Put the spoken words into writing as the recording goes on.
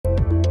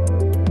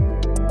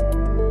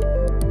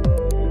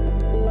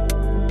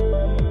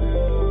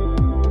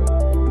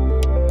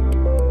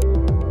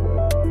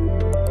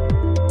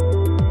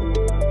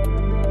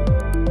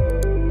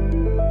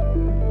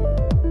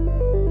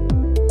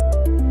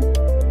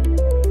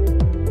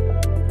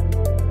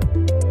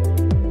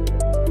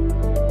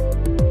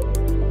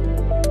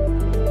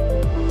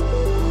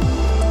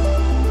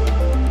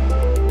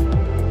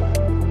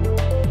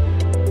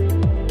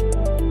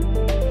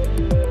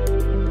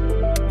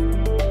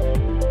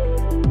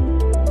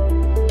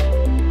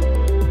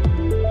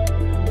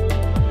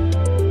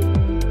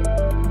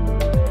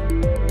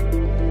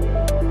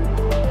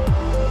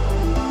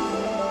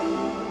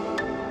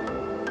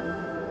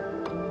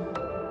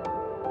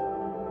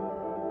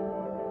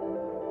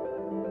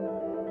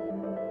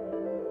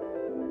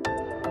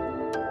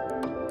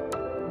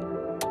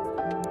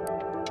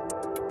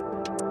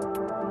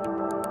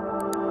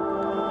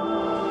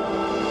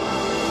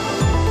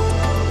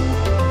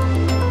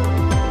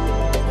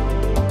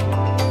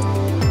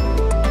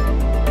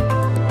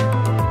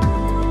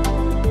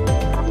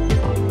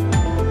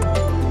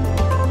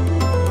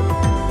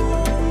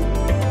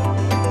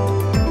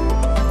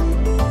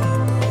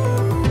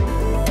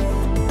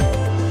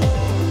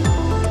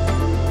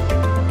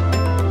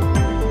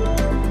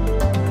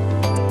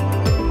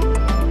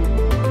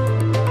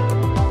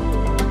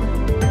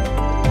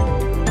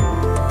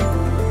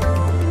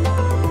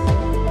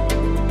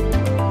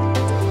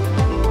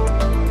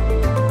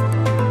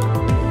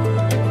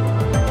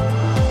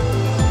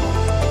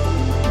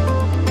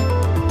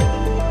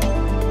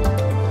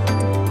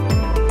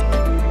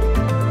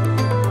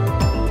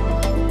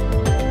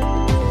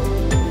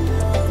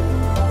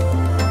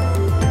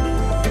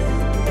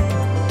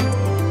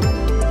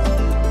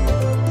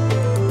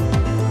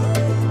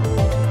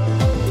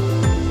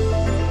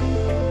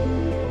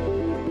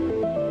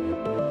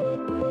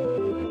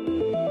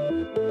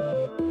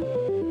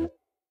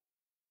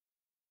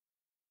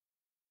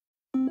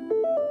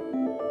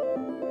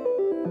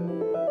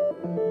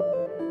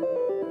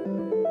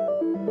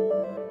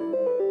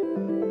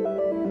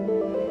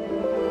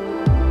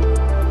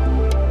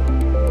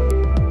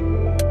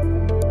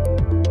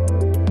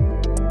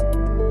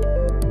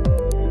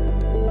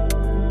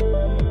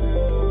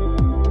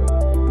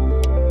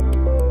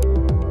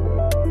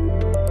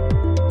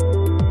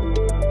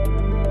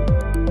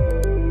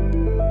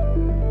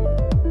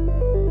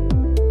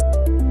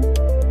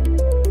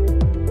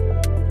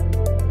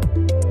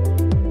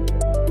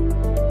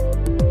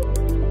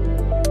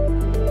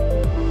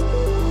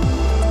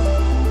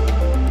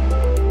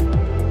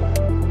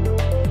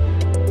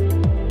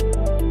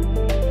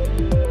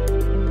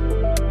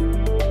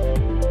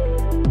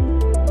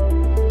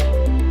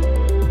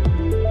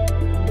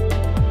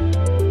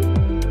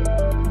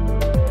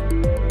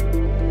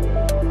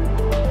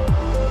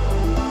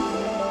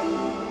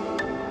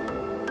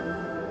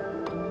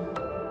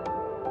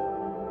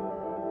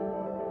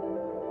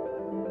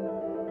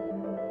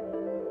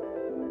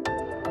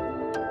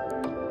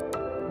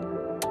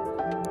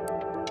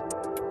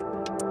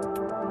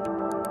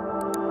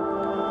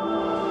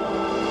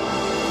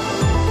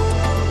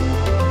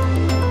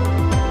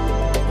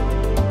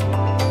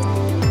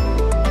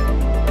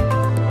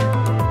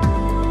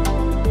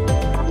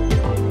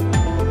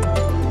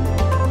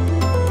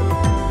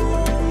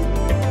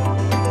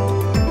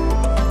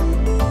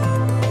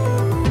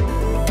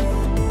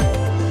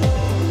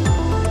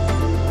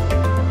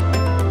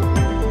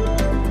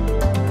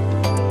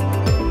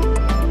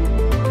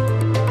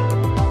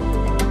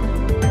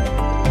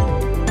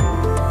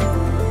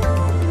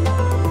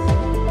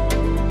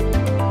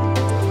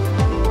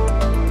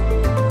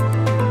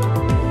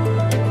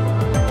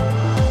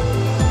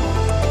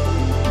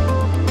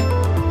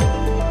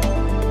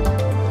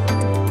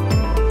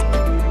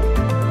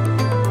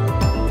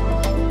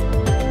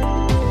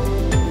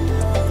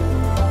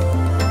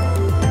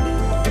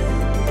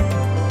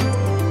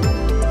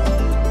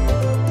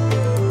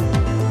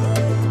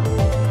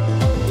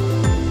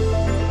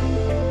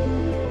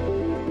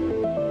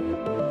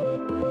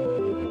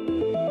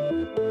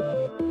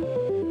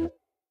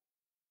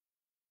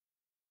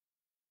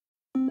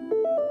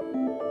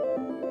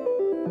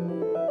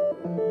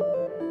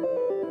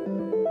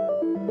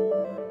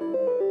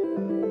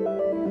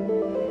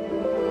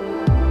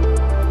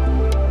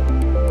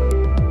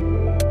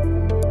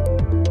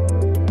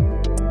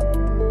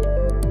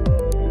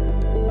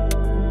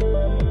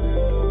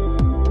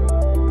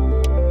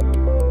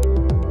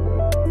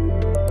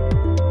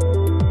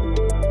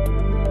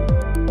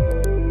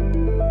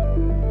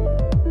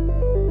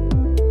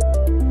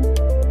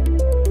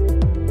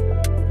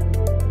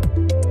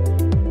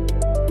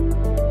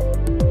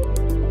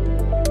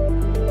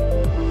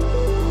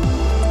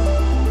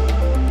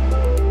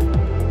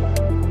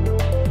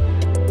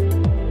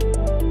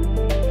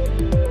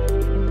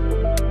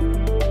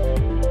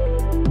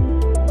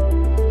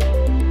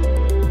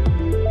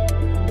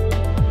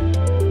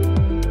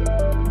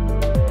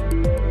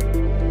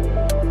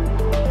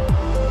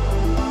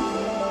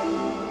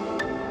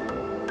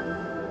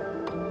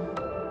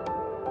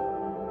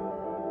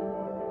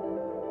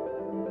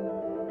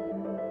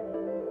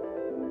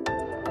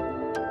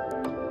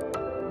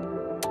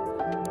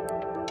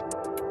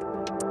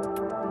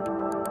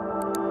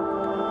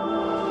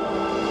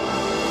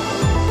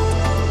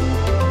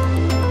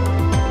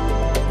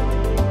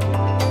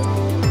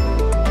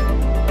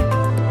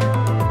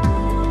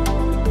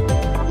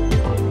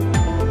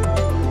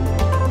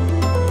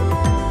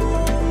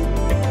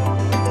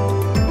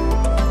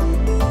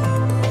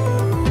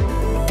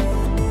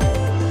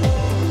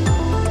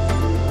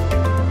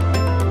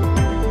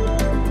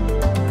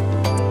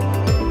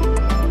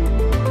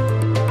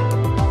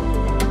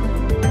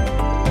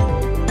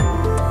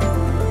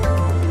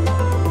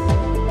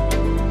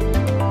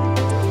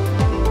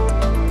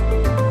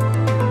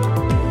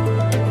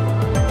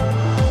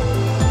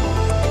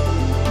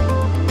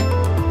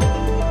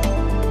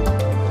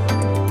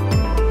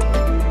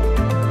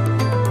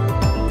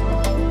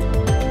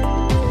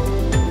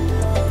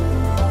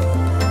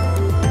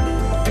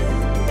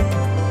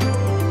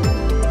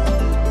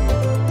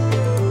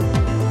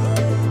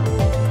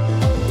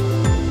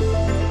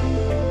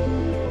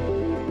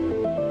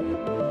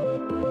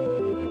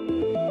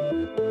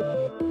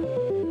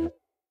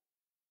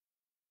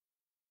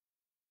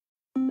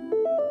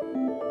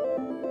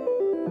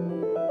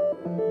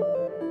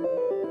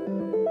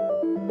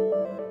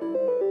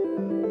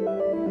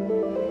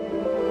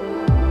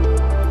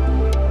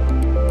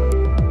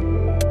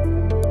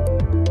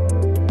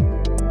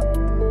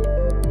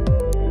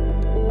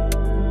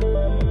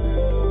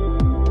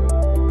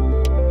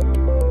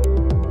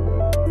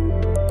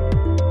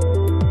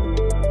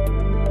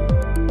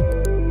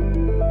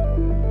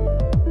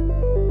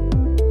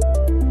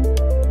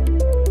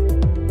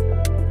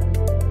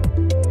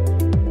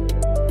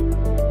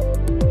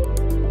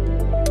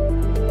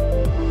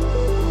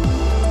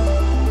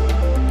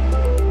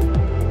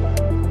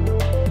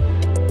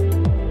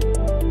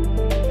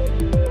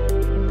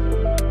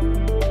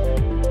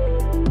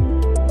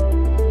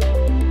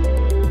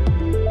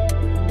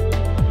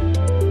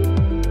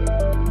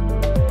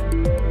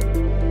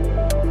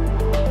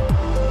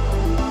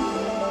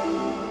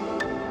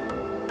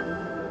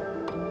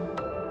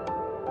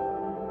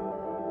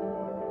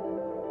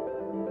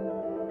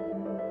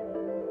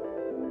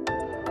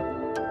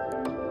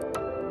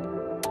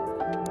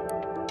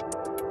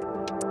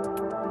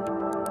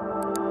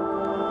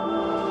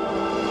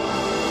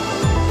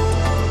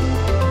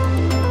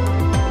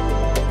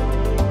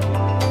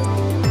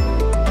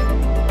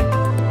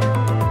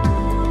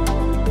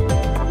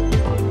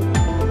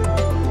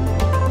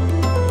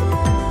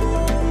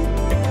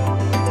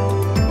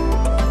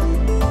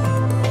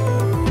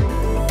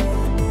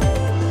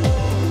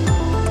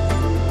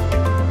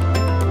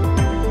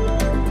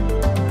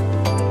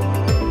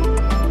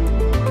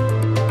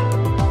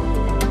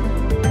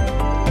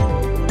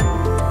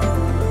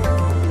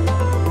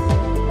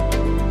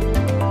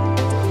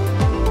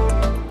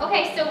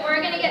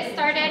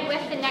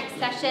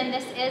introduction.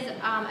 This is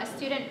a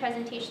student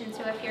presentation,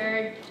 so if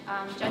you're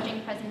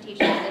judging presentations,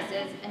 this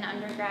is an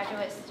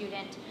undergraduate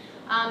student.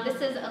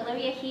 This is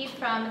Olivia Heath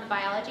from the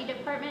biology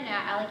department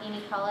at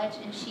Allegheny College,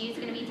 and she's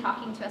going to be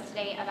talking to us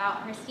today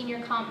about her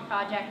senior comp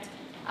project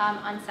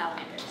on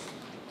salamanders.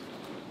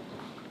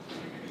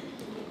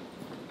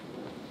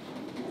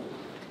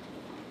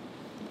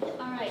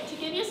 All right, to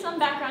give you some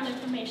background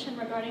information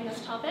regarding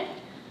this topic,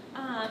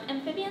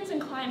 amphibians and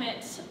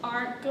climate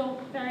go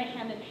very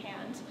hand in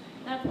hand.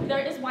 Now, there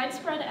is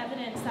widespread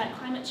evidence that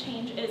climate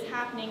change is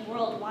happening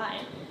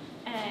worldwide,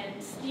 and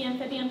the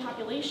amphibian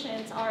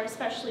populations are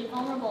especially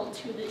vulnerable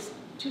to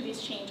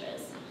these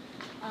changes.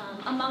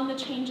 Among the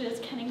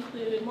changes can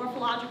include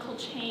morphological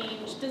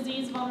change,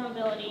 disease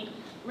vulnerability,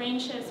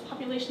 range shifts,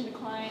 population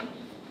decline,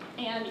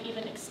 and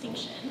even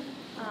extinction.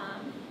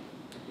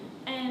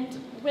 And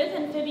with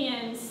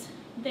amphibians,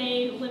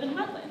 they live in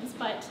wetlands,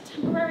 but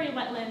temporary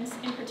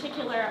wetlands in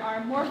particular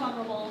are more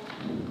vulnerable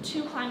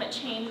to climate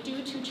change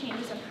due to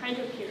changes in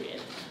hydro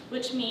period,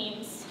 which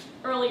means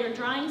earlier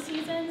drying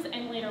seasons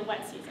and later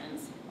wet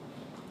seasons.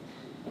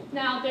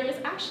 Now, there is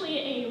actually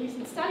a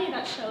recent study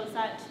that shows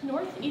that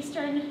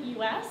northeastern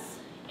US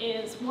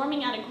is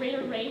warming at a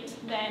greater rate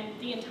than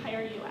the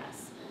entire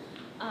US.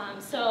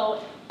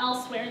 So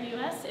elsewhere in the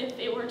US, if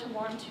it were to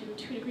warm to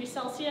 2 degrees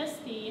Celsius,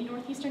 the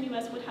northeastern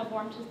US would have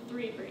warmed to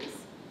 3 degrees.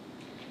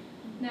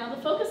 Now,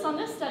 the focus on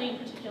this study in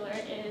particular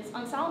is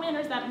on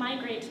salamanders that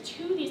migrate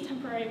to these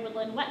temporary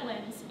woodland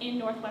wetlands in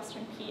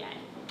northwestern PA.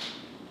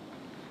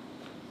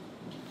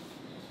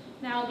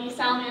 Now, the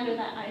salamander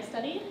that I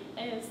studied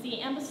is the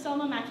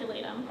Ambystoma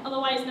maculatum,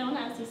 otherwise known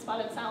as the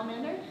spotted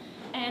salamander,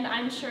 and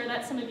I'm sure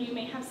that some of you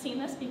may have seen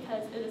this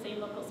because it is a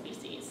local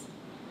species.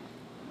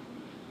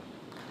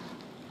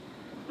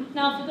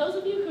 Now, for those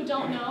of you who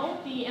don't know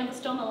the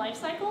Ambystoma life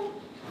cycle,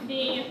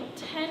 they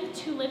tend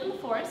to live in the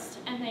forest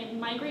and they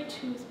migrate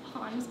to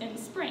ponds in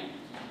spring,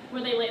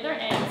 where they lay their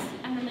eggs,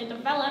 and then they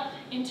develop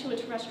into a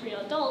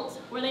terrestrial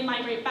adult, where they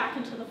migrate back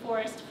into the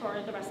forest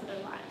for the rest of their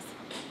lives.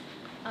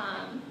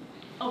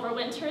 Over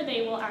winter,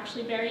 they will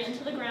actually bury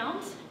into the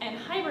ground and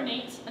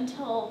hibernate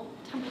until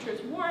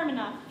temperatures warm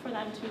enough for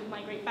them to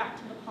migrate back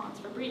to the ponds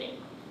for breeding.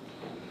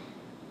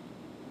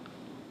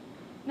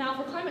 Now,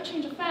 for climate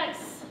change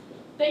effects,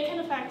 they can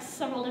affect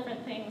several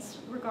different things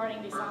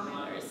regarding these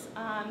salamanders.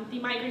 The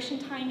migration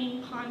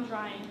timing, pond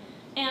drying,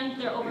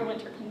 and their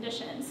overwinter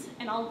conditions.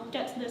 And I'll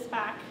get to this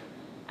back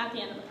at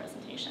the end of the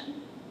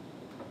presentation.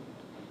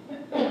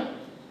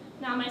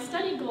 Now, my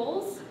study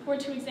goals were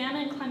to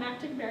examine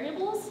climatic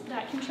variables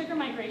that can trigger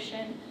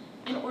migration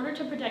in order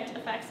to predict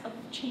effects of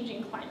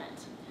changing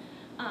climate.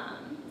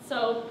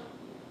 So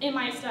in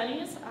my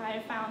studies,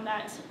 I found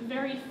that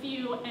very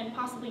few and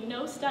possibly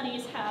no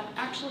studies have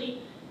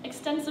actually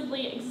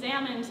extensively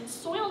examined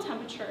soil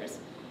temperatures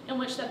in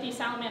which that these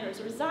salamanders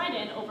reside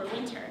in over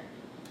winter.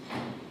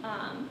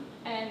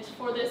 And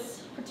for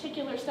this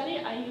particular study,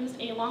 I used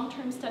a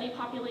long-term study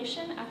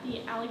population at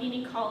the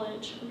Allegheny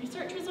College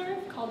Research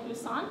Reserve called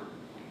Busan.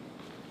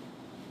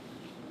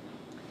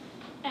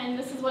 And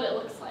this is what it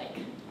looks like.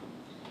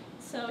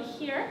 So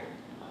here,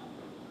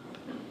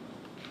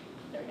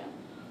 there we go.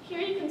 Here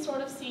you can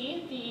sort of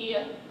see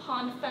the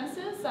pond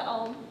fences that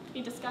I'll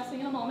be discussing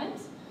in a moment.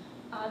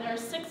 There are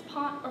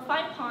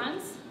 5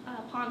 ponds,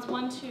 ponds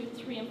 1, 2,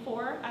 3, and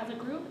 4 as a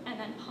group, and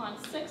then pond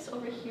 6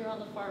 over here on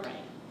the far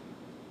right.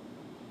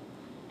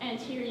 And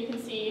here you can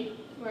see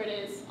where it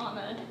is on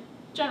the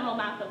general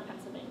map of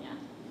Pennsylvania.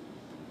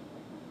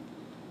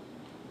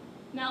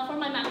 Now, for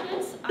my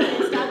methods, I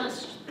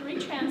established 3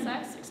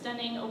 transects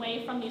extending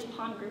away from these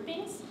pond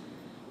groupings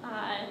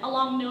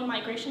along known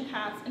migration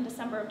paths in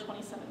December of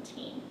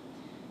 2017.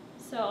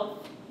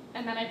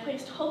 And then I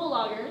placed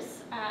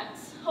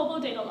hobo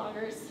data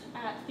loggers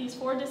at these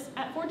 4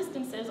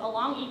 distances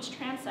along each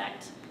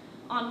transect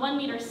on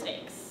 1-meter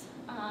stakes.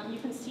 You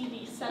can see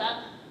the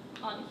setup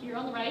here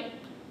on the right.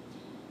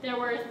 There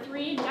were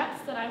 3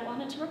 depths that I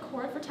wanted to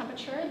record for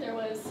temperature. There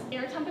was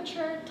air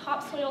temperature,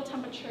 topsoil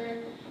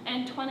temperature,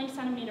 and 20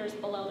 centimeters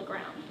below the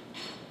ground.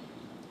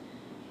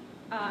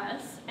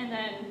 And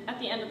then at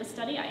the end of the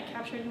study, I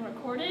captured and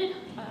recorded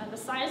the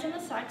size and the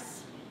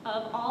sex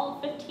of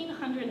all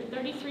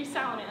 1,533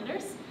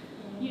 salamanders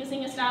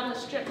using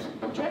established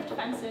drift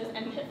fences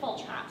and pitfall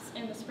traps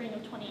in the spring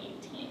of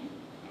 2018.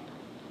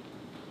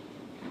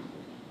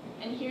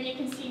 And here you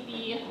can see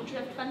the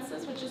drift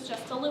fences, which is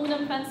just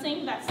aluminum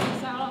fencing that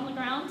sticks out on the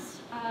ground.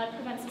 It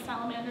prevents the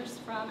salamanders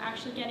from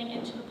actually getting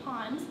into the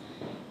ponds,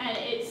 and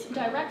it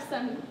directs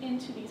them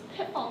into these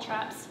pitfall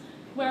traps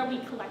where we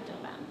collected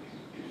them.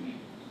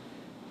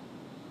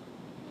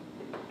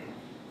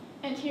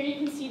 And here you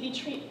can see the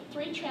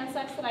 3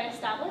 transects that I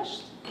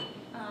established.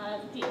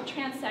 The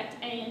transect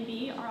A and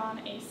B are on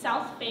a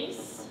south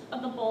face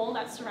of the bowl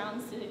that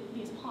surrounds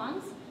these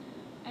ponds.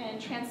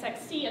 And transect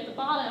C at the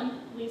bottom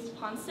leads to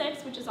pond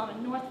 6, which is on a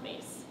north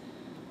face.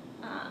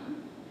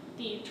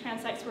 The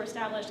transects were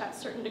established at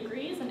certain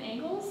degrees and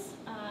angles,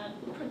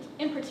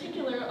 in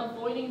particular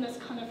avoiding this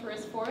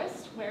coniferous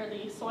forest where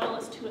the soil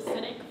is too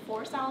acidic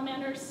for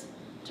salamanders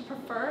to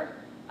prefer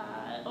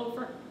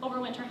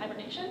overwinter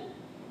hibernation.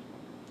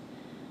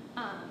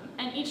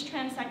 And each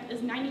transect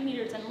is 90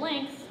 meters in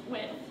length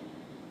with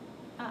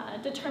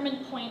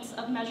determined points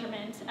of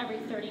measurement every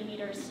 30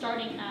 meters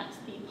starting at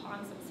the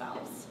ponds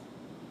themselves.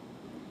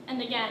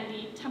 And again,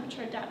 the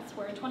temperature depths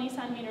were 20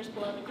 centimeters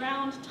below the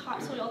ground,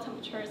 topsoil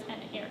temperatures,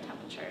 and air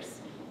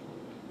temperatures.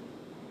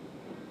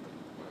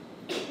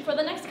 For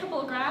the next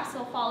couple of graphs,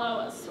 I'll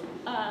follow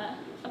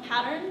a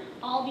pattern.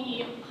 All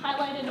the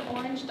highlighted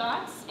orange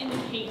dots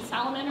indicate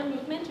salamander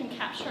movement and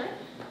capture.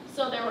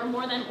 So there were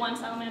more than one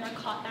salamander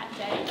caught that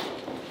day.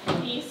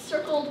 The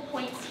circled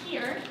points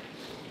here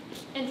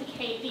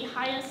indicate the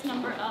highest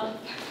number of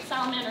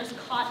salamanders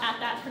caught at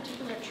that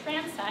particular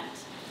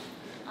transect,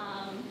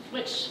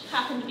 which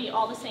happened to be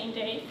all the same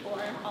day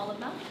for all of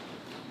them.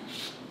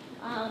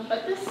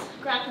 But this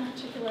graph in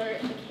particular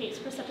indicates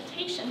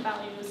precipitation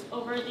values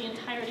over the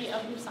entirety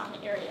of Luzon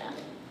area.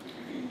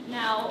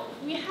 Now,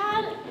 we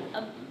had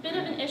a bit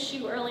of an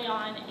issue early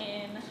on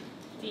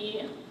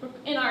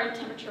in our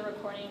temperature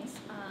recordings.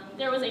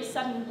 There was a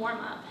sudden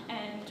warm-up,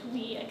 and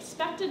we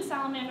expected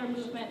salamander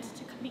movement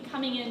to be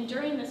coming in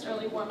during this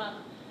early warm-up,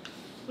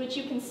 which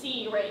you can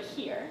see right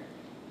here,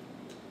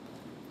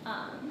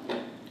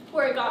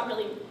 where it got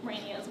really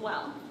rainy as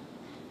well.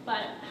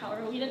 But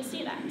however, we didn't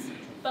see that.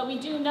 But we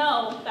do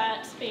know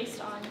that based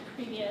on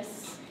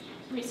previous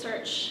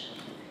research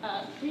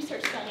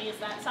studies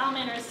that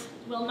salamanders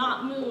will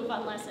not move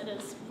unless it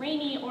is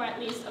rainy or at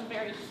least a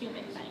very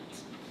humid night.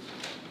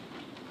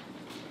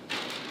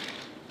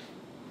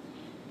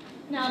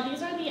 Now,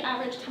 these are the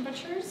average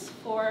temperatures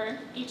for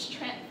each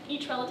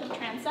relative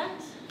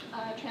transect,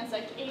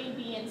 transect A,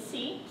 B, and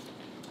C.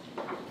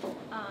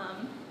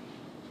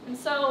 And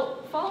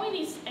so, following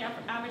these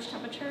average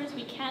temperatures,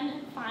 we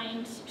can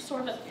find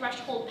sort of a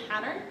threshold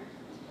pattern.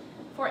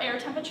 For air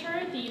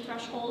temperature, the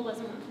threshold was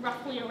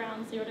roughly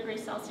around 0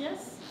 degrees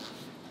Celsius.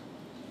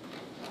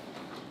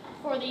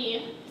 For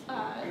the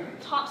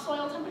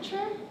topsoil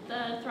temperature,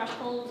 the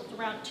threshold was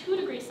around 2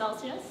 degrees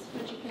Celsius,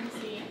 which you can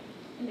see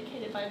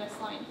indicated by this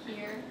line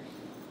here.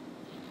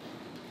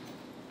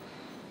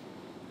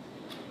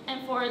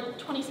 And for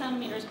 20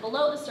 centimeters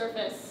below the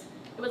surface,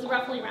 it was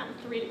roughly around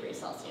 3 degrees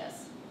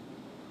Celsius.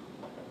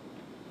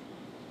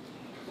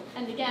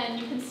 And again,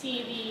 you can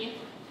see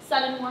the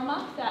sudden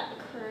warm-up that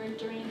occurred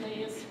during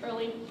these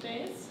early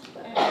days,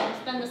 and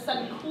then the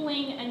sudden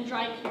cooling and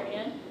dry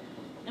period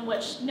in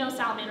which no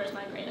salamanders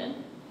migrated.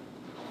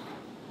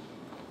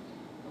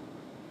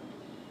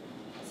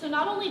 So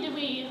not only did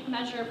we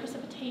measure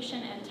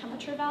precipitation and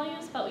temperature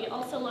values, but we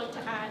also looked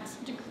at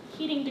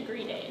heating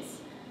degree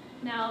days.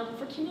 Now,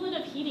 for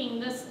cumulative heating,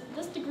 this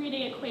degree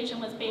day equation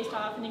was based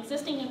off an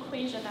existing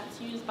equation that's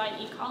used by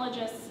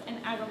ecologists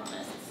and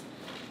agronomists.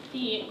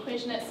 The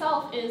equation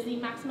itself is the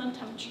maximum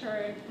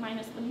temperature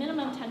minus the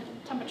minimum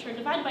temperature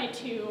divided by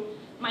 2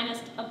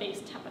 minus a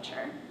base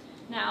temperature.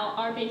 Now,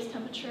 our base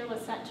temperature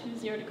was set to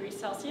 0 degrees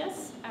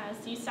Celsius, as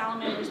these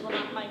salamanders will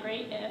not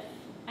migrate if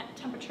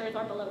temperatures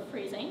are below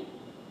freezing.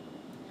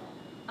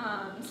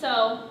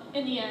 So,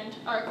 in the end,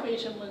 our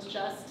equation was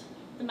just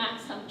the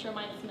max temperature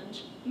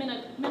minus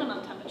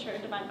minimum temperature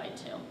divided by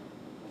 2.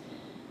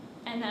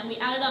 And then we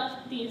added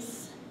up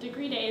these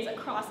degree days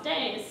across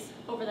days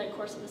over the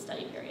course of the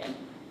study period.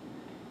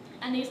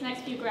 And these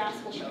next few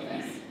graphs will show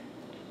this.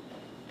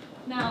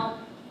 Now,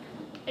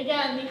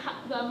 again,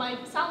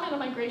 the salamander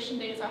migration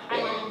days are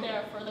highlighted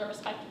there for their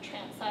respective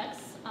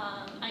transects.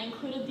 I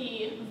included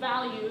the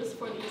values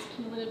for these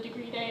cumulative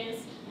degree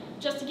days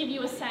just to give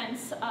you a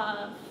sense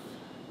of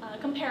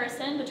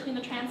comparison between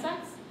the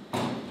transects.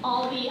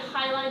 All the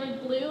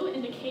highlighted blue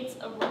indicates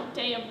a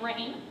day of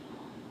rain.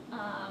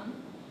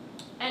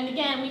 And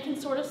again, we can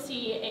sort of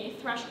see a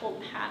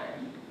threshold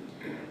pattern.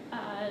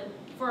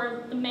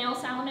 For the male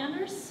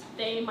salamanders,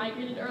 they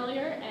migrated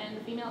earlier, and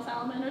the female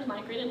salamanders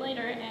migrated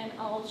later, and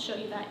I'll show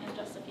you that in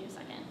just a few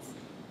seconds.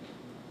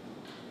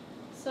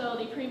 So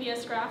the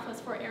previous graph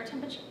was for air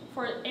temperature,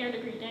 for air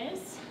degree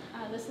days.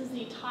 This is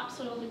the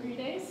topsoil degree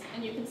days,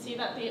 and you can see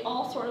that they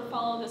all sort of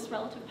follow this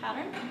relative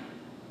pattern.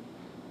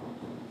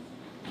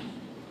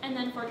 And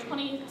then for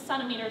 20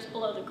 centimeters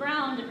below the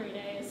ground degree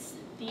days,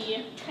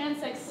 the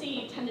transect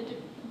C tended to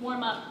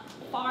warm up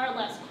far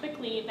less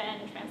quickly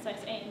than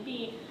transects A and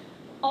B,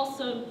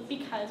 also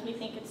because we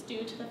think it's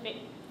due to the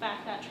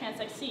fact that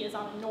transect C is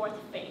on a north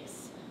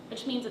face,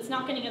 which means it's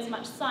not getting as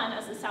much sun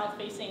as the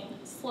south-facing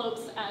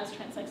slopes as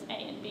transects A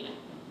and B.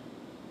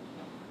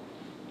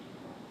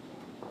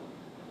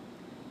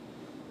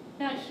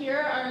 Now here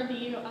are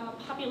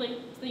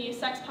the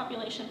sex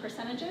population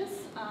percentages.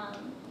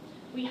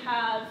 We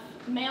have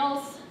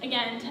males,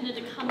 again, tended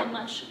to come in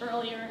much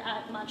earlier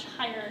at much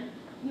higher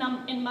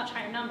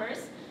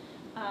numbers,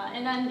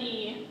 and then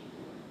the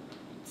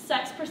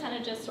sex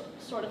percentages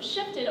sort of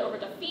shifted over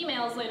to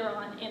females later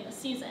on in the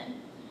season.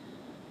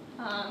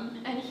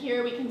 And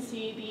here we can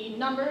see the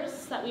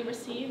numbers that we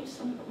received.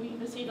 We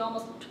received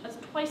almost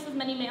twice as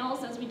many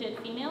males as we did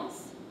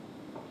females.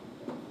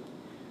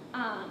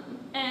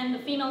 And the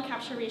female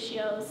capture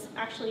ratios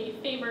actually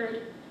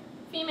favored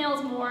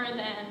females more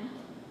than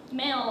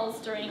males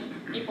during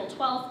April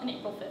 12th and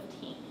April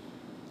 15th.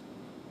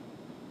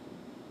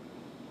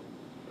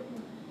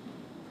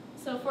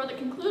 So for the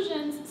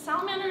conclusions,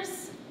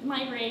 salamanders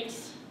migrate,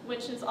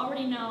 which is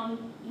already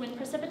known, when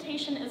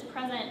precipitation is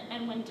present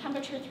and when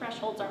temperature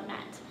thresholds are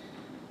met.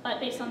 But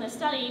based on this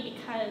study,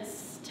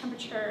 because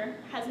temperature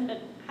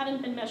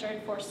haven't been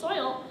measured for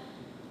soil,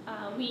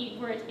 we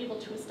were able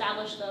to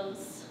establish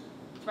those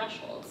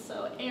thresholds.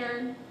 So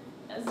air,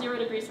 0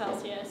 degrees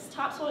Celsius,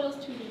 topsoil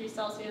is 2 degrees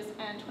Celsius,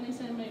 and 20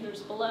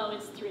 centimeters below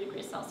is 3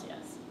 degrees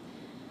Celsius.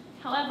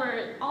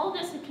 However, all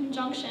this in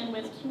conjunction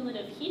with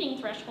cumulative heating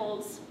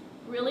thresholds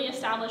really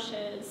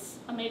establishes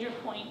a major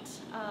point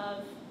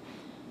of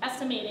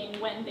estimating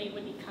when they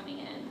would be coming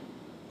in.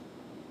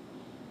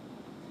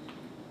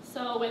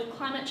 So with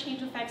climate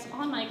change effects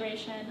on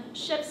migration,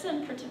 shifts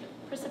in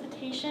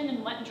precipitation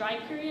in wet and dry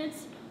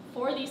periods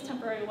for these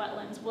temporary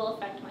wetlands will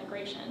affect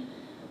migration.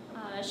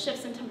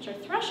 Shifts in temperature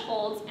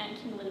thresholds and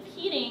cumulative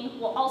heating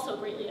will also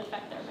greatly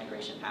affect their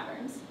migration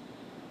patterns.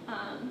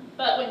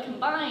 But when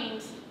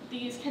combined,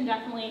 these can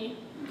definitely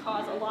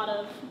cause a lot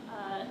of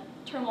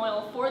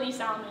turmoil for these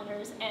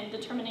salamanders and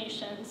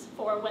determinations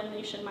for when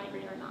they should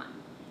migrate or not.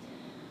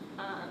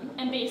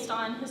 And based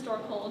on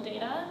historical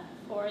data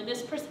for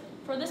this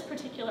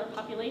particular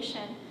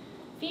population,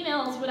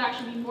 females would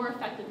actually be more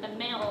affected than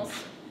males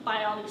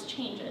by all these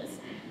changes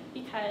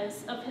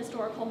because of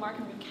historical mark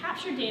and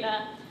recapture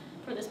data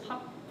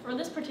for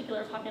this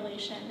particular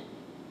population.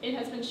 It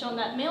has been shown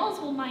that males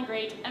will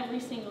migrate every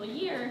single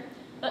year,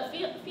 but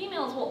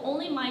females will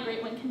only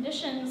migrate when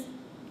conditions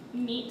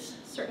meet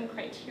certain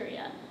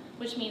criteria,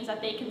 which means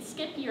that they can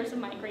skip years of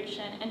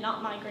migration and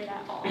not migrate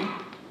at all.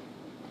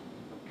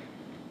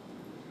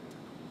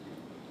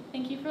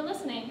 Thank you for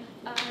listening.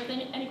 Are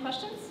there any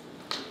questions?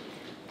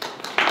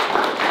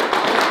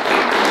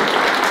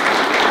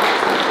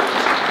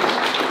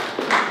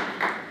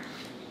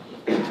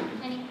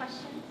 Any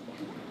questions?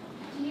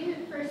 Do you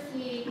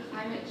foresee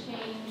climate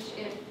change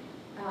if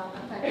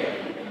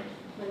affecting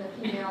when the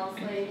females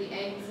lay the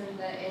eggs and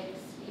the eggs,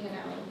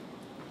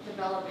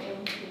 develop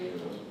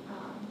into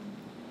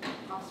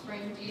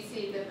offspring? Do you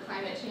see the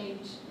climate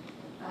change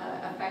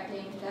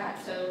affecting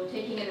that? So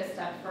taking it a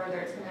step further,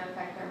 it's going to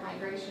affect their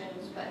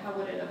migrations, but how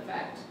would it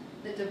affect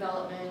the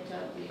development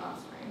of the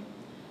offspring?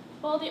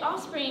 Well, the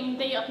offspring,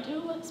 they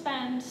do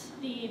spend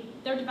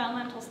their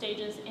developmental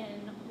stages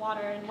in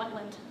water and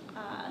wetland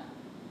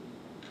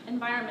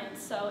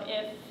environments. So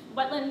if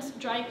wetland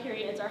dry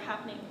periods are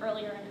happening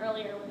earlier and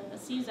earlier within the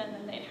season,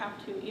 then they'd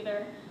have to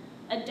either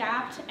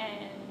adapt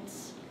and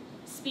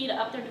speed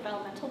up their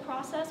developmental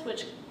process,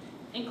 which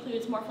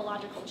includes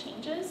morphological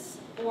changes,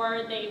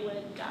 or they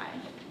would die.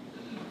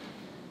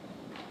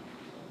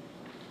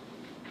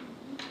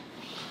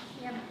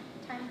 We have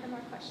time for more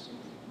questions.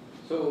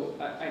 So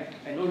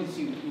I noticed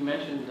you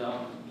mentioned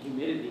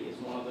humidity is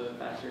one of the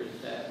factors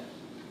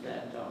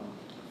that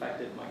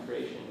affected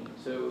migration.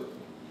 So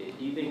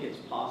do you think it's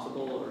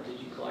possible, or did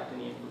you collect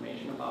any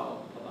information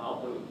about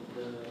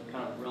the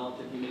kind of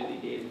relative humidity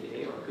day to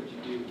day, or could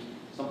you do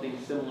something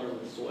similar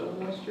with soil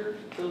moisture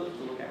to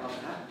look at how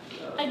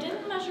that I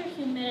didn't measure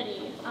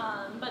humidity,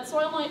 but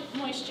soil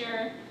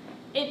moisture,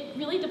 it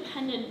really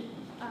depended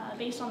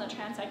based on the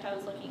transect I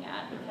was looking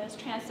at, because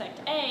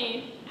transect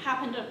A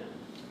happened to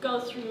go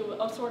through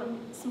a sort of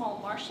small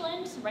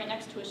marshland right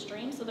next to a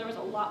stream, so there was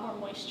a lot more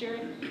moisture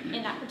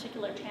in that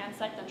particular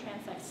transect than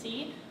transect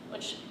C,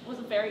 which was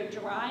very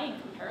dry in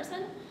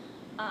comparison.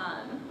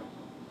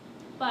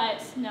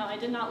 But no, I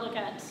did not look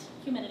at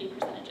humidity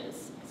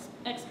percentages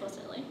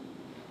explicitly.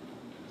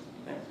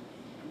 Thanks.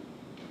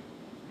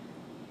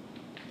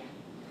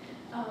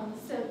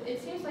 So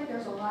it seems like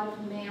there's a lot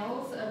of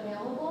males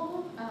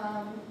available.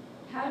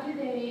 How do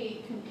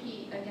they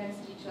compete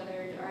against each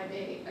other? Are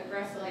they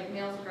aggressive, like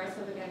males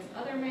aggressive against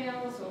other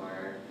males,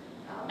 or?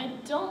 I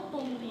don't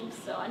believe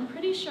so. I'm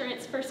pretty sure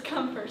it's first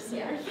come, first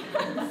serve.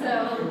 Yeah.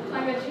 So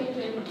climate change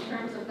in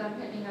terms of them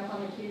picking up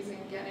on the cues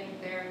and getting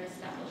there and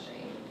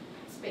establishing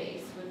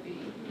space would be?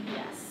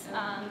 Yes.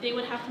 They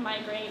would have to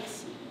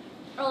migrate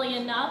early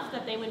enough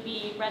that they would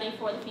be ready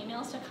for the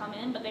females to come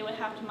in, but they would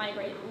have to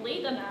migrate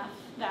late enough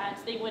that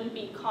they wouldn't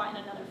be caught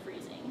in another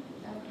freezing.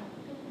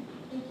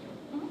 Thank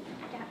you.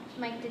 Yeah,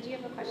 Mike, did you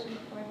have a question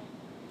before?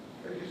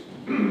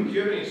 Do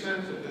you have any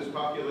sense if this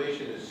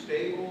population is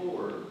stable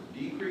or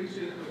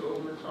decreasing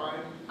over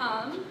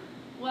time?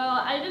 Well,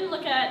 I didn't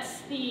look at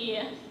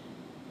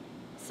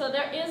so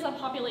there is a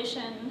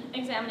population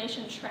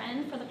examination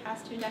trend for the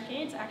past 2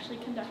 decades, actually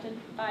conducted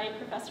by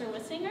Professor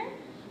Wissinger.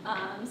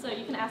 So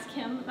you can ask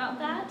him about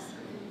that.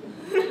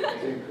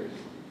 Increase.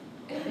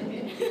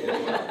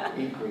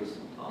 Increase.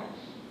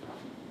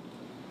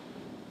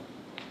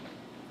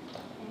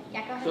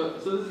 Yeah, go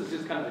ahead. So this is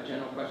just kind of a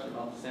general question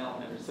about the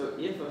salamander. So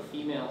if a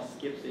female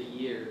skips a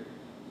year,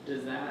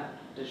 does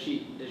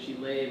she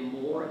lay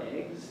more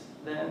eggs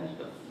than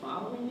the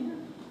following year?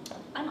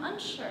 I'm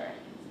unsure.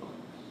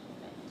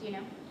 Do you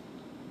know?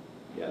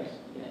 Yes.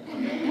 It's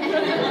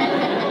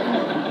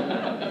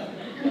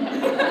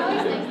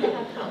always nice to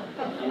have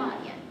both from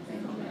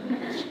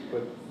audience.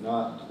 But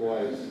not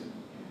twice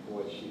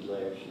what she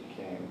left. She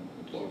came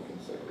 2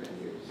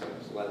 consecutive years, so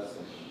it's less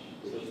than.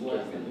 So it's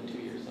less than the 2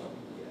 years on.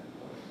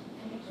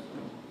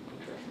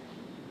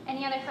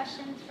 Any other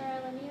questions for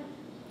Olivia?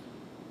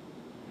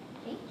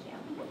 Thank you.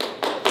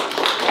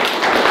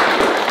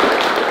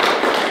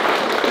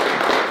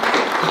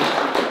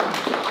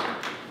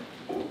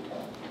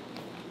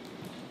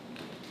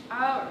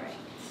 All right.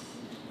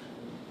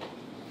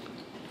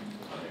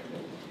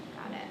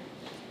 Got it.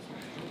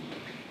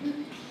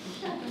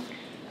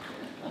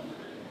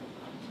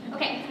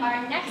 Okay,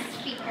 our next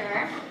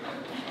speaker.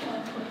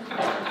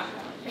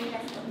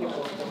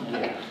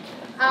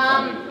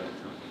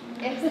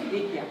 Is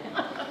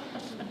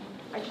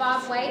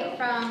Bob White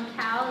from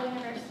Cal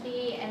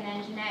University, and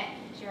then Jeanette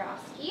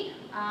Jarofsky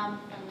from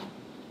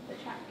the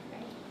track,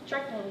 right?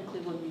 Track and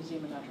Cleveland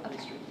Museum of Natural Okay,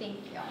 History. thank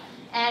you.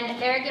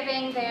 And they're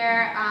giving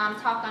their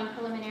talk on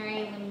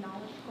preliminary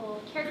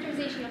limnological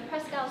characterization of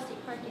Presque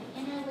State Park and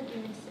inner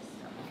lagoon systems.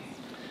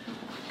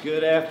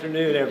 Good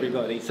afternoon,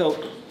 everybody.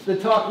 So the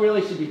talk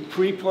really should be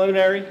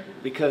pre-preliminary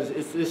because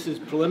this is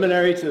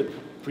preliminary to the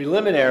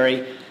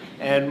preliminary,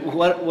 and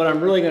what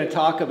I'm really going to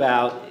talk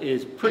about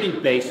is pretty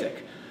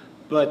basic.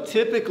 But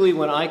typically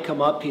when I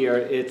come up here,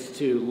 it's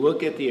to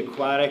look at the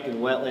aquatic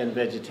and wetland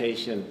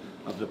vegetation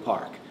of the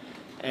park.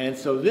 And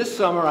so this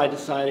summer I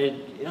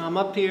decided, you know, I'm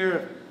up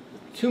here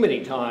too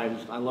many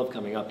times. I love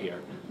coming up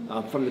here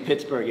from the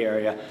Pittsburgh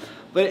area.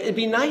 But it'd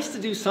be nice to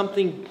do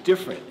something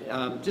different,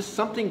 just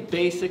something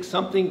basic,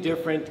 something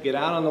different, get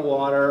out on the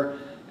water.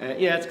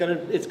 Yeah, it's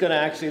gonna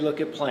actually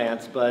look at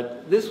plants,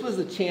 but this was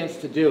a chance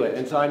to do it.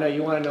 And so I know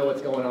you want to know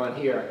what's going on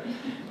here.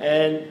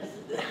 And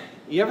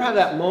you ever have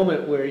that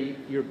moment where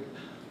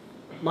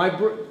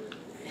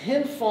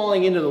him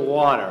falling into the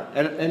water,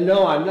 and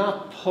no, I'm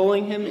not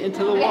pulling him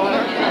into the water.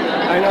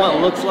 I know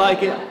it looks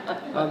like it.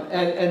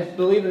 And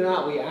believe it or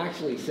not, we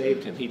actually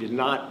saved him. He did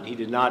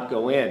not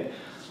go in.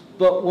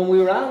 But when we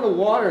were out on the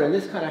water and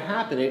this kind of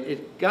happened,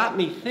 it got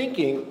me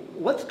thinking,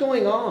 what's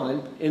going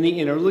on in the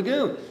inner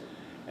lagoon?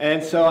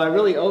 And so I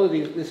really owe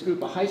this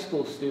group of high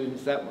school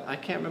students that, I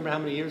can't remember how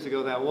many years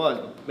ago that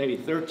was, maybe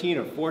 13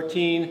 or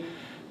 14,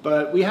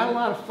 but we had a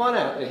lot of fun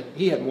out there.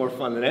 He had more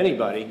fun than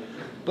anybody.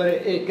 But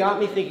it got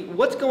me thinking,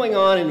 what's going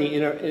on in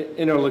the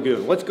inner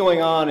lagoon? What's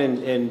going on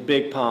in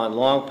Big Pond,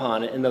 Long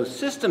Pond, and those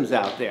systems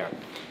out there?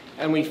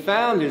 And we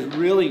found there's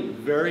really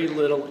very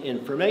little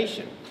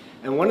information.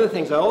 And one of the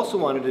things I also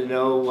wanted to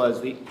know was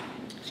the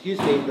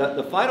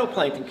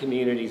phytoplankton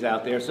communities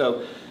out there.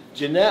 So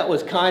Jeanette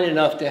was kind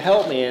enough to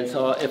help me, and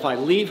so if I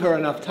leave her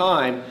enough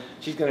time,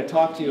 she's going to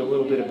talk to you a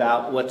little bit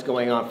about what's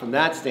going on from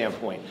that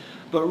standpoint.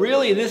 But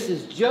really, this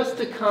is just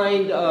to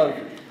kind of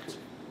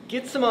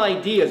get some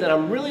ideas, and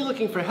I'm really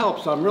looking for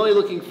help, so I'm really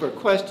looking for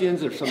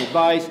questions or some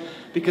advice,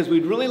 because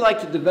we'd really like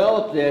to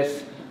develop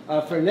this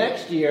for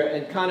next year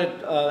and kind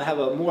of have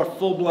a more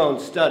full-blown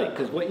study,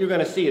 because what you're going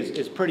to see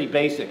is pretty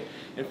basic.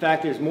 In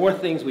fact, there's more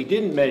things we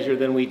didn't measure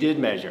than we did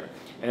measure.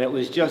 And it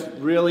was just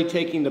really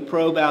taking the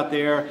probe out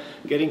there,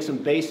 getting some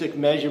basic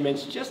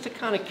measurements just to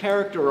kind of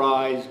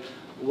characterize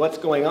what's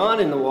going on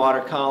in the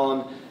water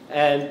column.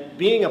 And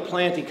being a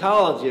plant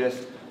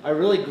ecologist, I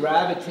really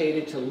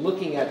gravitated to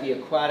looking at the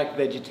aquatic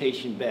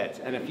vegetation beds.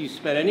 And if you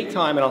spend any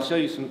time, and I'll show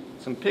you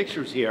some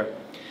pictures here,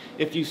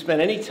 if you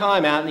spend any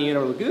time out in the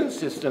inner lagoon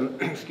system,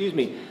 excuse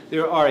me,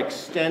 there are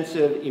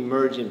extensive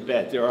emergent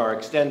beds. There are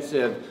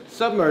extensive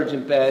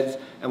submergent beds,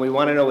 and we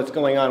want to know what's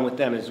going on with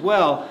them as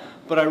well.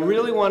 But I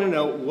really want to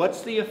know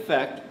what's the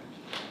effect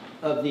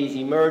of these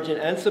emergent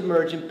and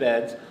submergent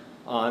beds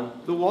on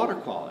the water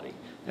quality.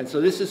 And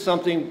so this is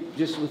something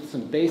just with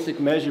some basic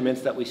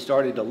measurements that we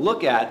started to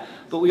look at,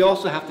 but we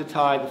also have to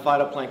tie the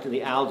phytoplankton,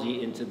 the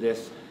algae, into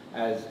this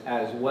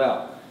as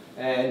well.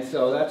 And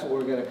so that's what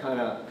we're going to kind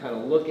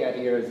of look at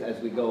here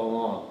as we go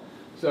along.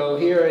 So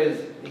here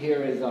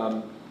is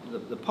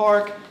the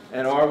park,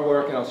 and our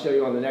work, and I'll show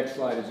you on the next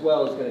slide as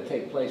well, is going to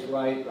take place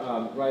right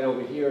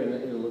over here in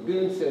the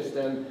lagoon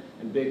system,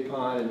 and Big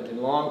Pond and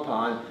Long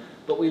Pond.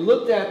 But we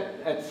looked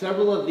at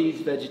several of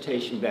these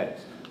vegetation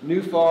beds.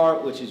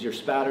 Nufar, which is your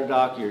spatter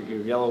dock, your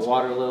yellow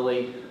water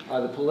lily,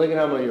 the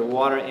polygonum, or your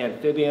water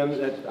amphibium,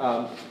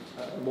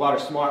 water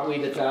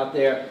smartweed that's out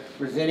there,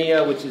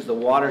 Brasinia, which is the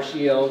water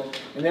shield,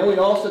 and then we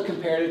also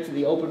compared it to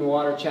the open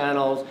water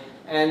channels,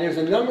 and there's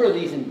a number of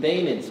these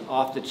embayments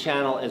off the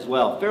channel as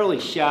well, fairly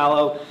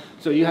shallow.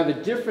 So you have a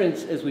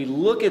difference as we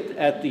look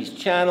at these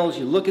channels,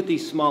 you look at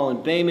these small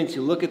embayments,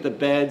 you look at the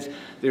beds,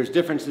 there's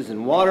differences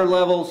in water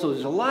levels, so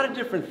there's a lot of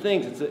different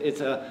things.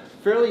 It's a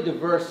fairly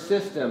diverse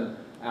system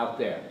out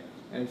there.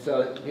 And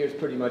so here's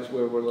pretty much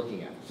where we're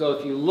looking at. So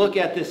if you look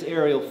at this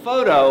aerial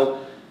photo,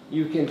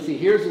 you can see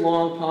here's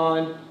Long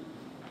Pond,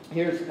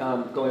 here's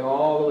going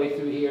all the way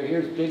through here,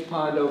 here's Big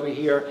Pond over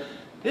here.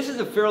 This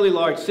is a fairly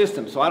large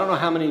system, so I don't know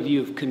how many of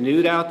you have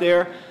canoed out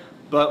there,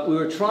 but we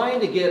were trying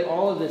to get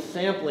all of this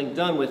sampling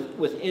done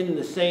within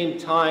the same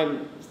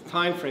time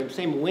frame,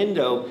 same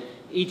window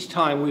each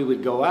time we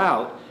would go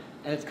out.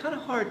 And it's kind of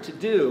hard to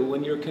do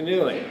when you're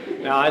canoeing.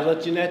 Now, I'd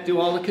let Jeanette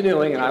do all the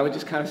canoeing, and I would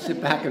just kind of sit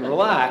back and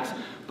relax.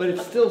 but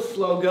it's still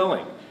slow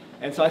going.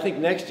 And so I think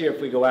next year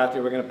if we go out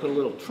there, we're going to put a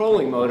little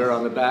trolling motor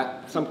on the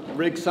back,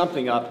 rig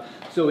something up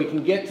so we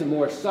can get to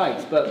more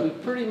sites. But we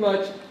pretty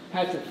much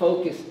had to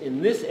focus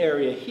in this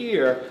area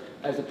here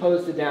as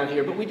opposed to down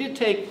here. But we did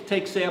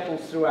take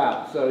samples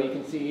throughout. So you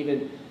can see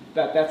even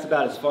that's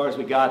about as far as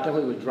we got. Then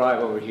we would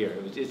drive over here.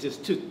 It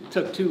just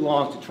took too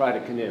long to try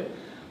to canoe.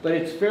 But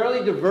it's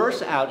fairly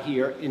diverse out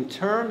here in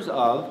terms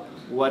of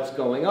what's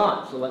going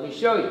on. So let me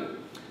show you.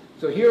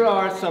 So here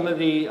are some of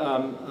the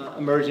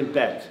emergent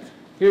beds.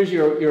 Here's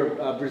your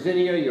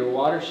Brasinia, your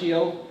water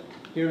shield.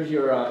 Here's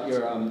your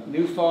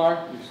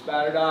Nufar, your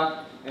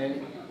spatterdock,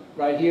 and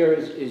right here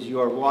is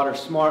your water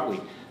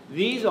smartweed.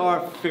 These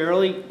are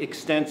fairly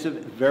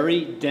extensive,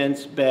 very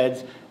dense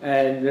beds,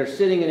 and they're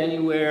sitting in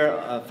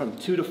anywhere from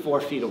 2 to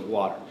 4 feet of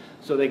water.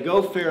 So they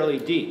go fairly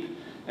deep.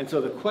 And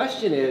so the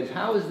question is,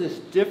 how is this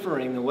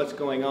differing than what's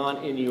going on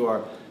in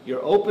your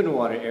open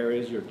water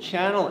areas, your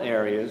channel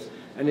areas,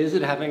 and is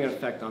it having an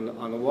effect on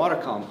the water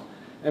column?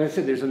 And I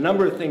said there's a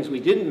number of things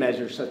we didn't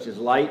measure, such as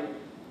light.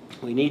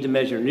 We need to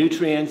measure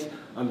nutrients.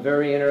 I'm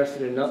very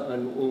interested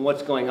in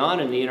what's going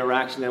on in the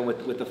interaction then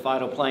with the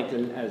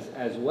phytoplankton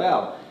as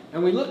well.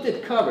 And we looked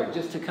at cover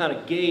just to kind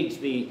of gauge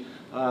the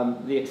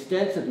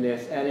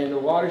extensiveness. And in the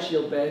water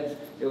shield beds,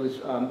 it was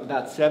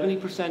about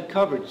 70%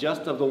 covered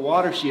just of the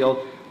water shield.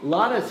 A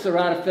lot of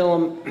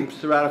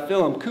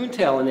ceratophyllum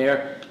coontail in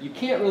there. You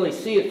can't really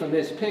see it from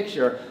this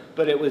picture,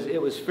 but it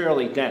was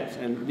fairly dense.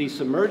 And these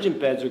submergent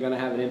beds are going to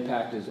have an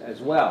impact as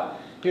well.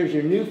 Here's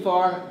your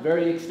Nufar,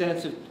 very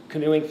extensive.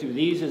 Canoeing through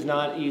these is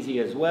not easy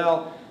as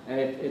well, and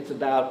it's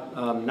about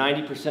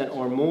 90%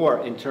 or more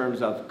in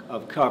terms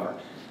of cover.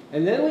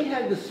 And then we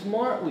had the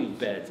smartweed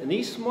beds, and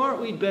these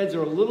smartweed beds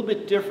are a little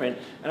bit different,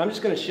 and I'm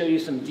just going to show you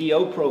some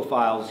DO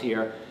profiles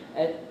here.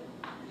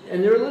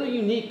 And they're a little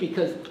unique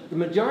because the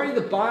majority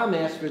of the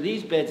biomass for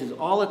these beds is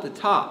all at the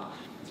top,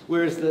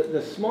 whereas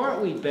the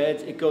smartweed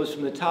beds, it goes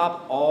from the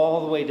top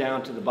all the way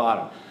down to the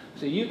bottom.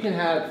 So you can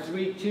have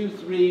 2,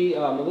 3,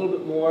 a little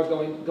bit more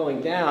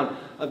going down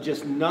of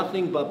just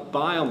nothing but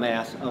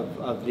biomass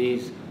of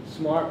these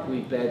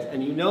smartweed beds.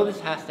 And you know this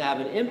has to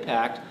have an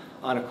impact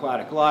on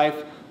aquatic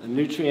life,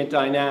 nutrient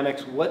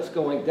dynamics,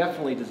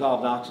 definitely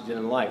dissolved oxygen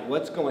and light,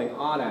 what's going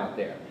on out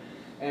there.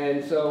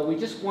 And so we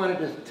just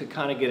wanted to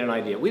kind of get an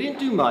idea. We didn't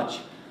do much.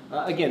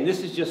 Again,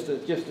 this is just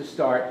a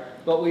start,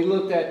 but we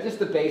looked at just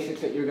the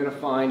basics that you're going to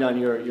find on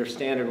your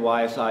standard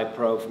YSI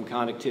probe, from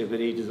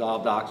conductivity,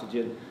 dissolved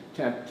oxygen,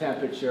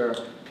 temperature,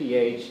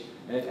 pH,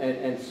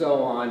 and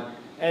so on.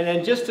 And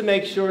then just to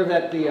make sure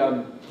that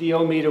the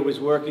DO meter was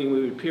working,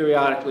 we would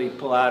periodically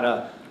pull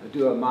out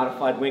do a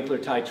modified Winkler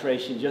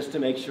titration just to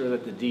make sure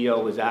that the DO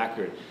was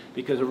accurate,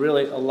 because a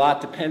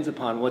lot depends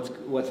upon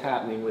what's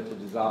happening with the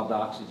dissolved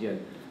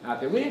oxygen out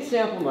there. We didn't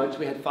sample much.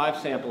 We had 5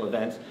 sample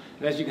events,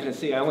 and as you can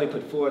see, I only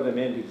put 4 of them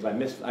in because I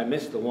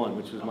missed the one,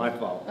 which was my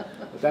fault.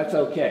 But that's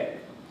okay.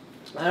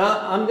 And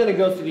I'm going to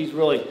go through these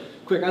really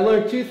quick. I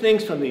learned 2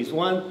 things from these.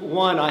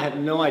 One, I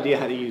had no idea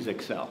how to use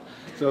Excel.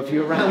 So if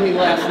you were around me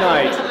last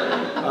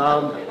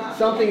night,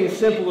 something as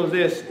simple as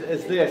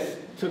this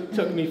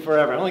took me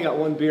forever. I only got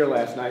 1 beer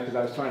last night because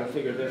I was trying to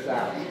figure this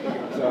out.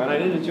 And I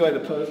didn't enjoy the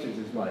posters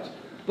as much.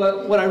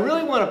 But what I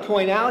really want to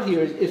point out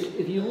here is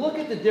if you look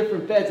at the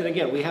different beds, and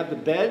again, we have the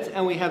beds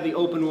and we have the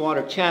open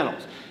water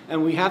channels.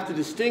 And we have to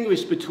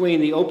distinguish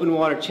between the open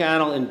water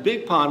channel in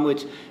Big Pond,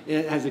 which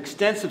has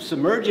extensive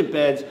submergent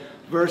beds,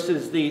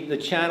 versus the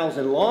channels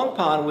in Long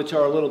Pond, which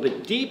are a little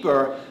bit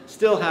deeper,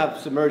 still have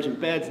submergent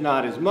beds,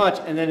 not as much.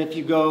 And then if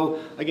you go,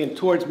 again,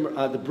 towards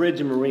the bridge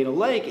in Marina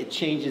Lake, it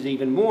changes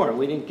even more.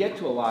 We didn't get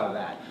to a lot of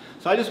that.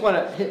 So I just want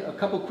to hit a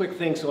couple quick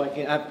things so I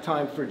can have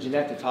time for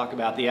Jeanette to talk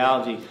about the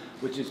algae,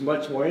 which is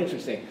much more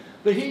interesting.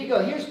 But here you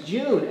go. Here's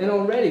June, and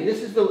already,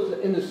 this is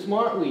in the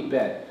smartweed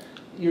bed.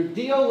 Your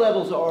DO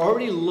levels are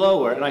already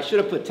lower, and I should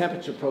have put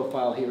temperature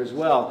profile here as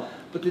well,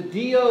 but the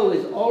DO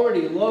is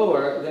already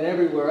lower than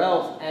everywhere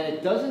else, and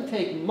it doesn't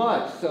take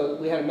much. So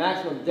we had a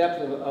maximum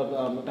depth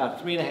of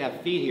about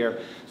 3.5 feet here,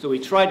 so we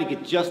tried to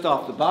get just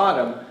off the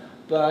bottom,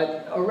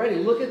 but already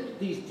look at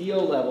these DO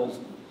levels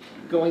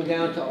going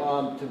down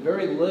to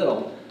very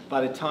little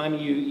by the time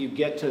you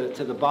get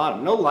to the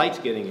bottom. No light's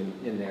getting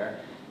in there.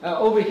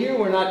 Over here,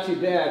 we're not too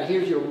bad.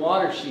 Here's your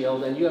water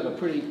shield, and you have a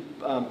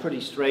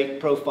pretty straight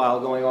profile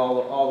going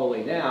all the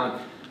way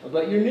down.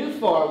 But your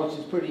Nufar, which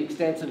is pretty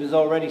extensive, is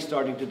already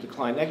starting to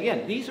decline.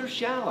 Again, these are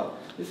shallow.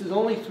 This is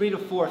only 3 to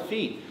 4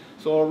 feet.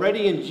 So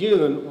already in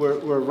June,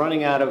 we're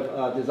running out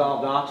of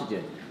dissolved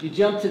oxygen. You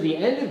jump to the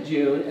end of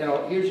June,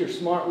 and here's your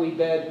smartweed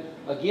bed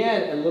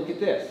again, and look at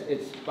this.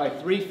 It's by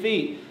 3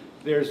 feet,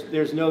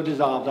 there's no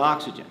dissolved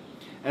oxygen.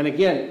 And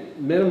again,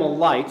 minimal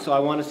light, so I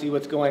want to see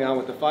what's going on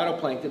with the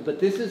phytoplankton, but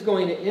this is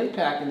going to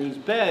impact in these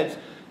beds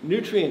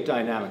nutrient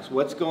dynamics,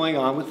 what's going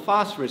on with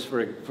phosphorus,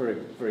 for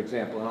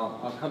example, and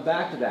I'll come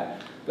back to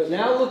that. But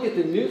now look at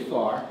the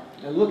Nufar,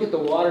 and look at the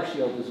water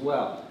shield as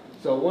well.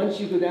 So once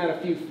you go down a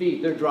few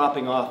feet, they're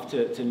dropping off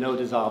to no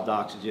dissolved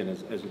oxygen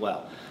as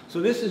well. So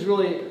this is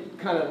really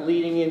kind of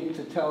leading in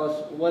to tell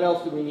us what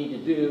else do we need to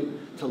do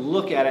to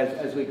look at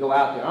as we go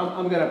out there.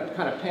 I'm going to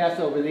kind of pass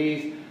over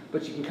these,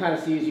 but you can kind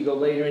of see as you go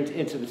later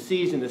into the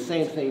season, the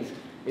same things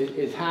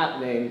is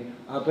happening.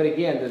 But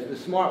again, the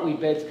smart weed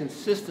beds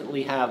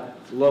consistently have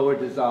lower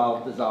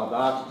dissolved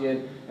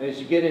oxygen. And as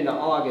you get into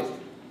August,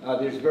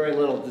 there's very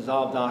little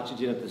dissolved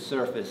oxygen at the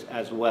surface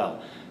as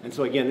well. And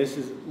so again, this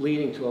is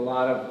leading to a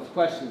lot of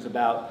questions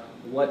about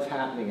what's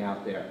happening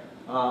out there.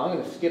 I'm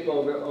going to skip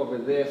over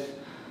this.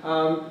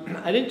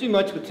 I didn't do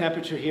much with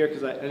temperature here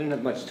because I didn't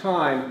have much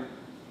time,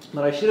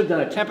 but I should have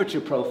done a temperature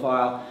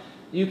profile.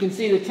 You can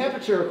see the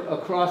temperature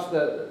across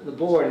the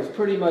board is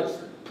pretty much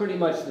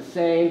the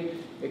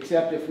same,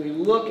 except if we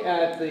look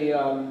at the,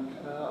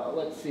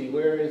 let's see,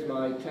 where is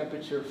my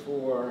temperature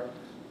for,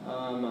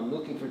 I'm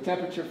looking for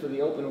temperature for the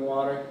open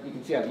water. You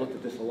can see I've looked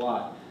at this a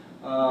lot.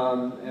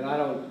 And I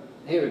don't,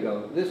 here we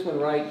go, this one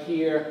right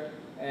here,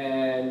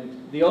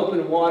 and the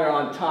open water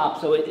on top.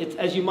 So it's,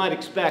 as you might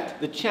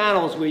expect, the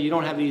channels where you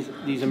don't have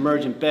these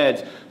emergent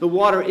beds, the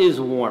water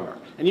is warmer.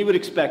 And you would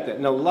expect that.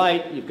 No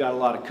light, you've got a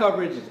lot of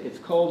coverage, it's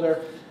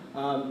colder.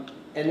 And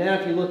then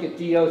if you look at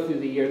DO through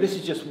the year, this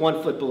is just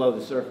 1 foot below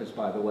the surface,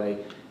 by the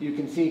way, you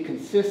can see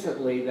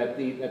consistently that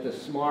the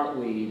smart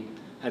weed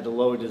had the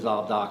lower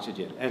dissolved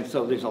oxygen. And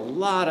so there's a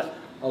lot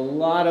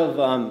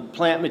of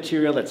plant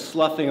material that's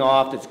sloughing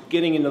off, that's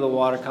getting into the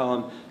water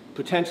column,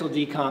 potential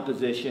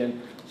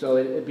decomposition. So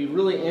it'd be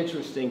really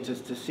interesting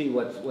to see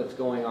what's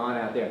going on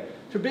out there.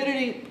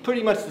 Turbidity,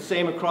 pretty much the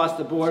same across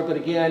the board, but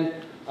again,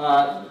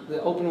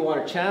 the open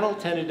water channel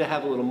tended to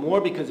have a little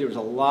more because there was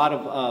a lot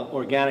of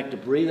organic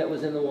debris that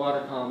was in the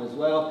water column as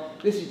well.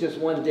 This is just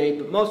one date,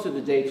 but most of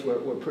the dates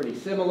were pretty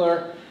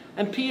similar.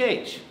 And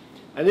pH.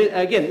 And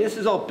again, this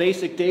is all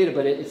basic data,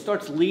 but it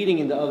starts leading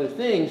into other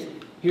things.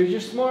 Here's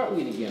your smart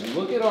weed again.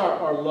 Look at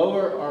our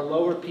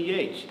lower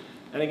pH.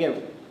 And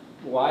again,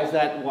 why is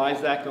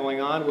that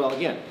going on? Well,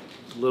 again,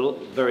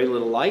 very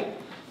little light,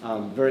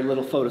 very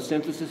little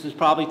photosynthesis is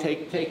probably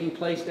taking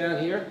place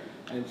down here.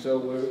 And so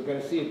we're going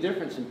to see a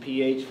difference in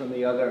pH from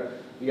the other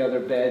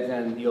beds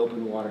and the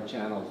open water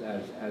channels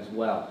as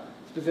well.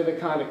 Specific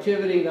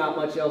conductivity, not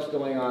much else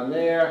going on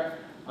there.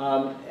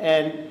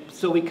 And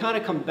so we kind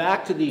of come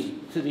back to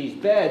these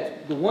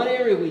beds. The one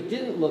area we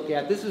didn't look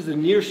at, this is the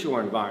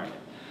nearshore environment.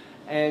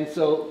 And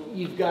so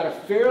you've got a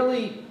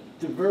fairly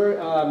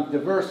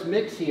diverse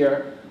mix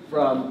here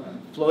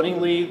from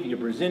floating leaf, your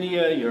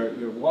Brasinia,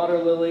 your water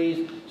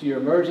lilies, to your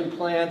emergent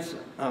plants,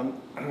 a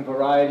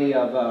variety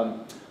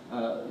of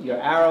your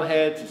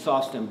arrowheads,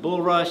 soft stem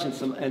bulrush,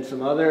 and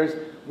some others.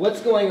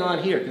 What's going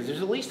on here? Because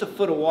there's at least a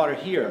foot of water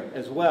here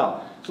as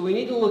well. So we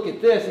need to look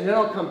at this, and then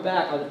I'll come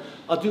back.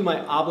 I'll do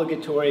my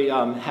obligatory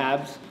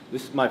HABs.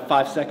 This is my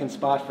 5-second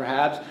spot for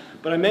HABs.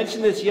 But I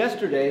mentioned this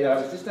yesterday that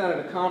I was just down at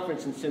a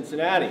conference in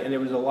Cincinnati, and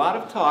there was a lot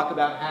of talk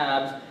about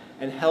HABs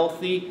and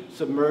healthy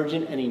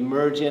submergent and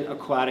emergent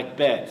aquatic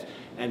beds.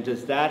 And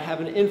does that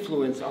have an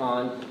influence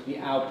on the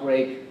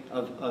outbreak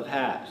of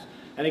HABs?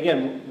 And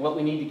again, what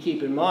we need to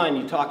keep in mind,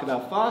 you talk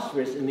about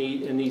phosphorus in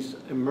these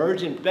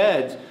emergent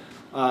beds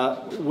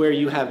where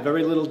you have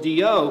very little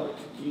DO,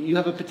 you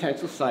have a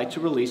potential site to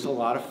release a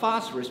lot of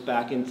phosphorus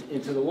back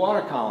into the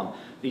water column.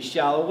 These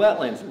shallow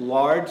wetlands,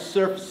 large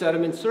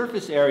sediment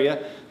surface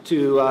area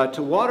to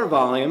water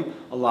volume,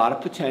 a lot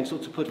of potential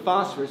to put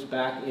phosphorus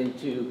back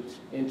into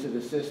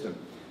the system.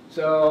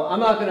 So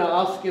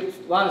I'll skip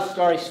a lot of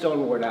starry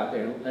stonewort out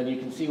there, and you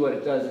can see what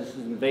it does. This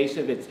is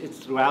invasive. It's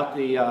throughout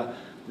the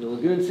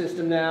lagoon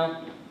system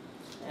now.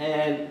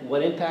 And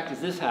what impact is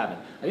this having?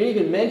 I didn't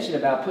even mention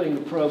about putting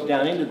the probe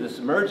down into the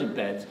submergent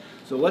beds.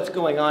 So what's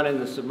going on in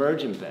the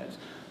submergent beds?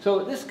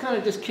 So this kind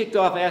of just kicked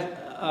off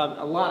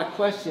a lot of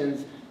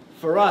questions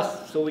for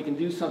us, so we can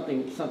do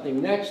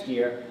something next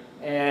year.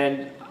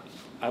 And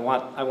I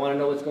want to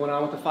know what's going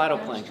on with the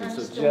phytoplankton.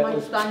 So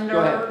Jet, go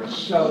ahead.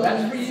 So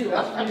that's for you.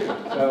 That's for you.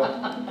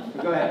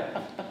 So go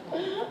ahead.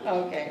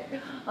 Okay.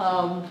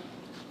 All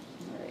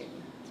right.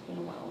 It's been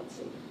a while. Let's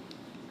see.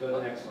 Go to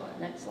the next slide.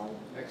 Next slide.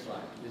 Next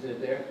slide. Isn't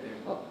it there?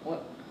 Oh,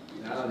 what?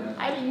 No.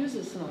 I haven't used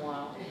this in a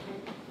while.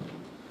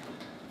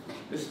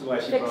 This is why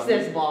she Fix brought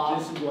this, me. Bob.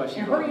 This is why she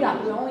And brought hurry me.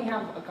 up. We only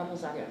have a couple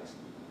seconds.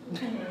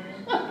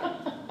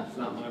 That's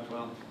not my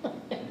problem.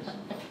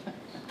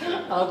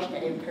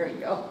 Okay, there you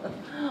go.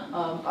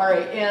 All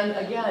right, and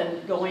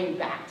again, going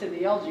back to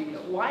the algae,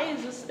 why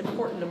is this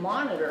important to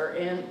monitor?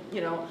 And,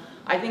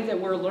 I think that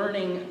we're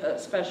learning,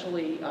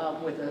 especially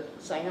with the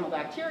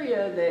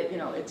cyanobacteria, that,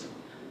 it's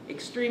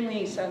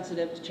extremely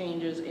sensitive to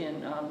changes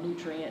in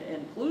nutrient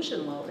and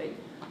pollution loading.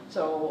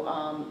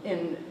 So,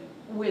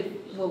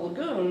 with the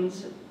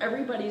lagoons,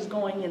 everybody's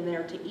going in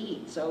there to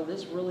eat, so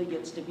this really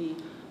gets to be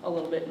a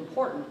little bit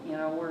important.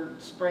 We're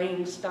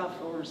spraying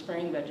stuff, or we're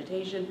spraying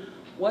vegetation.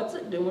 What's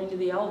it doing to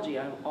the algae?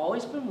 I've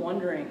always been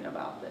wondering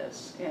about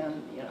this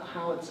and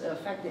how it's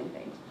affecting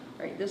things.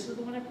 Right, this is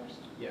the one I first?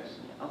 Yes.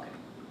 Okay.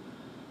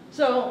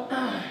 So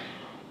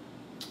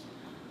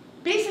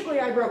basically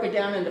basically I broke it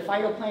down into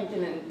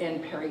phytoplankton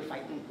and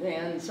periphyton.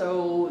 And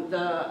so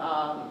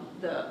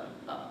the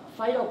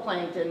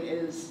phytoplankton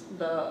is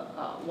the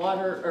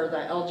water, or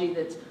the algae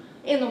that's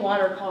in the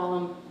water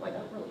column. Like,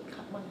 I really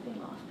cut one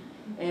thing off.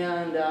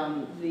 And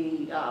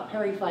the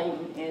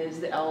periphyton is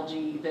the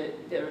algae that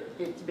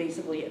it's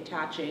basically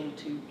attaching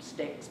to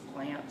sticks,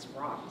 plants,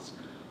 rocks,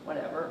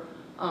 whatever,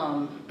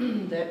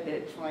 that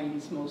it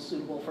finds most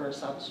suitable for a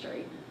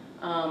substrate.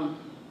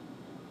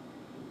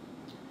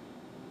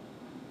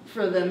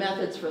 For the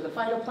methods for the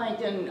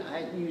phytoplankton,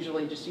 I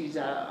usually just use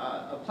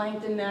a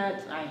plankton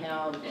net. I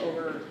have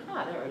over,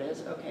 there it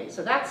is. Okay,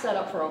 so that's set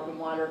up for open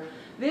water.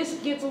 This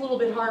gets a little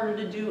bit harder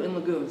to do in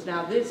lagoons.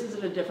 Now this is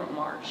at a different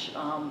marsh.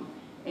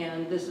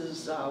 And this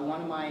is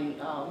one of my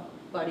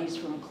buddies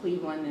from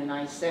Cleveland, and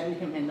I send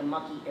him into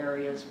mucky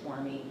areas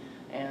for me,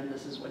 and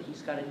this is what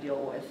he's got to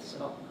deal with.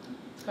 So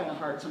it's kind of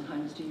hard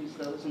sometimes to use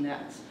those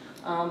nets.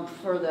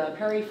 For the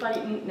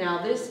periphyton,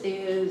 now this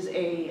is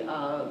a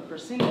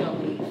Brassinia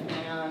leaf,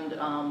 and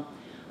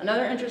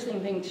another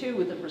interesting thing too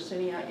with the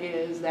Brassinia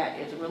is that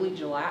it's really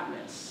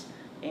gelatinous,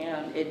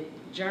 and it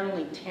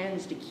generally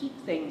tends to keep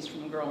things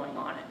from growing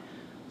on it.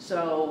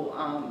 So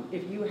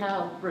if you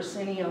have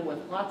Brassinia with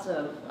lots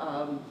of,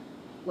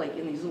 like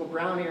in these little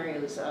brown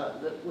areas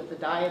with the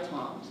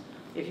diatoms,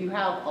 if you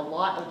have a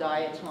lot of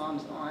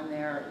diatoms on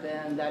there,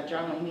 then that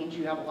generally means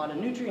you have a lot of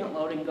nutrient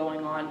loading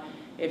going on.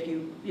 If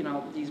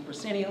these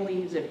Brassinia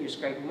leaves, if you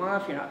scrape them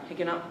off, you're not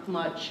picking up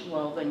much,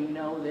 well, then you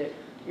know that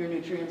your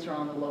nutrients are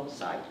on the low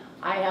side.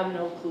 I have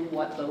no clue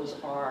what those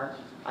are.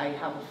 I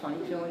have a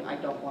funny feeling I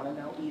don't want to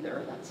know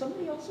either. That's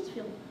somebody else's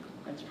feeling.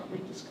 That's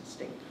probably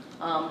disgusting.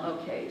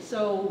 Okay,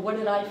 so what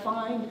did I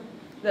find?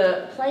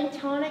 The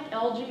planktonic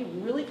algae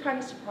really kind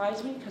of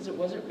surprised me because it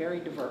wasn't very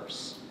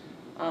diverse.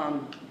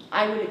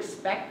 I would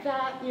expect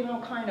that,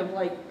 kind of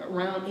like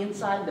around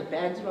inside the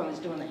beds when I was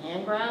doing the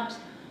hand grabs,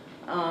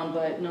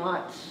 but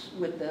not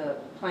with the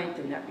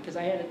plankton net because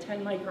I had a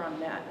 10 micron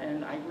net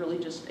and I really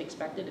just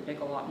expected to pick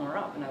a lot more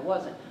up, and I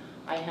wasn't.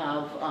 I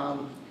have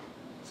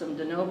some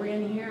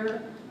denobrium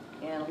here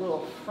and a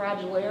little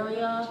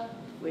fragilaria,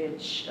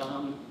 which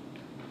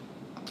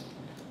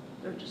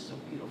they're just so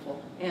beautiful,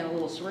 and a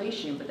little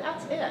serratium, but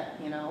that's it,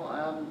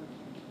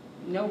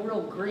 no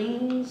real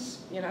greens,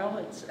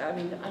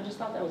 I just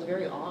thought that was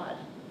very odd.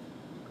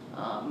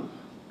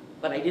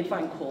 But I did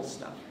find cool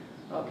stuff.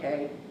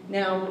 Okay,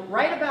 now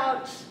right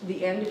about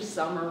the end of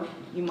summer,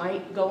 you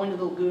might go into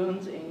the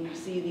lagoons and you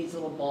see these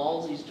little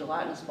balls, these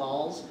gelatinous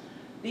balls.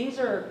 These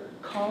are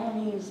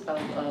colonies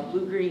of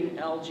blue-green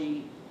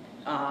algae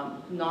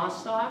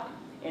nostoc,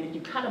 and if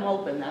you cut them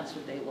open, that's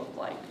what they look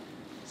like.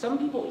 Some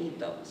people eat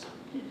those.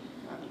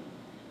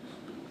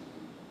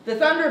 The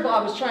thunder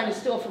Bob was trying to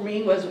steal from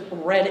me was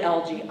red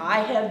algae. I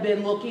have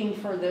been looking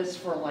for this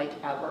for like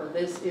ever.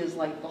 This is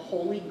like the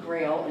holy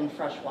grail in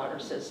freshwater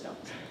systems.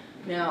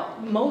 Now,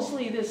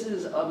 mostly this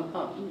is,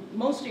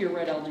 most of your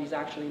red algae is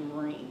actually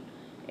marine.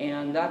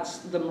 And that's,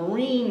 the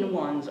marine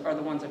ones are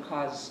the ones that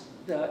cause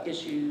the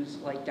issues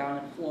like down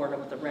in Florida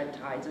with the red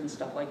tides and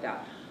stuff like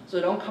that.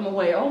 So don't come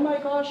away, oh my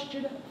gosh,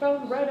 you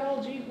found red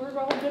algae, we're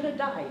all gonna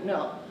die.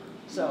 No.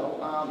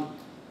 So,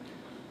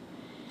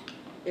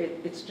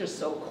 it's just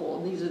so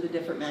cool. These are the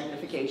different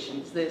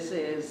magnifications. This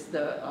is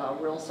the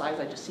real size.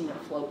 I just seen it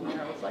floating there.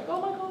 I was like,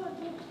 oh my God.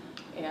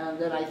 And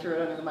then I threw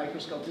it under the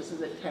microscope. This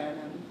is at 10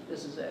 and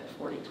this is at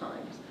 40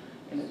 times.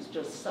 And it's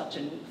just such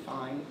a neat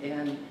find.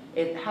 And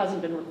it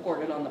hasn't been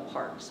recorded on the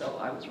park, so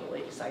I was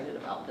really excited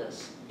about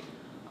this.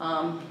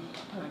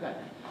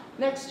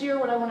 Next year,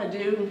 what I want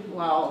to do,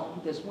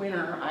 well, this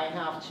winter, I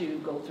have to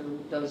go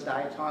through those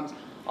diatoms.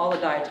 All the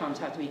diatoms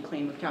have to be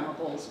cleaned with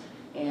chemicals,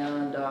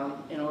 and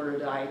in order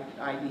to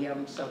ID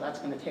them, so that's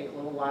going to take a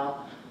little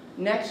while.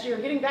 Next year,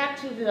 getting back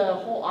to the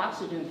whole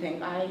oxygen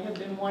thing, I have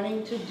been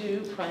wanting to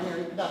do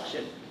primary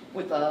production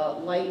with the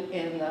light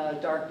and the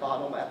dark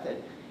bottle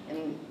method.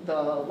 And the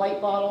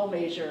light bottle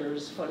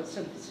measures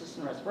photosynthesis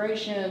and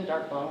respiration,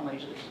 dark bottle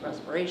measures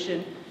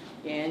respiration,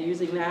 and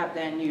using that,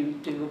 then you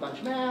do a bunch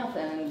of math,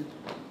 and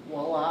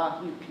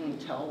voila, you can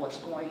tell what's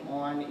going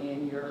on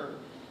in your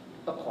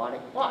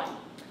aquatic body.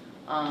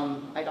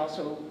 I'd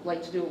also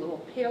like to do a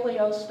little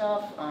paleo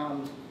stuff.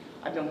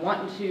 I've been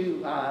wanting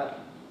to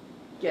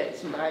get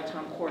some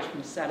diatom cores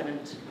from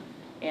sediment,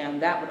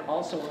 and that would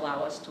also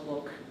allow us to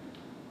look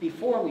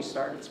before we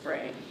started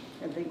spraying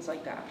and things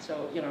like that.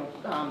 So,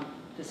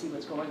 to see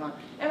what's going on.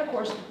 And of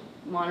course,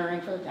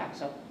 monitoring for the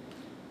taxo.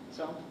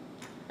 So,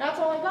 that's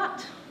all I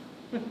got.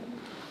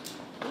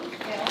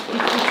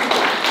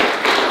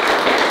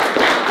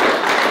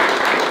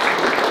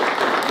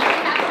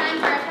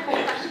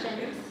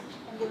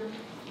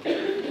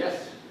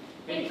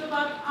 Thank you.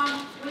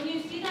 When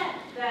you see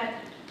that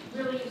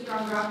really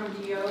strong drop in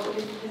DO,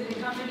 is it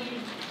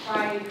accompanied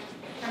by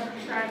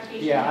temperature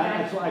stratification?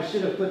 Yeah, I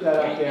should have put that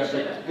up there,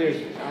 but there's,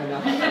 I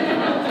know. I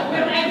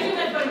assume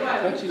that's what it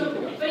was.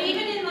 So, but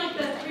even in like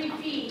the 3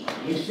 feet,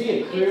 you see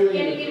it clearly.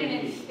 It's getting it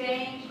and it's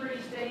staying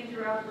pretty steady throughout.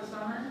 throughout the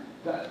summer?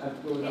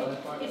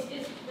 Yes.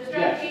 It's, the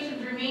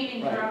stratification's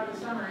remaining Right. throughout the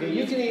summer. Yeah,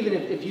 you can even,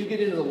 if you get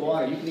into the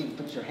water, you can even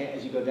put your hand,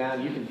 as you go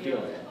down, you can feel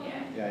it.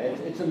 Yeah. Yeah,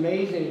 it's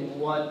amazing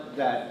what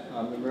that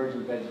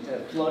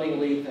floating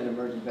leaf and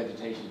emergent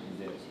vegetation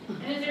can do.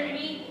 And is there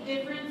any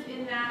difference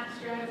in that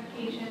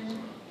stratification?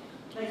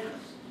 Like,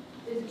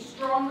 is it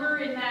stronger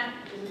in that,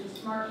 is it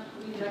smart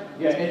weed up?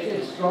 Yeah,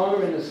 it's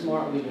stronger in the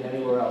smartweed than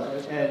anywhere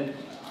else. And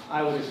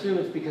I would assume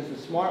it's because the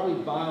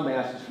smartweed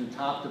biomass is from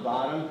top to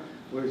bottom,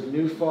 whereas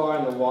Nufar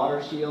and the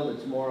water shield,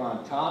 it's more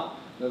on top.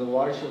 Now, the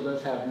water shield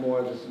does have more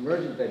of the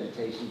submergent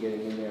vegetation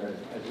getting in there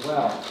as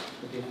well.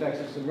 But the effects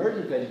of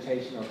submergent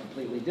vegetation are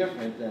completely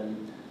different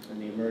than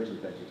the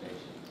emergent vegetation.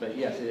 But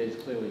yes, it is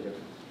clearly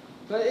different.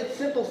 So it's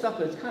simple stuff,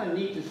 but it's kind of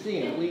neat to see,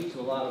 and it leads to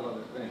a lot of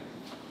other things.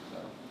 So.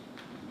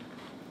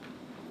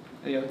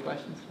 Any other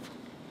questions?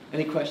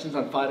 Any questions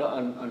on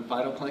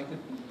phytoplankton?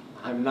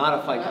 I'm not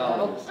a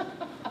phycologist.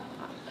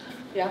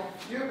 Yeah.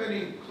 Do you have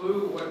any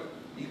clue what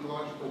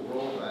ecological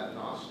role that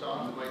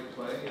nostoc might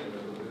play in the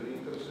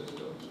lagoon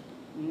ecosystem?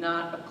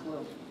 Not a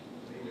clue.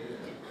 Me neither.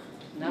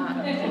 Not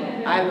a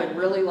clue. I would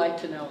really like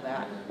to know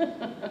that.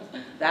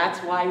 That's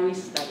why we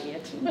study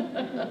it. Okay,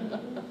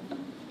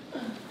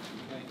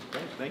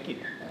 great, thank you.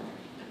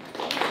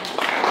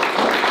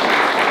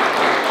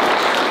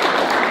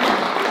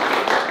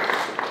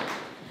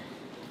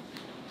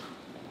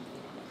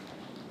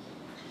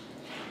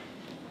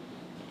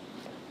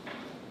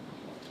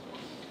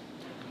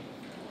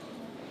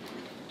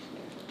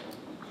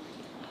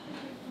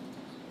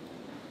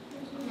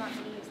 You want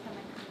me to use the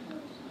microphone?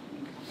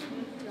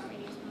 Do you want me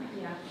to use the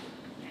microphone? Yeah.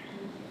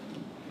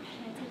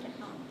 Can I take it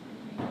home?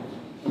 I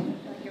feel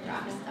like a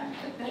rock star.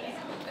 Yeah.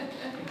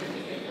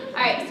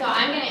 All right, so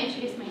I'm going to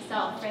introduce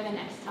myself for the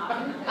next talk.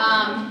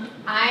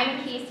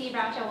 I'm Casey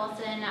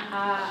Bracha-Wilson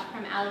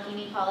from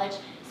Allegheny College.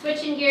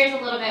 Switching gears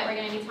a little bit, we're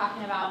going to be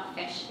talking about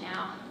fish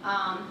now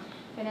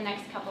for the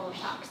next couple of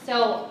talks.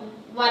 So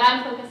what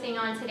I'm focusing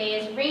on today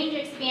is range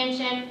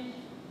expansion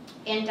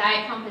and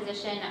diet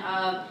composition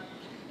of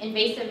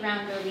invasive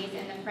round gobies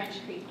in the French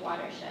Creek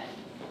watershed.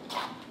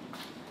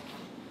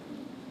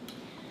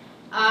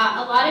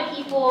 A lot of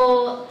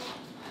people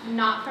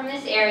not from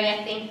this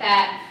area think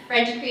that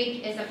French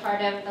Creek is a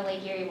part of the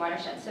Lake Erie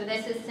watershed. So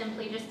this is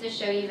simply just to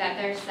show you that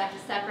there's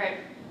separate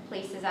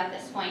places at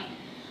this point.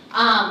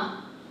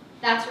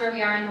 That's where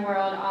we are in the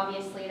world,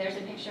 obviously. There's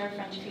a picture of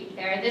French Creek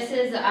there. This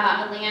is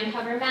a land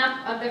cover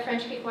map of the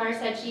French Creek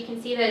watershed. So you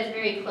can see that it's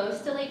very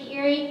close to Lake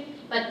Erie,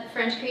 but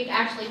French Creek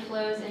actually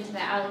flows into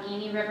the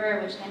Allegheny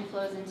River, which then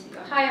flows into the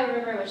Ohio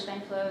River, which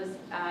then flows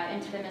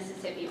into the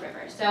Mississippi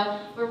River. So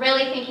we're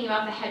really thinking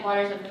about the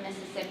headwaters of the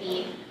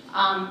Mississippi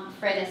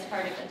for this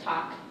part of the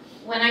talk.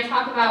 When I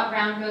talk about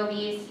round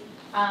gobies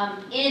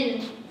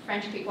in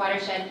French Creek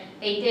watershed,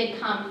 they did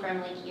come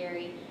from Lake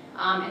Erie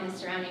and the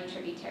surrounding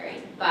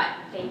tributaries, but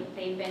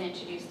they've been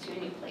introduced to a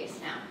new place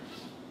now.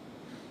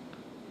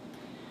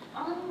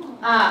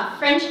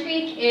 French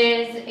Creek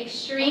is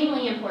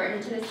extremely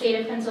important to the state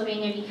of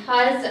Pennsylvania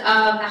because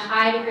of the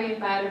high degree of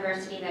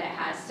biodiversity that it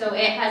has. So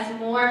it has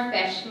more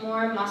fish,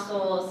 more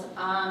mussels,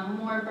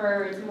 more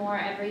birds, more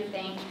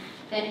everything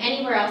than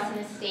anywhere else in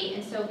the state.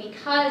 And so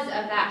because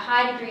of that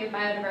high degree of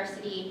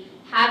biodiversity,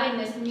 having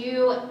this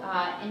new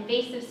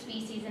invasive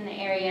species in the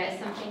area is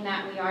something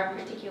that we are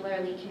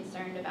particularly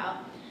concerned about.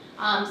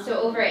 So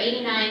over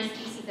 89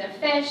 species of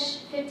fish,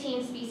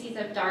 15 species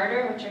of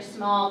darter, which are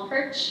small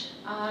perch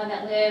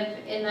that live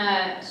in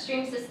the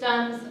stream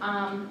systems,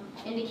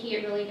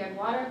 indicate really good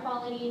water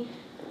quality.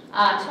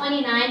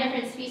 29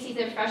 different species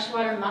of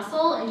freshwater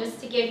mussel, and just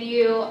to give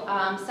you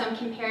some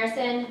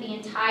comparison, the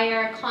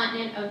entire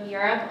continent of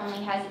Europe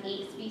only has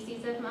 8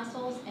 species of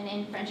mussels, and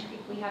in French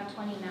Creek we have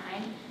 29.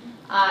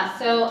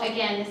 So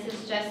again, this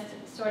is just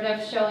sort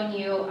of showing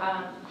you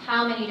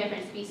how many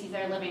different species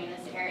are living in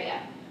this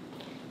area.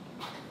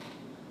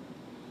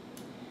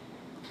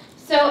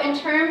 So in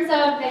terms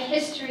of the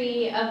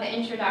history of the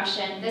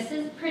introduction, this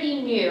is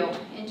pretty new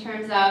in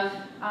terms of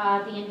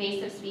the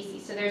invasive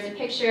species. So there's a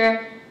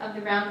picture of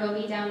the round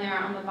goby down there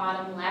on the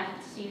bottom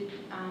left, so you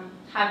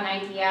have an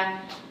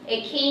idea.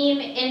 It came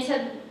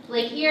into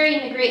Lake Erie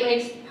and the Great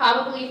Lakes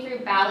probably through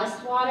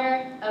ballast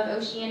water of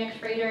oceanic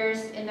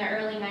freighters in the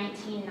early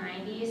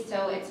 1990s.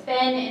 So it's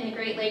been in the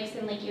Great Lakes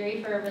and Lake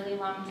Erie for a really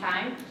long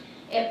time.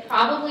 It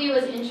probably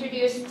was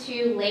introduced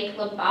to Lake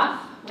LaBeouf,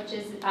 which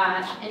is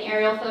an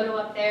aerial photo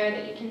up there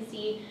that you can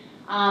see,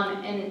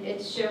 and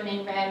it's shown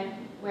in red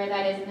where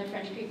that is in the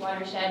French Creek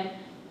watershed.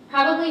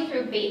 Probably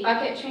through bait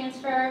bucket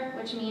transfer,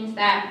 which means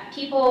that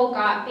people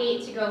got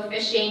bait to go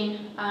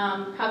fishing,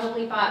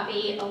 probably bought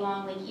bait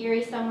along Lake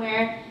Erie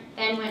somewhere,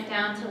 then went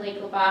down to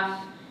Lake LaBeouf,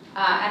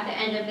 at the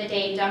end of the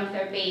day dumped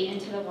their bait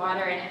into the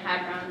water and it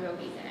had round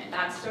gobies in it.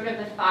 That's sort of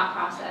the thought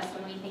process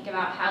when we think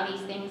about how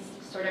these things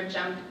sort of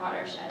jumped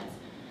watersheds.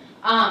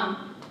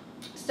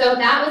 So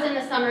that was in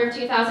the summer of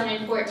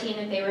 2014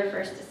 that they were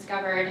first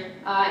discovered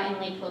in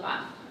Lake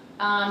LaBeouf.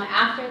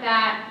 After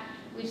that,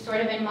 we've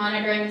sort of been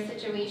monitoring the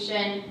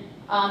situation.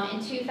 In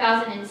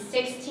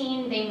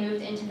 2016, they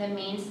moved into the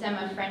main stem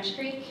of French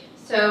Creek.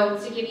 So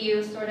to give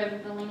you sort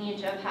of the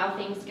lineage of how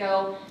things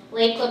go,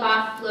 Lake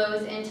LaBeouf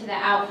flows into the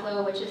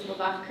outflow, which is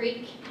LaBeouf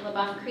Creek.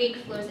 LaBeouf Creek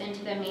flows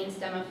into the main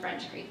stem of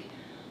French Creek.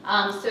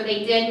 So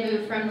they did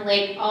move from the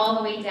lake all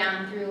the way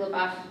down through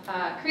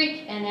LaBeouf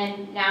Creek and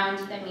then now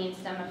into the main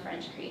stem of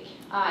French Creek.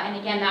 And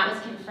again, that was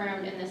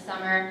confirmed in the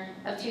summer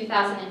of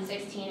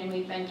 2016, and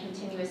we've been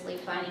continuously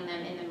finding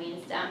them in the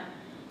main stem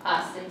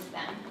since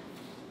then.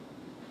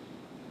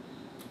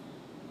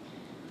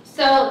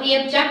 So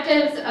the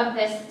objectives of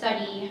this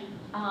study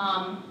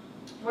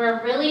were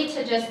really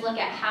to just look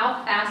at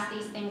how fast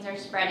these things are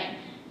spreading.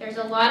 There's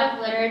a lot of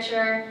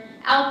literature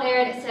out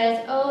there that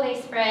says, oh,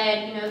 they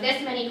spread,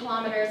 this many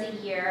kilometers a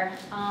year,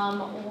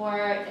 or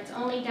it's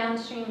only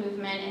downstream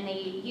movement, and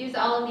they use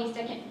all of these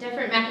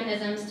different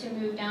mechanisms to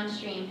move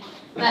downstream.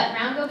 But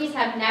round gobies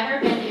have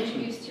never been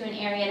introduced to an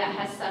area that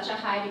has such a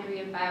high degree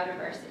of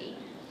biodiversity.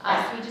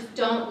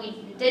 So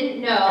we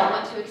didn't know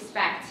what to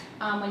expect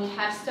when you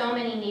have so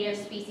many native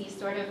species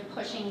sort of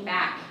pushing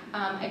back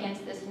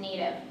against this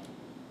native.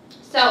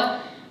 So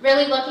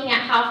really looking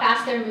at how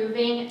fast they're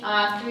moving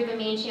through the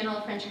main channel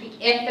of French Creek,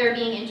 if they're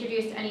being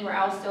introduced anywhere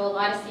else, so a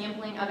lot of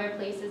sampling other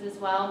places as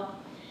well.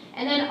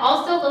 And then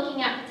also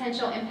looking at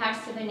potential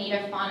impacts to the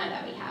native fauna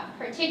that we have,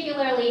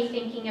 particularly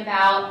thinking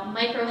about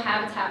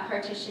microhabitat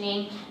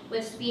partitioning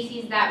with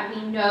species that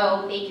we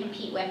know they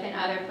compete with in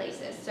other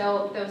places.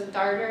 So those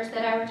darters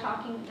that I was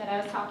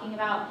talking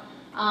about,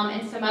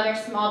 and some other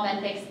small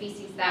benthic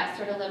species that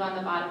sort of live on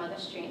the bottom of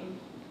the stream.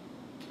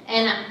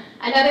 And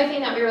another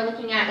thing that we were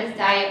looking at is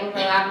diet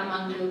overlap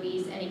among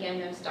gobies and again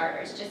those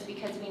darters, just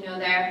because we know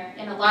there,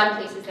 in a lot of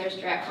places there's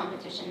direct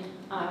competition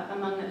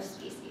among those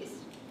species.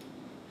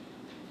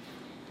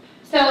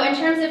 So in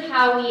terms of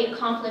how we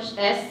accomplish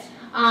this,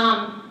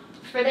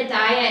 for the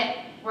diet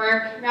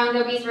work, round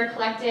gobies were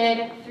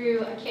collected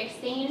through a kick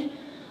stain.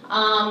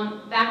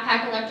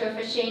 Backpack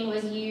electrofishing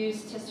was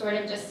used to sort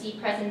of just see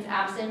presence,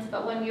 absence,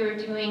 but when we were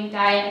doing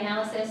diet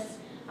analysis,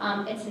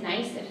 it's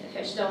nice if the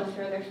fish don't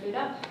throw their food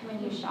up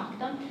when you shock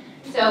them.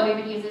 So we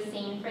would use a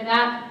seine for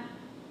that.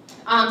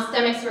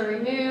 Stomachs were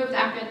removed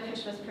after the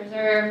fish was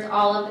preserved.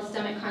 All of the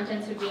stomach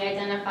contents would be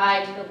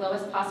identified to the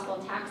lowest possible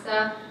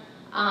taxa.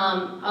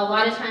 A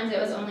lot of times it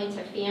was only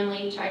to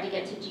family, tried to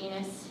get to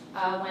genus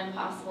when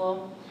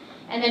possible.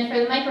 And then for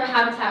the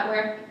microhabitat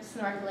work,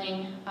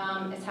 snorkeling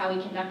is how we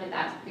conducted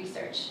that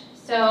research.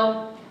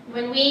 So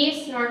when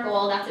we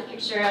snorkel, that's a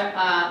picture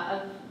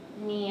of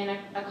me and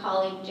a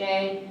colleague,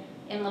 Jay,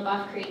 in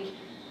LaBeouf Creek.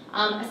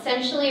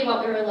 Essentially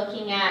what we were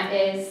looking at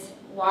is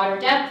water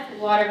depth,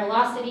 water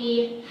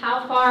velocity,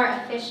 how far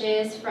a fish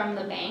is from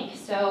the bank.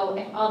 So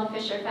if all the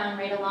fish are found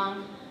right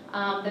along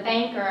the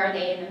bank, or are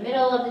they in the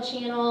middle of the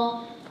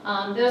channel,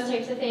 those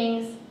types of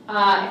things.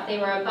 If they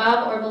were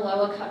above or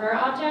below a cover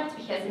object,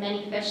 because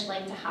many fish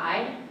like to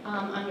hide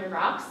under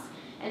rocks.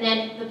 And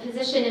then the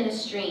position in the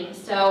stream.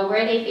 So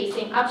were they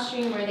facing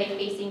upstream, were they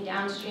facing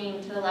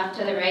downstream, to the left,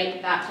 to the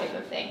right, that type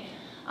of thing.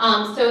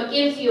 So it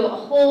gives you a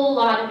whole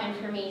lot of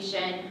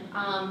information,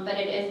 but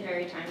it is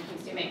very time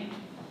consuming.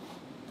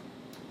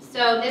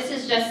 So this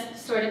is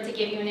just sort of to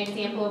give you an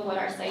example of what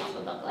our sites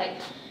would look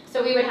like.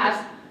 So we would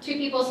have 2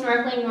 people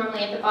snorkeling, normally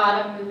at the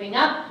bottom, moving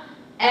up.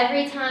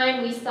 Every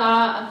time we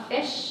saw a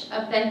fish,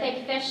 a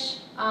benthic fish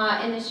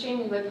in the stream,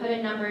 we would put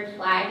a numbered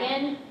flag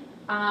in.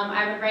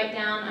 I would write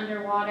down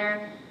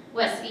underwater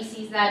what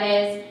species that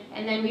is,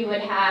 and then we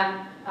would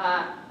have,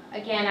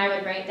 again, I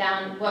would write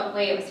down what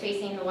way it was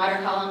facing the water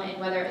column and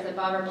whether it was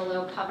above or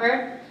below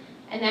cover.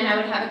 And then I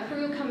would have a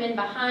crew come in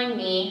behind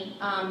me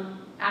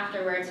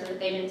afterwards so that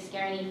they didn't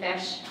scare any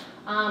fish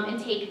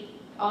and take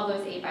all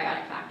those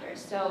abiotic factors.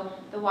 So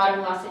the water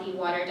velocity,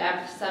 water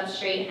depth,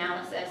 substrate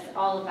analysis,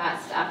 all of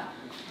that stuff.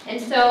 And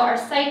so our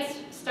sites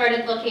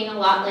started looking a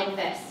lot like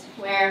this,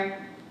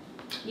 where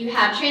you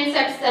have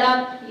transects set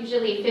up,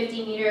 usually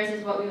 50 meters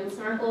is what we would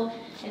snorkel,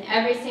 and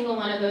every single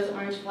one of those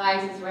orange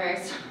flags is where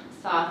I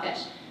saw a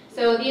fish.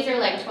 So these are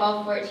like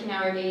 12,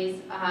 14-hour days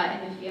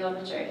in the field,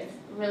 which is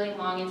really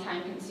long and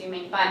time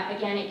consuming. But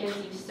again, it gives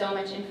you so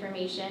much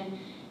information,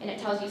 and it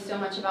tells you so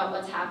much about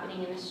what's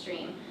happening in the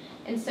stream.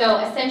 And so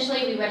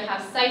essentially we would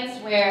have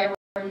sites where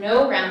there were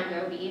no round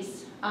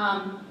gobies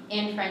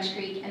in French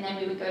Creek, and then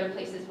we would go to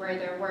places where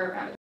there were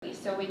round gobies.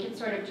 So we could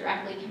sort of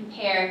directly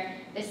compare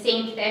the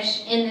same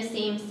fish in the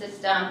same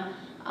system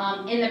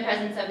in the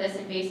presence of this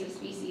invasive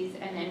species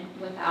and then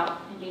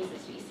without invasive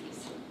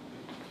species.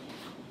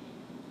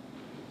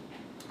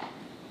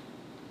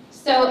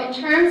 So in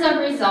terms of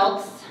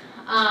results,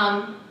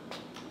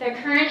 the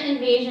current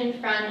invasion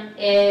front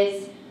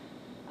is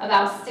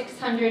about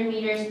 600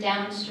 meters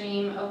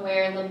downstream of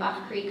where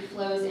LaBeouf Creek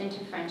flows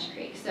into French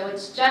Creek. So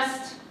it's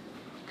just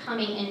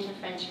coming into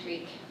French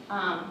Creek.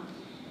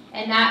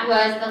 And that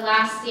was, the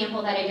last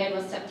sample that I did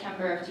was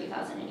September of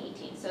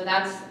 2018. So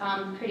that's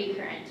pretty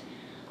current.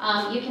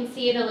 You can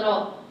see the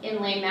little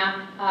inlay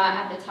map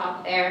at the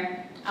top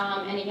there.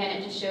 And again,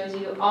 it just shows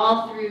you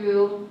all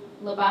through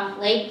LaBeouf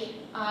Lake,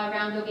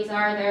 round gobies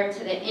are there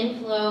to the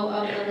inflow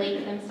of the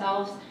lake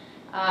themselves,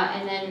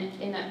 and then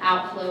in the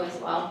outflow as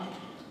well.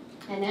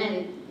 And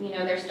then,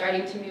 they're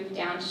starting to move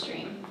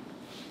downstream.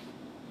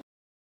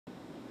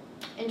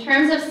 In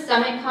terms of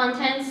stomach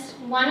contents,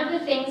 one of the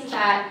things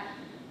that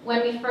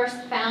when we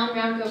first found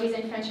round gobies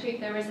in French Creek,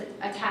 there was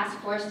a task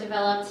force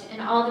developed,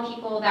 and all the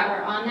people that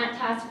were on that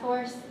task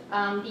force,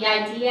 the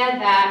idea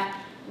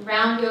that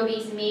round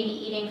gobies may be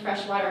eating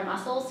freshwater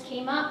mussels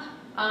came up.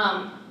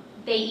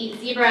 They eat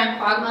zebra and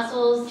quag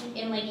mussels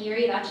in Lake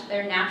Erie. That's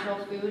their natural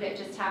food. It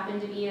just happened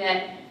to be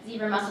that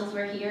zebra mussels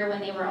were here when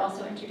they were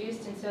also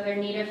introduced, and so their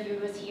native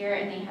food was here,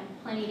 and they had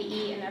plenty to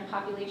eat, and their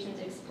populations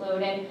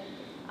exploded.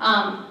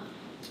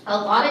 A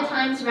lot of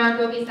times round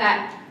gobies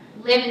that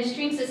live in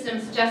stream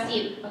systems just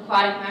eat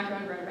aquatic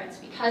macroinvertebrates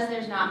because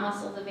there's not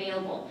mussels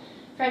available.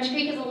 French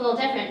Creek is a little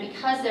different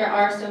because there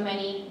are so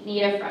many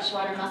native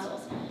freshwater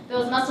mussels.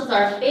 Those mussels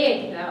are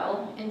big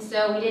though, and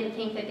so we didn't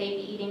think that they'd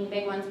be eating the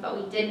big ones, but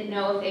we didn't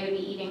know if they would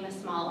be eating the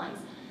small ones.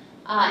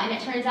 And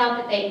it turns out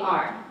that they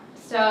are.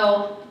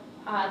 So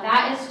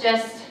that is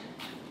just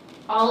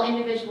all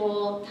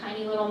individual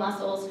tiny little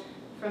mussels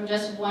from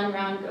just one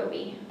round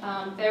goby.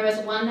 There was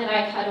one that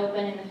I cut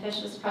open and the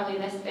fish was probably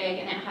this big,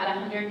 and it had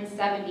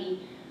 170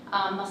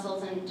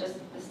 mussels in just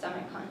the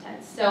stomach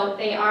contents. So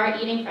they are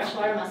eating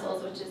freshwater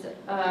mussels, which is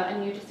a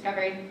new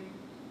discovery.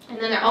 And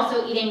then they're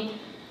also eating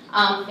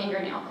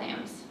fingernail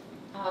clams,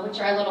 which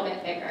are a little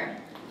bit bigger.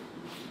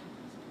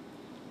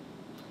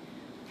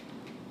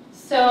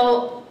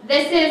 So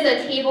this is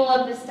a table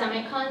of the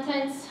stomach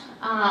contents.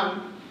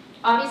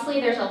 Obviously,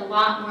 there's a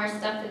lot more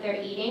stuff that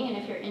they're eating, and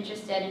if you're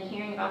interested in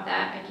hearing about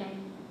that, I can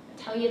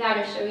tell you that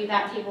or show you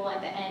that table at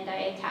the end.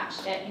 I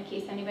attached it in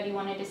case anybody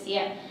wanted to see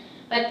it.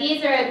 But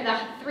these are the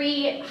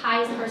 3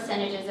 highest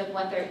percentages of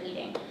what they're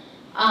eating.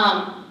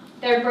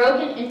 They're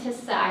broken into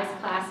size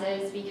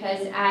classes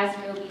because as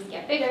gobies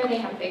get bigger, they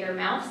have bigger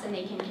mouths and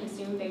they can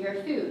consume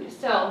bigger food.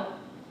 So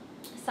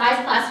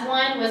size class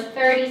 1 was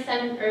 30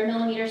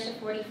 millimeters to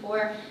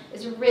 44.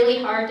 It's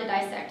really hard to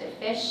dissect a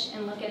fish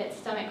and look at its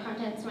stomach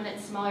contents when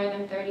it's smaller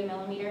than 30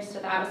 millimeters, so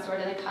that was sort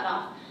of the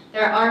cutoff.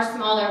 There are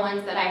smaller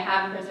ones that I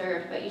have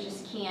preserved, but you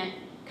just can't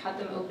cut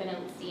them open and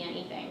see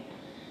anything.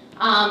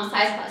 Size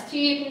class 2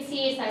 you can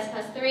see, size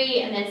class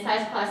 3, and then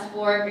size class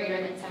 4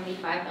 greater than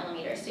 75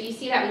 millimeters. So you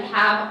see that we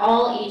have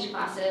all age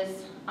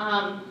classes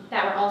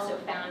that were also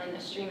found in the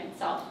stream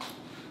itself.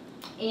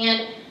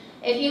 And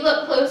if you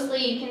look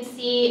closely, you can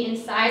see in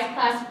size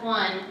class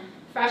 1,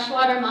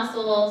 freshwater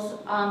mussels,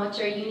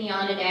 which are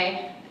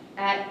Unionidae,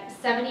 at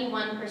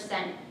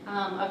 71%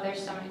 of their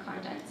stomach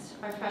contents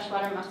are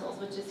freshwater mussels,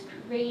 which is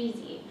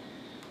crazy.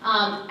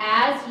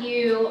 As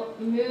you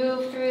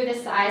move through the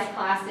size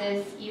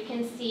classes, you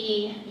can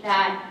see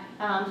that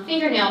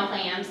fingernail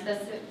clams, the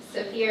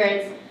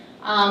cephirids,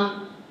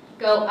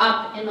 go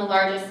up in the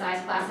largest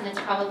size class, and it's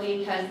probably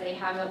because they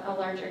have a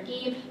larger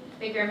gape,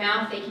 bigger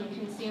mouth, they can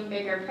consume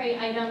bigger prey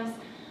items.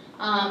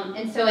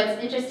 And so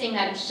it's interesting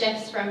that it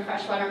shifts from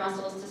freshwater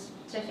mussels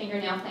to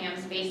fingernail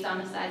clams based on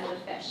the size of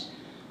the fish.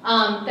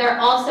 They're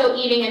also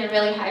eating in a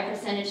really high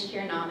percentage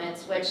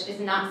chironomids, which is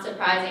not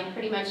surprising.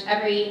 Pretty much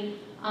every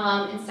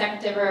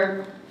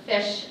insectivore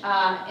fish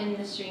in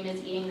the stream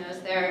is eating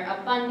those. They're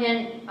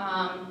abundant,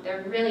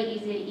 they're really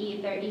easy to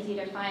eat, they're easy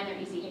to find, they're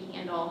easy to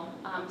handle.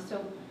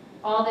 So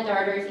all the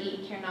darters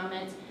eat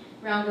chironomids,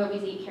 round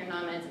gobies eat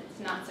chironomids, it's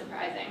not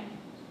surprising.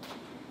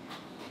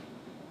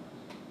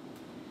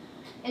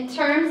 In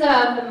terms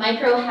of the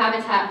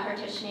microhabitat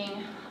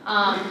partitioning,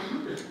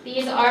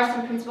 these are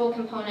some principal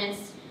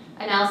components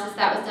analysis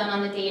that was done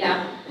on the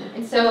data.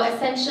 And so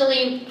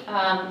essentially,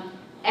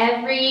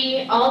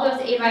 all those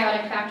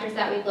abiotic factors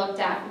that we looked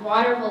at,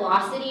 water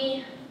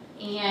velocity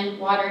and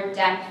water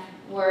depth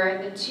were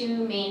the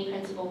 2 main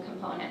principal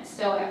components.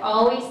 So it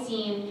always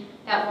seemed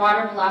that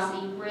water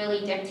velocity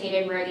really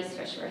dictated where these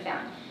fish were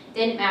found.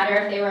 Didn't matter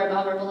if they were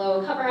above or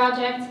below a cover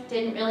object,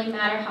 didn't really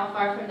matter how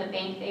far from the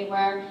bank they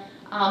were.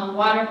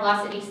 Water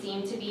velocity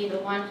seemed to be the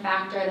one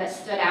factor that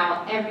stood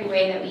out every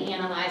way that we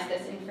analyzed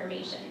this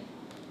information.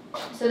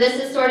 So this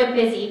is sort of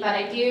busy, but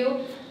I do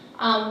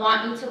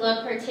want you to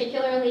look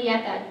particularly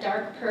at that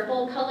dark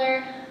purple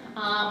color,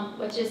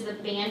 which is the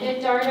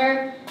banded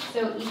darter,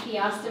 so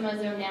Ethiostoma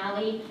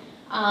zonale.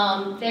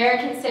 They're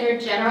considered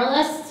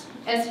generalists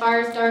as far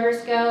as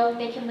darters go.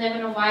 They can live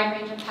in a wide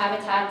range of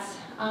habitats.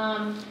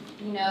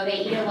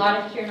 They eat a lot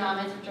of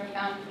chironomids, which are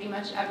found pretty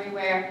much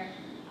everywhere.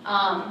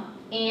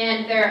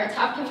 And they're a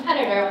tough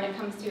competitor when it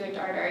comes to a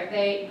darter.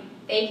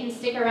 They can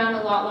stick around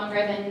a lot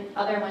longer than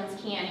other ones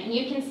can. And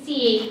you can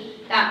see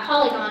that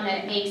polygon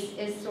that it makes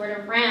is sort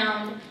of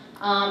round,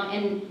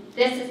 and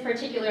this is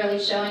particularly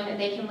showing that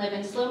they can live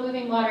in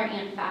slow-moving water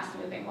and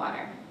fast-moving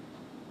water.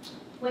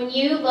 When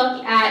you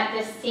look at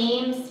the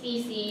same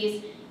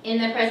species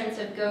in the presence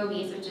of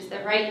gobies, which is the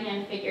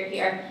right-hand figure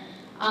here,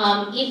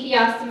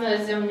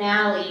 Ethiostoma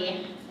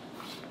zonale, I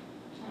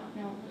don't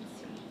know, let's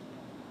see.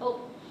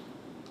 Oh,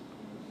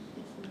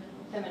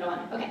 the middle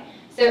one, okay.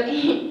 So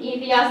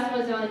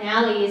Ethiostoma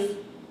zonale's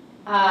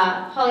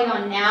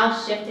polygon now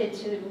shifted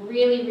to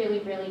really, really,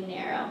 really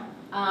narrow.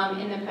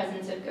 in the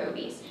presence of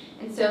gobies.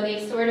 And so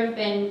they've sort of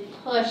been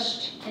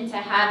pushed into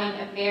having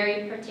a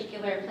very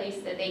particular place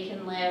that they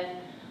can live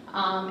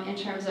in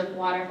terms of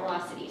water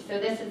velocity. So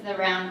this is the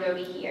round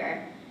goby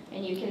here.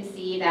 And you can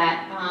see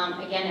that,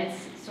 again,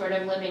 it's sort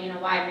of living in a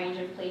wide range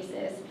of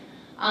places.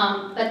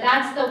 But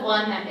that's the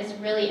one that is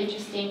really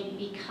interesting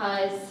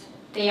because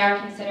they are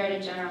considered a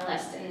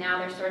generalist, and now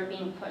they're sort of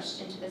being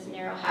pushed into this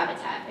narrow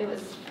habitat. It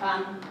was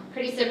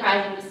pretty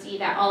surprising to see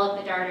that all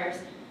of the darters,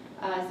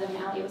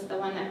 Zonale was the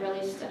one that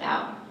really stood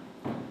out.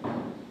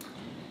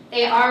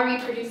 They are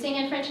reproducing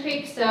in French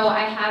Creek, so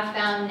I have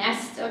found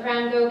nests of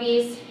round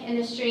gobies in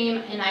the stream,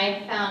 and I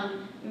have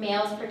found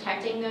males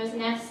protecting those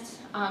nests.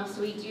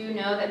 So we do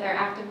know that they're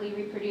actively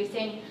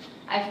reproducing.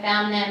 I've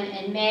found them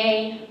in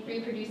May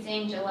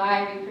reproducing,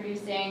 July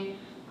reproducing.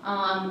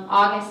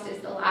 August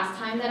is the last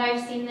time that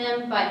I've seen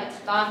them, but it's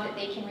thought that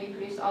they can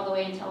reproduce all the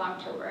way until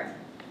October.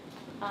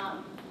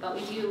 But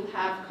we do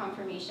have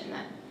confirmation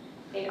that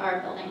they are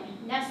building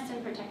nests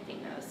and protecting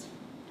those.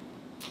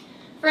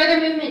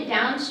 Further movement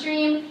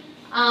downstream,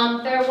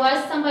 there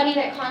was somebody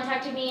that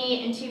contacted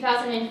me in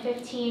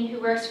 2015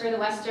 who works for the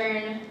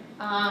Western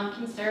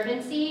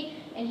Conservancy,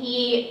 and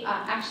he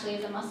actually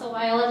is a mussel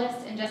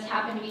biologist and just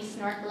happened to be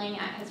snorkeling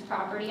at his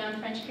property on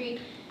French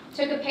Creek.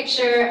 Took a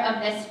picture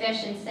of this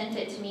fish and sent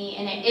it to me,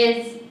 and it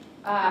is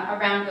a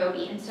round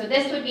goby. And so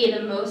this would be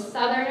the most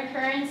southern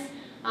occurrence.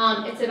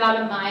 It's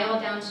about a mile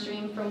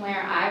downstream from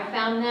where I've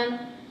found them.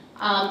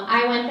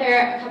 I went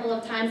there a couple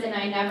of times and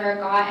I never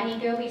got any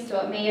gobies, so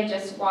it may have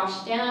just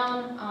washed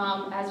down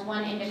as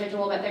one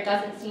individual, but there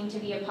doesn't seem to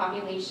be a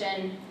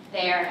population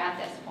there at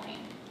this point.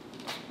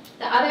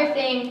 The other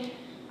thing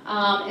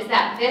is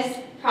that this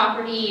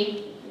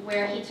property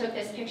where he took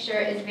this picture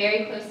is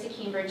very close to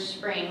Cambridge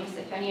Springs,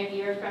 if any of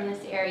you are from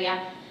this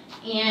area.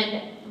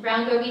 And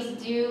round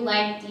gobies do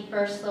like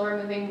deeper, slower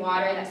moving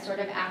water that sort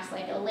of acts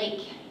like a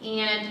lake.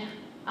 And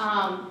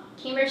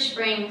Cambridge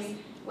Springs,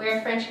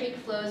 where French Creek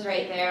flows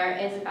right there,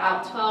 is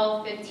about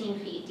 12, 15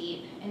 feet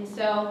deep. And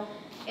so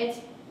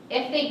if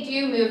they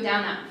do move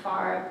down that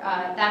far,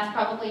 that's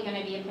probably going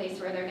to be a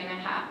place where they're going to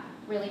have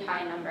really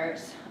high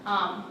numbers.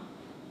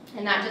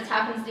 And that just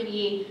happens to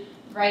be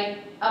right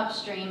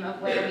upstream of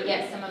where we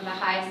get some of the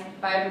highest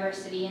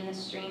biodiversity in the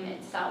stream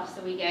itself.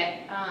 So we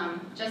get,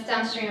 just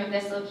downstream of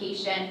this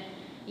location,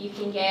 you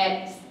can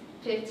get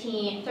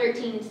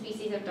 13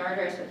 species of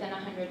darters within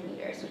 100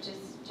 meters, which is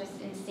just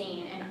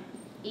insane, and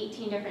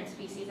 18 different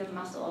species of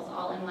mussels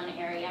all in one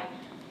area.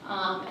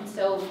 And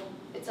so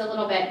it's a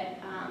little bit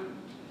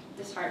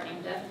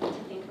disheartening to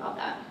think about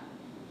that.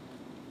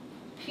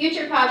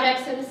 Future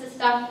projects, so this is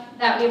stuff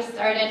that we've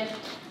started.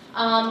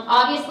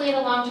 Obviously,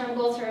 the long-term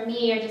goals for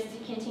me are just to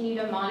continue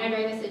to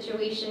monitor the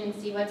situation and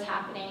see what's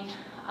happening.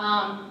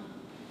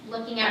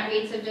 Looking at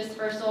rates of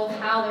dispersal,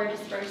 how they're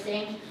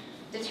dispersing,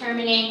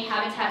 determining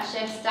habitat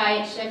shifts,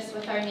 diet shifts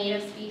with our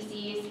native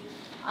species.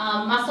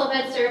 Mussel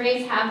bed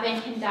surveys have been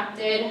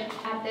conducted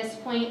at this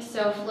point,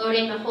 so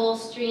floating the whole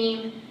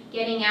stream,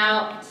 getting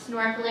out,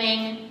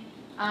 snorkeling,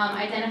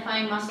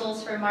 identifying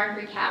mussels for mark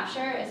recapture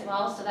as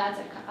well. So that's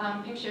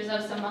pictures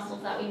of some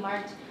mussels that we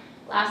marked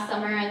last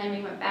summer, and then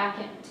we went back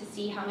to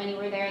see how many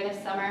were there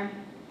this summer.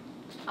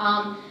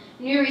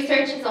 New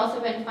research has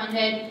also been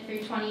funded through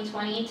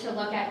 2020 to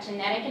look at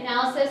genetic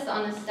analysis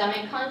on the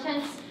stomach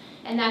contents,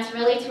 and that's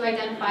really to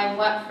identify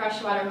what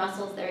freshwater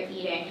mussels they're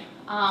eating.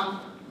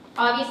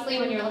 Obviously,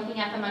 when you're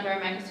looking at them under a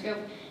microscope,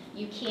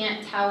 you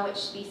can't tell which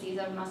species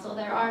of mussel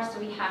there are, so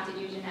we have to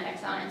do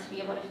genetics on it to be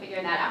able to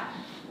figure that out,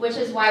 which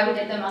is why we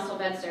did the mussel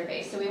bed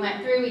survey. So we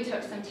went through, we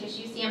took some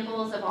tissue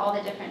samples of all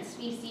the different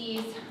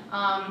species,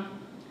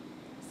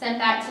 sent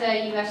that to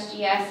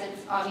USGS.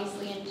 It's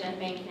obviously in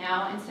GenBank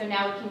now, and so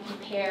now we can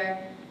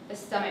compare the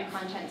stomach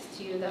contents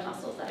to the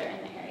mussels that are in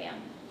the area.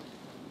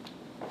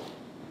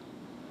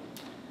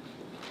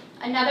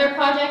 Another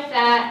project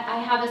that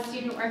I have a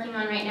student working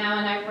on right now,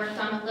 and I've worked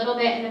on a little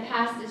bit in the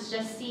past, is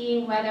just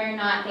seeing whether or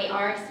not they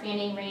are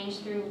expanding range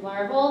through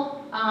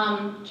larval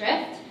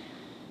drift.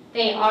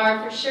 They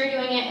are for sure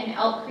doing it in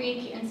Elk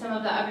Creek and some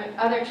of the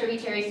other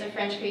tributaries to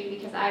French Creek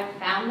because I've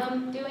found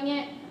them doing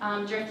it,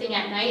 drifting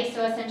at night.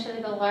 So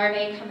essentially the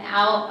larvae come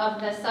out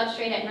of the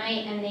substrate at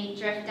night and they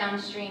drift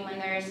downstream when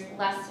there's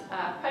less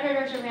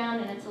predators around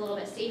and it's a little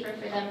bit safer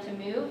for them to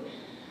move.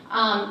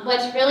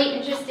 What's really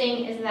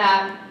interesting is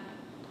that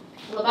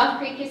LaBeouf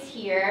Creek is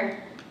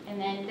here,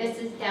 and then this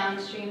is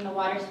downstream, the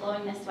water's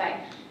flowing this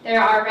way. There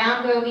are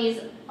round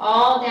gobies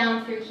all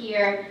down through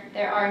here.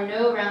 There are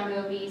no round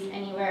gobies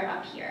anywhere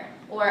up here,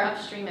 or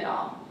upstream at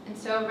all. And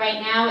so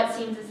right now it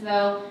seems as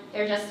though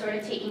they're just sort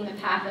of taking the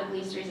path of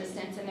least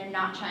resistance, and they're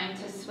not trying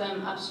to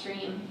swim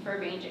upstream for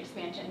range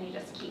expansion. They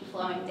just keep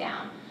flowing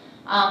down.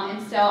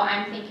 And so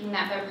I'm thinking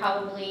that they're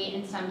probably,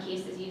 in some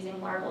cases,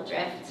 using larval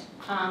drift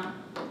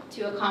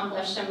to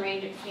accomplish some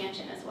range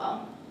expansion as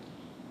well.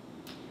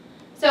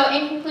 So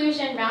in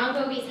conclusion, round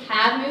gobies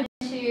have moved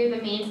into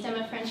the main stem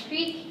of French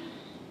Creek.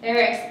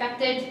 They're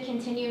expected to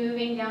continue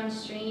moving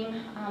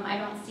downstream. I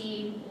don't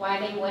see why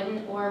they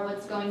wouldn't or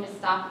what's going to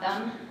stop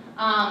them.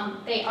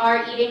 They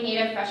are eating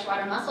native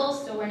freshwater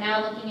mussels, so we're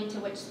now looking into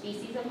which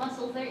species of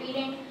mussels they're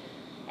eating.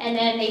 And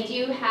then they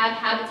do have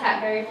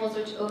habitat variables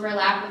which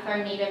overlap with our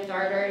native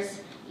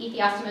darters.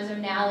 Ethiostomos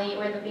zonale,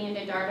 or the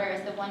banded darter,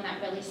 is the one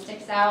that really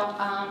sticks out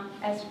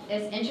as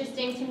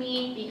interesting to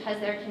me because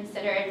they're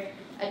considered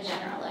a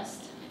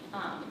generalist.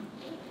 All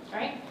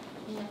right,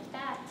 and with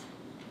that,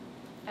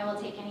 I will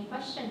take any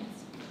questions.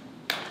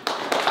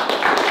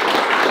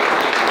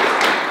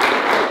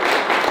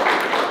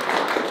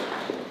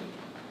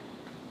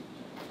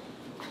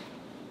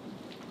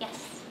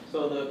 Yes.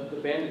 So the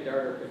banded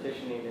darter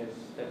petitioning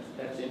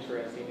that's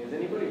interesting. Is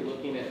anybody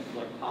looking at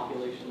like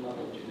population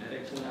level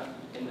genetics in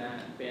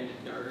that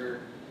banded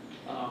darter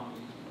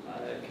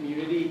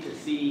community to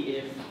see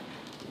if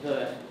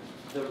the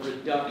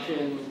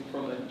reduction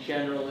from a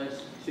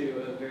generalist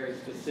to a very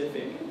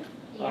specific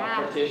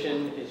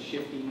partition is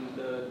shifting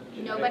the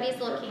genetic Nobody's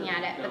structure? looking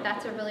at it, No. but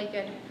that's a really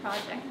good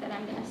project that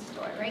I'm going to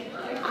store right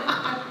here.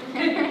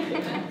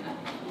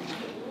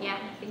 Yeah,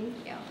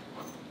 thank you.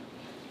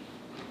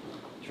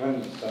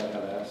 Trying to decide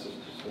how to ask this,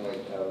 just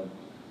like,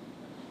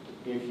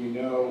 if you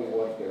know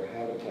what their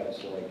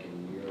habitat's like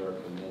in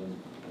Europe and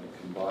then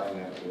combine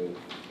that with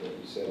what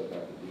you said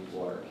about the deep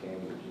water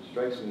Cambridge, it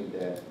strikes me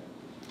that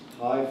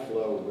high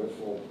flow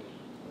riffle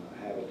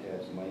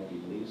habitats might be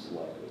least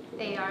likely for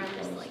They them are to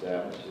become least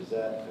established. Is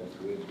that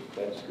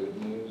that's good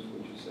news,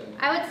 would you say?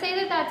 I would say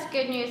that that's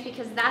good news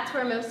because that's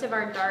where most of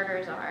our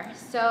darters are.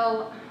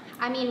 So,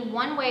 I mean,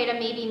 one way to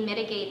maybe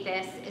mitigate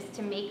this is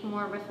to make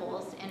more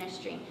riffles in a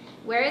stream.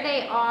 Where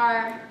they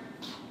are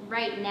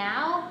right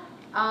now,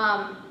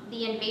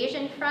 the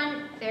invasion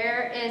front,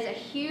 there is a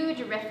huge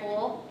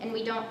riffle and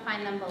we don't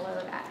find them below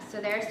that.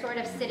 So they're sort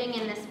of sitting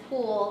in this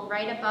pool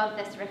right above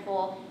this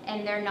riffle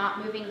and they're not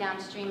moving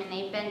downstream, and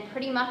they've been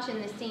pretty much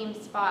in the same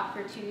spot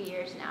for 2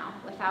 years now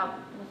without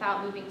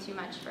moving too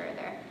much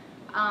further.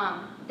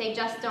 They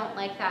just don't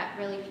like that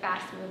really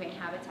fast moving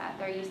habitat.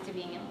 They're used to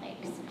being in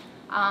lakes.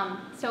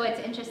 So it's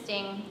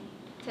interesting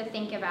to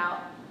think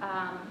about.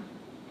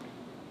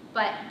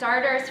 But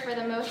darters, for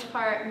the most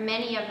part,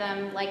 many of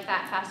them like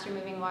that faster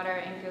moving water,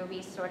 and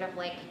gobies sort of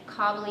like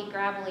cobbly,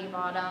 gravelly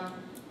bottom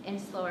in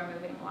slower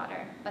moving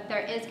water. But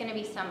there is going to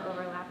be some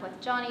overlap with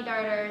Johnny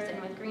darters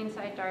and with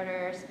greenside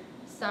darters,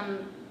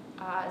 some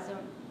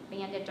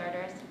banded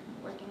darters,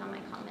 working on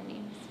my common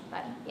names,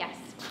 but yes.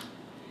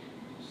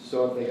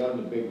 So if they got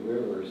into big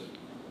rivers,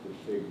 the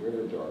big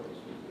river darters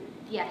would be?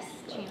 Yes,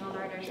 channel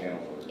darters.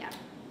 Channel darters. Yeah.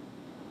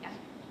 Yeah.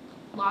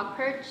 Log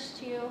perch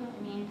too,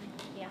 I mean,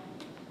 yeah.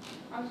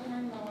 I was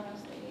wondering about what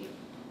else they eat.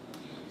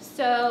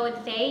 So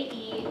they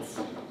eat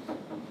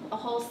a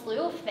whole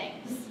slew of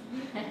things.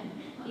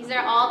 These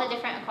are all the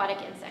different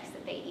aquatic insects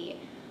that they eat.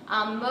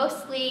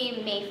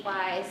 Mostly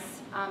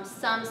mayflies,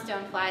 some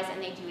stoneflies,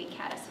 and they do eat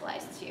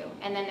caddisflies too.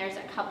 And then there's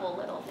a couple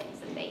little things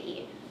that they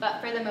eat. But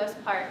for the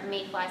most part,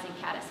 mayflies and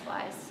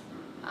caddisflies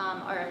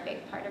are a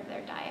big part of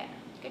their diet.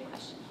 Good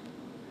question.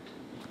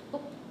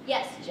 Oh,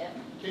 yes, Jim.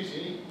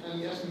 Casey,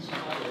 any essence of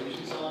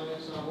population size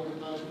over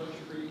time in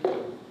Presque Creek?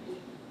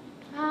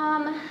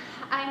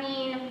 I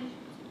mean,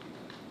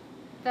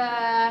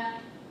 the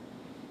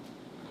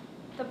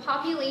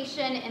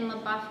population in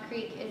LaBeouf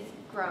Creek is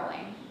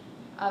growing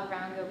of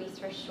round gobies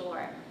for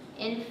sure.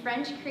 In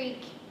French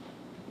Creek,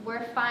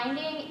 we're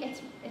finding,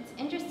 it's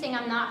interesting,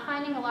 I'm not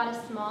finding a lot of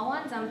small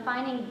ones, I'm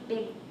finding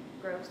big,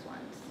 gross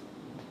ones.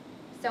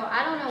 So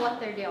I don't know what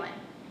they're doing.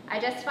 I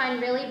just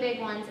find really big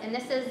ones, and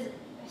this is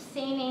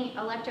seining,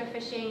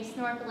 electrofishing,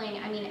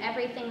 snorkeling, I mean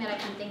everything that I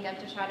can think of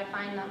to try to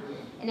find them.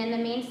 And in the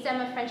main stem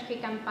of French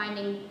Creek, I'm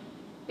finding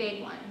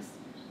big ones.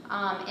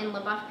 In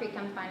LaBeouf Creek,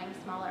 I'm finding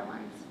smaller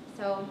ones.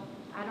 So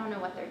I don't know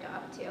what they're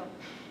up to.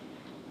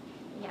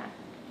 Yeah.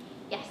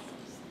 Yes.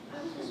 I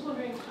was just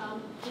wondering,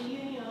 the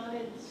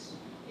unionids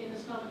in the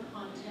stomach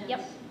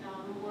contents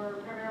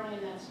were primarily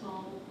in that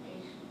small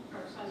age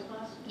or size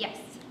class? Yes.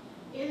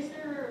 Is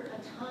there a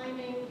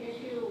timing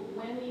issue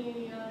when the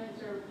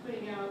unionids are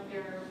putting out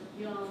their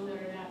young that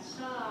are that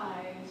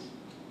size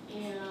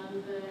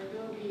and the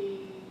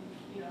goby,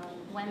 you know,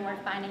 When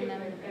we're finding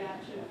them.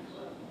 batch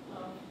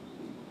of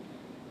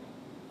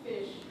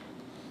fish?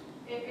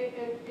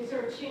 Is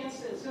there a chance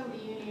that some of the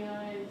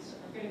unionids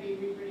are going to be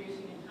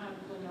reproducing in times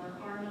when there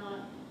are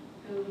not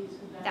gobies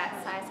in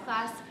That size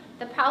class.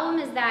 The problem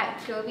is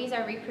that gobies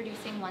are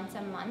reproducing once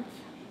a month.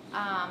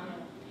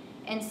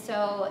 And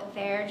so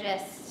they're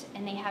just,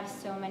 and they have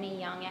so many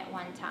young at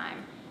one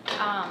time.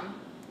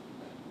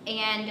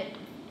 And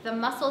the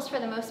mussels, for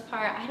the most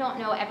part, I don't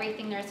know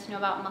everything there is to know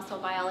about mussel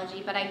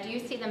biology, but I do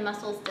see the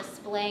mussels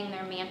displaying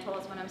their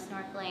mantles when I'm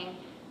snorkeling,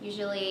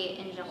 usually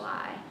in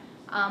July,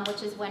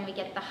 which is when we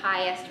get the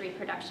highest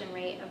reproduction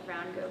rate of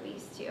round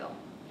gobies too.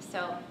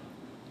 So,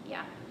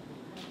 yeah.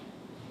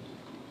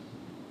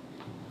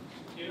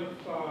 Do you know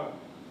if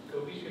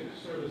gobies can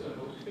serve as a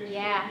host fish?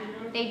 Yeah,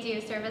 they do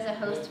serve as a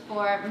host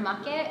for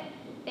mucket.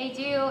 They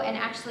do, and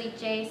actually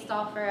Jay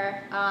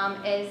Stauffer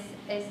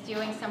is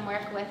doing some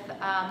work with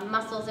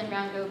mussels and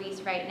round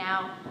gobies right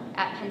now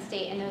at Penn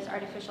State in those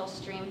artificial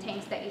stream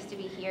tanks that used to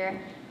be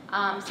here.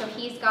 So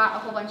he's got a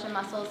whole bunch of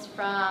mussels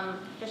from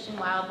Fish and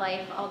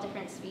Wildlife, all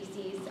different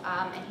species,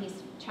 and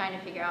he's trying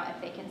to figure out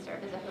if they can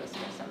serve as a host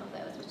for some of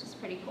those, which is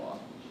pretty cool.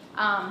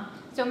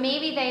 So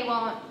maybe they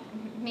won't,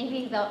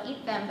 maybe they'll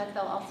eat them, but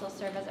they'll also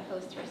serve as a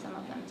host for some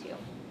of them too.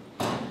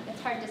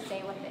 It's hard to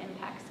say what the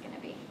impact's going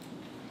to be.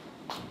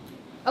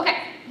 Okay,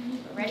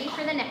 we're ready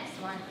for the next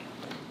one.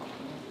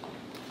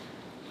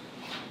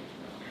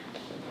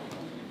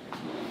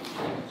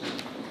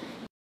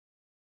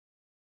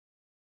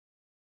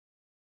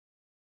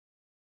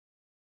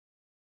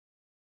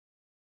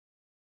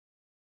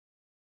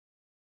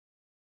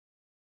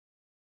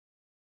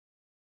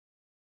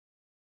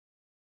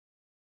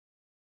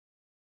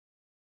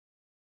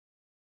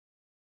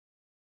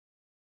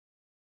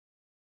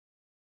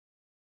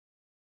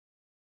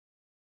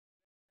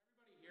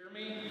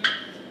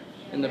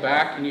 In the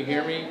back, can you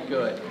hear me?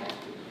 Good.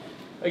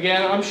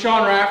 Again, I'm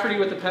Sean Rafferty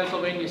with the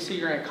Pennsylvania Sea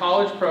Grant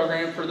College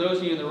Program. For those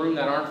of you in the room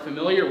that aren't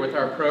familiar with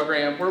our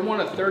program, we're one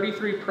of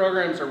 33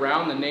 programs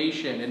around the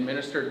nation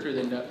administered through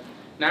the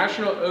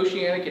National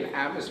Oceanic and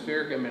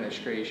Atmospheric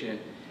Administration.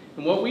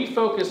 And what we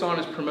focus on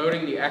is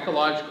promoting the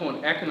ecological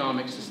and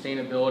economic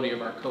sustainability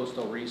of our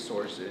coastal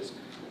resources.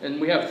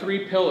 And we have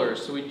 3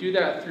 pillars, so we do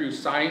that through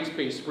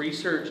science-based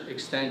research,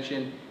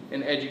 extension,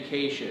 and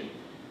education.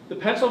 The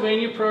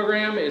Pennsylvania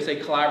program is a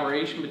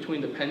collaboration between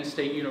the Penn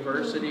State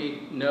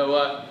University,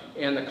 NOAA,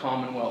 and the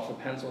Commonwealth of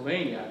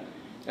Pennsylvania.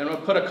 And I'll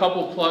put a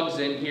couple plugs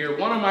in here.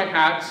 One of my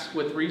hats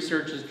with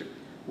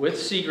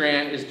Sea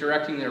Grant is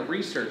directing their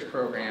research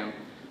program.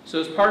 So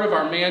as part of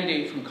our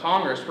mandate from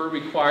Congress, we're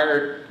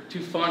required to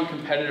fund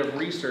competitive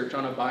research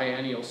on a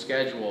biennial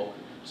schedule.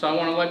 So I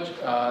want to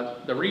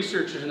let the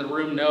researchers in the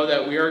room know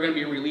that we are going to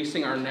be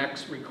releasing our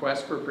next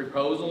request for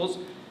proposals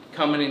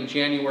coming in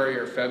January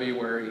or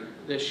February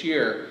this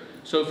year.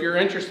 So if you're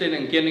interested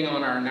in getting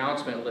on our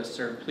announcement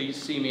listserv,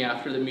 please see me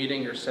after the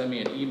meeting or send me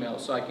an email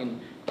so I can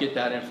get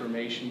that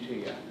information to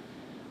you.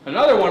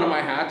 Another one of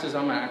my hats is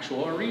I'm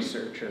actually a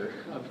researcher.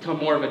 I've become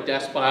more of a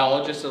desk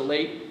biologist of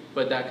late,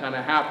 but that kind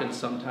of happens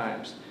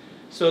sometimes.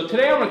 So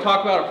today I'm going to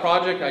talk about a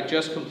project I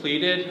just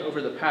completed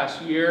over the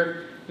past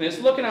year, and it's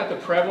looking at the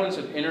prevalence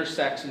of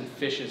intersex in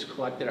fishes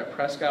collected at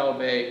Presque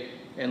Bay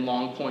and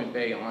Long Point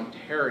Bay,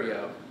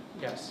 Ontario.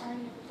 Yes? I have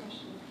a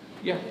question.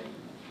 Yeah.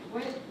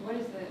 What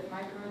is the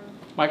micro?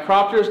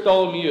 Micropterus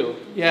dolomieu.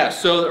 Yeah,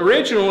 so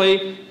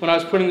originally, when I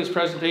was putting this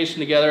presentation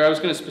together, I was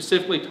going to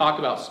specifically talk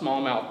about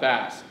smallmouth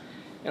bass.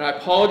 And I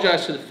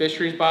apologize to the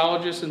fisheries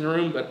biologists in the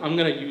room, but I'm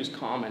going to use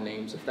common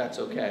names if that's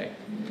okay.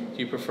 Do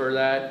you prefer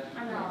that?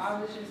 I know,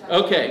 I was just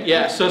Okay,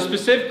 yeah, so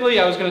specifically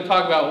I was going to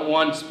talk about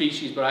one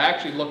species, but I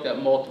actually looked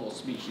at multiple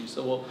species,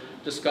 so we'll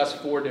discuss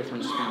 4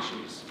 different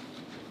species.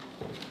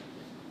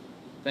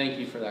 Thank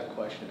you for that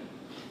question.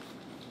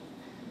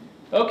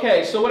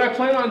 Okay, so what I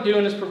plan on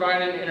doing is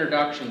providing an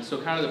introduction,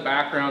 so kind of the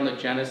background, the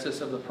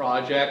genesis of the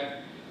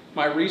project,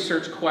 my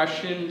research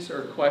questions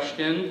or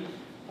question,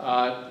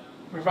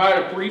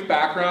 provide a brief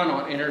background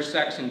on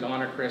intersex and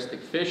gonochoristic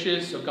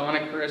fishes. So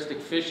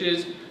gonochoristic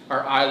fishes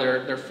are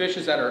they're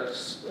fishes that are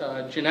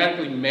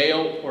genetically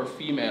male or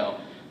female.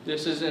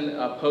 This is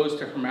opposed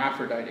to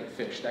hermaphroditic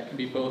fish that can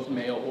be both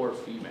male or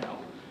female.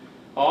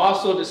 I'll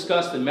also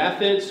discuss the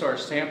methods, so our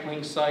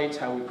sampling sites,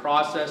 how we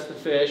process the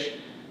fish,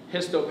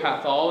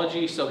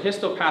 histopathology. So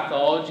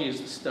histopathology is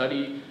the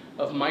study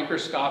of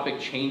microscopic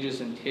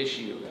changes in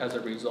tissue as a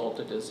result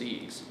of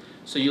disease.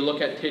 So you look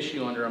at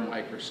tissue under a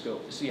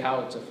microscope to see how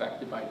it's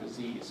affected by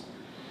disease.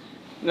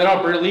 And then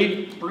I'll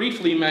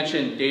briefly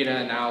mention data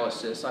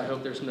analysis. I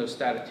hope there's no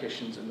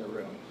statisticians in the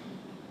room.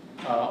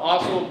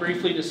 Also, we'll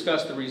briefly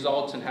discuss the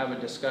results and have a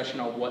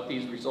discussion on what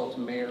these results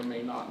may or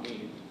may not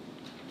mean.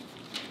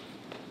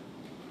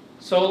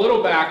 So a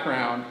little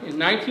background. In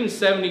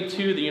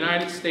 1972, the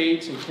United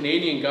States and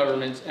Canadian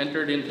governments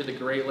entered into the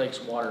Great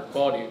Lakes Water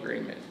Quality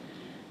Agreement.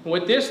 And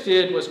what this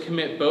did was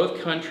commit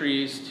both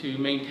countries to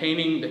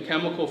maintaining the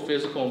chemical,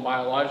 physical, and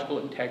biological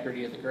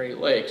integrity of the Great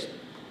Lakes.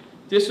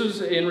 This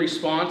was in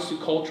response to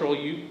cultural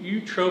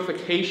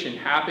eutrophication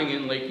happening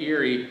in Lake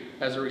Erie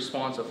as a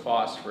response of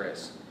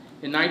phosphorus.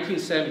 In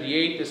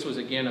 1978, this was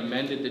again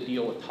amended to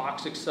deal with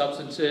toxic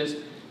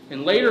substances.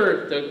 And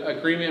later, the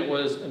agreement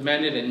was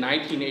amended in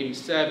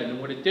 1987,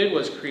 and what it did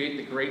was create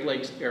the Great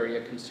Lakes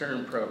Area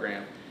Concern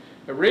Program.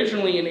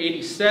 Originally in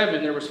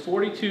 '87, there was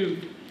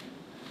 42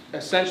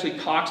 essentially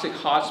toxic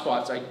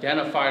hotspots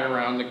identified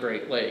around the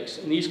Great Lakes,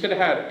 and these could have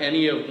had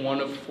any of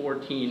one of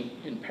 14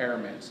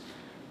 impairments.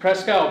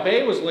 Presque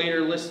Bay was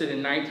later listed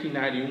in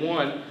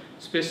 1991,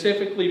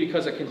 specifically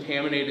because of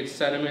contaminated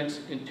sediments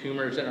and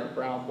tumors in our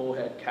brown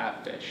bullhead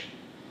catfish.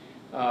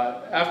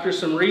 After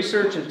some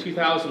research in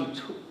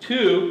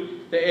 2002,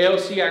 the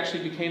AOC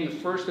actually became the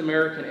first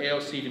American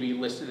AOC to be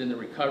listed in the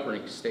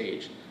recovery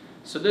stage.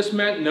 So this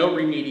meant no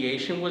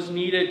remediation was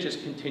needed,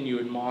 just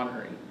continued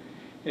monitoring.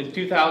 In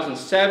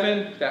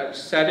 2007, that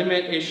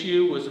sediment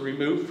issue was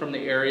removed from the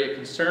area of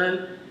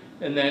concern,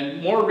 and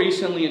then more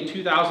recently in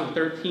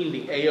 2013,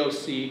 the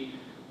AOC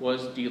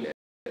was delisted.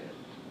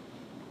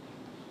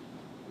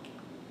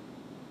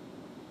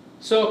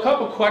 So a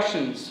couple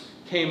questions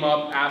came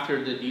up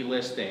after the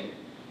delisting.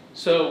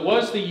 So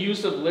was the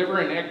use of liver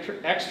and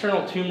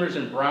external tumors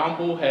in brown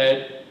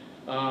bullhead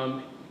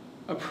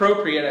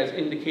appropriate as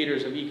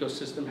indicators of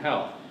ecosystem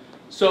health?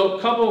 So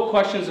a couple of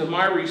questions of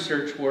my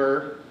research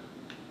were,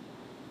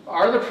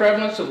 are the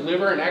prevalence of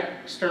liver and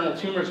external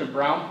tumors in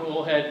brown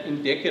bullhead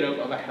indicative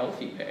of a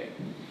healthy bay?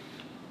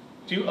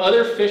 Do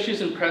other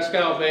fishes in Presque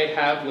Bay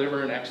have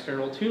liver and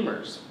external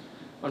tumors?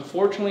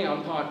 Unfortunately,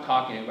 I'm not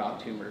talking about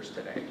tumors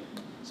today,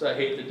 so I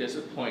hate to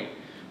disappoint.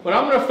 What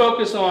I'm going to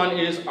focus on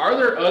is, are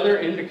there other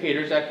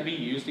indicators that could be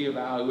used to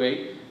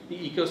evaluate the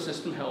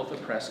ecosystem health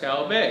of Presque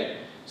Bay?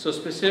 So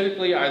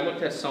specifically, I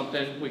looked at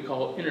something we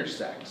call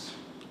intersex.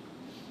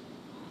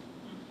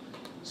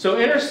 So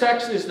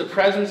intersex is the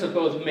presence of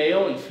both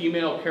male and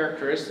female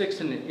characteristics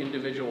in an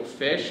individual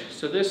fish.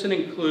 So this would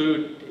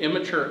include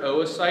immature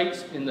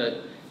oocytes in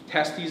the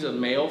testes of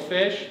male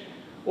fish,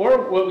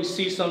 or what we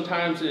see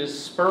sometimes is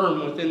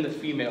sperm within the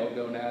female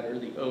gonad or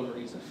the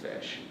ovaries of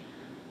fish.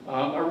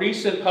 A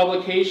recent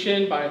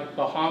publication by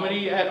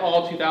Bahamidi et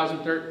al.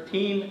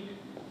 2013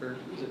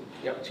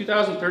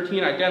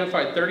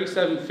 identified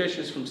 37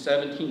 fishes from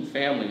 17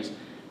 families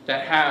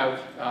that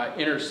have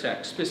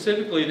intersex.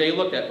 Specifically, they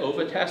looked at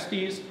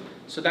ovotestes,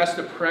 so that's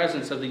the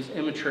presence of these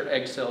immature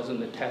egg cells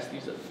in the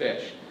testes of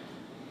fish.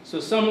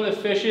 So some of the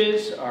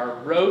fishes are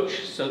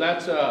roach, so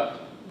that's a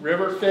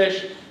river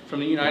fish from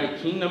the United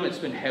Kingdom. It's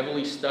been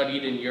heavily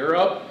studied in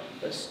Europe,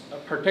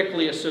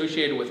 particularly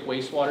associated with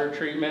wastewater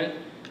treatment.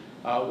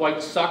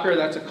 White sucker,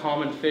 that's a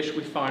common fish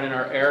we find in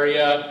our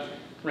area.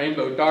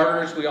 Rainbow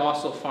darters we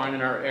also find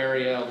in our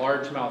area.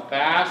 Largemouth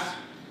bass.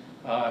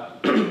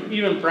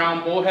 Even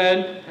brown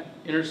bullhead,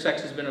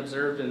 intersex has been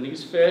observed in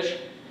these fish.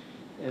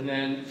 And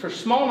then for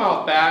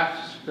smallmouth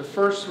bass, the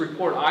first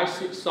report I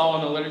saw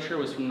in the literature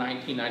was from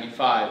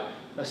 1995,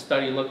 a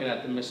study looking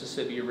at the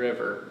Mississippi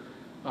River.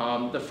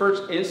 The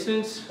first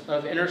instance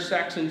of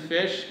intersex in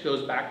fish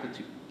goes back to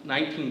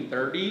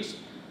 1930s.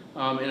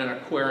 In an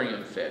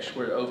aquarium fish,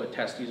 where the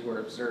ovotestes were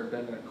observed,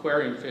 and an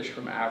aquarium fish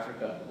from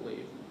Africa, I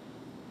believe.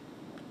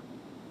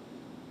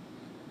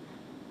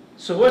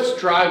 So what's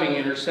driving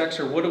intersex,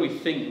 or what do we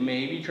think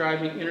may be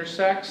driving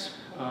intersex?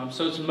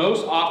 So it's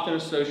most often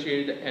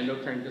associated to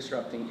endocrine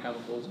disrupting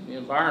chemicals in the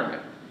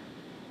environment.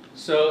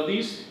 So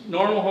these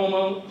normal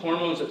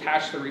hormones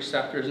attach to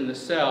receptors in the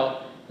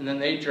cell, and then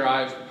they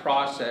drive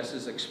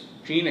processes,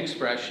 gene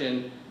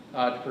expression,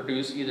 to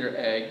produce either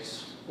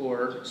eggs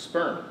or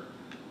sperm.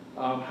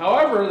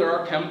 However, there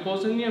are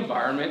chemicals in the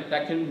environment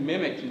that can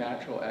mimic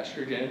natural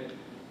estrogen,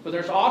 but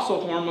there's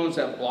also hormones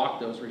that block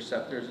those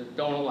receptors and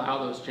don't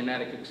allow that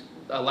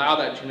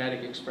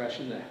genetic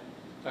expression to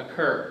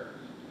occur.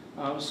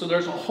 So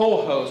there's a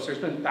whole host. There's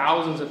been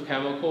thousands of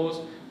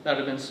chemicals that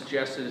have been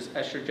suggested as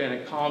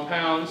estrogenic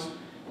compounds.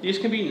 These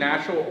can be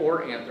natural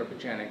or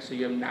anthropogenic, so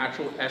you have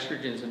natural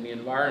estrogens in the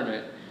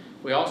environment.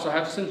 We also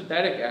have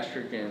synthetic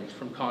estrogens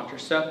from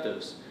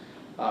contraceptives.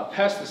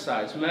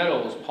 Pesticides,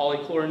 metals,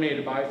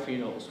 polychlorinated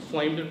biphenyls,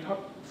 flame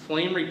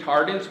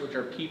retardants, which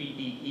are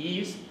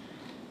PBDEs,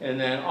 and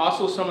then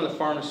also some of the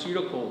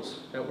pharmaceuticals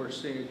that we're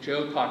seeing,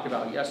 Joe talked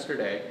about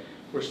yesterday,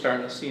 we're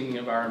starting to see in the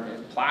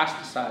environment.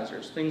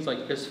 Plasticizers, things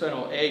like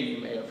bisphenol A you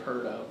may have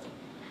heard of.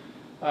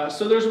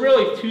 So there's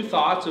really two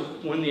thoughts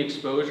of when the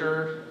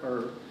exposure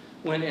or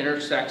when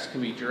intersex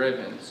can be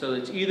driven. So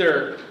it's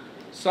either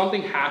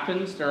something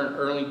happens during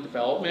early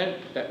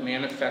development that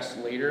manifests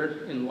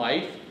later in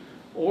life,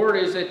 or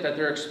is it that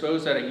they're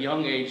exposed at a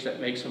young age that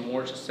makes them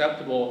more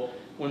susceptible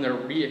when they're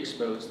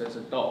re-exposed as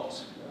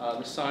adults?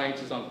 The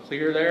science is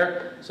unclear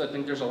there, so I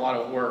think there's a lot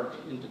of work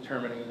in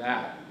determining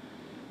that.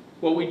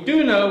 What we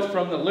do know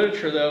from the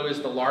literature, though,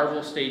 is the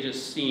larval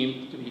stages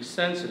seem to be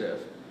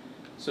sensitive.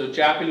 So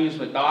Japanese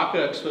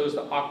Medaka exposed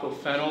to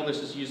octophenol,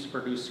 this is used to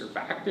produce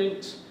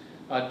surfactants,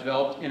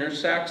 developed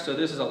intersex. So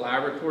this is a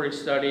laboratory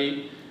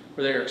study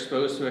where they were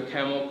exposed to a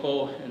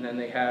chemical and then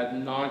they had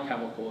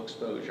non-chemical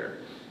exposure.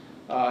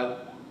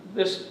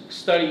 This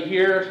study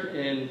here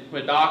in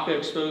Medaka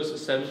exposed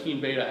to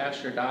 17-beta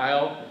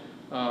estradiol.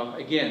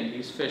 Again,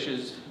 these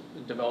fishes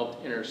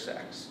developed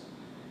intersex.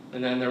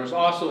 And then there was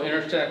also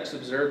intersex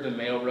observed in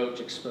male roach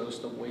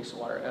exposed to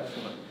wastewater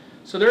effluent.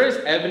 So there is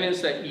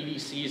evidence that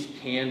EDCs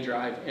can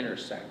drive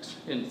intersex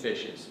in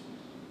fishes.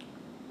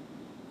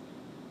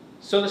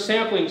 So the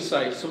sampling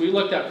sites. So we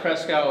looked at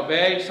Presque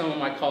Bay. Some of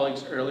my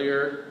colleagues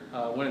earlier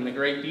went into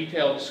great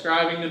detail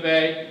describing the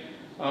bay.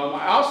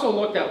 I also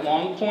looked at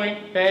Long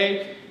Point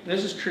Bay.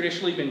 This has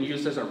traditionally been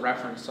used as a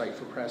reference site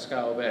for Presque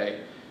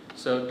Bay.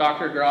 So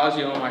Dr.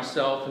 Grazio and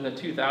myself in the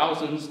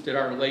 2000s did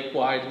our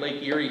lake-wide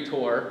Lake Erie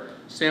tour,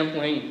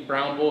 sampling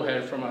brown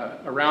bullhead from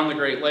around the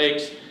Great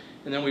Lakes,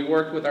 and then we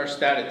worked with our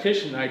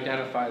statistician to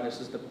identify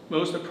this as the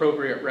most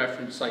appropriate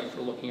reference site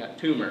for looking at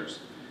tumors.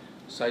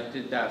 So I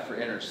did that for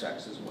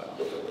intersex as well.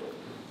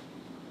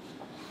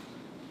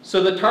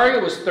 So the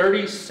target was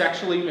 30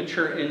 sexually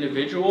mature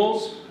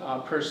individuals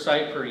per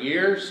site per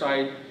year. So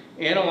I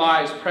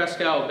analyzed Presque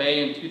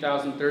Bay in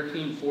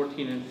 2013,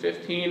 14, and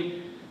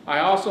 15. I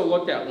also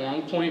looked at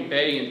Long Point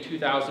Bay in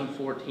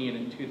 2014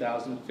 and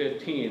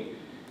 2015.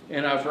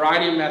 And a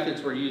variety of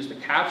methods were used to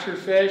capture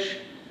fish.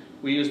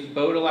 We used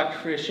boat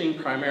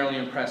electrofishing primarily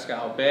in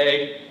Presque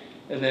Bay,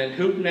 and then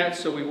hoop nets,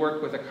 so we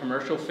worked with a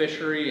commercial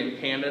fishery in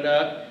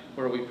Canada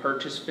where we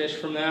purchased fish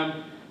from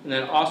them, and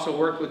then also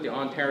worked with the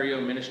Ontario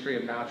Ministry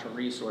of Natural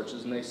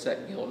Resources, and they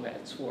set gill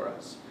nets for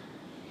us.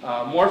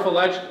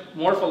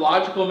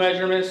 Morphological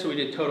measurements, so we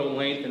did total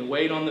length and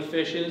weight on the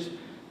fishes,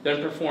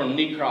 then performed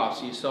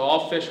necropsy. So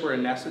all fish were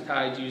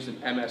anesthetized using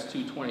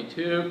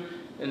MS-222,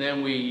 and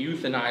then we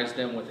euthanized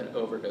them with an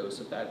overdose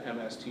of that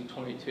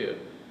MS-222.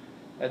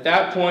 At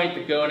that point,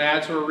 the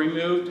gonads were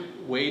removed,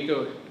 weighed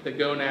the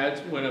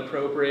gonads when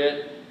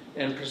appropriate,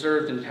 and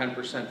preserved in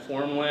 10%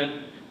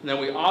 formalin. And then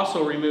we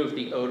also removed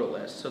the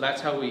otoliths. So that's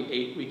how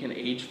we can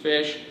age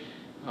fish.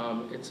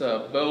 It's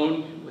a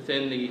bone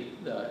within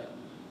the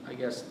I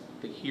guess,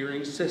 the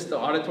hearing system,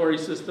 auditory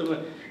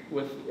system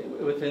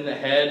within the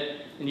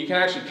head. And you can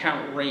actually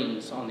count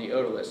rings on the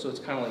otolith. So it's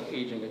kind of like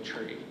aging a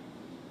tree.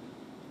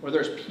 Or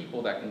there's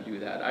people that can do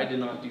that. I did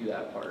not do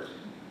that part.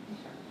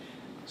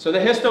 So the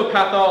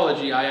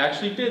histopathology, I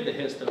actually did the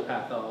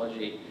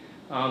histopathology.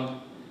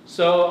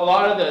 So a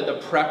lot of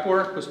the prep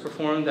work was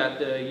performed at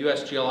the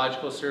U.S.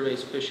 Geological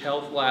Survey's Fish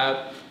Health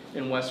Lab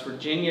in West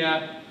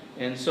Virginia.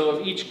 And so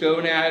of each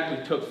gonad,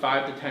 we took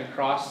 5 to 10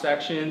 cross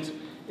sections.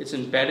 It's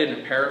embedded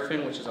in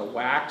paraffin, which is a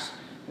wax.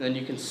 And then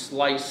you can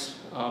slice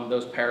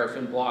those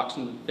paraffin blocks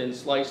in thin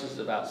slices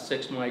about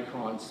 6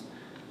 microns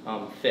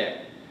thick.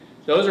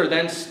 Those are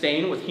then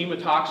stained with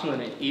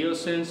hematoxylin and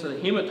eosin. So the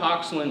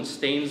hematoxylin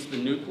stains the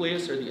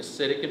nucleus or the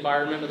acidic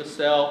environment of the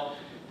cell,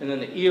 and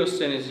then the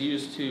eosin is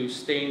used to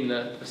stain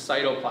the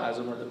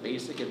cytoplasm or the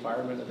basic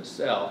environment of the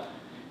cell.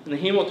 And the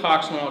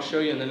hematoxylin, I'll show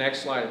you in the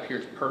next slide,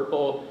 appears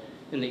purple,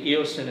 and the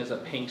eosin is a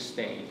pink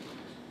stain.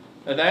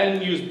 I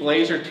then used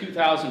Blazer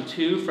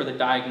 2002 for the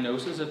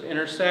diagnosis of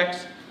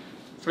intersex.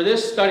 For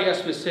this study, I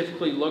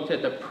specifically looked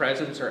at the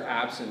presence or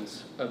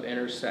absence of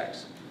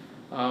intersex.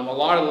 A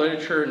lot of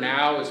literature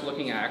now is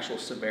looking at actual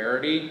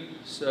severity,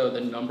 so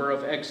the number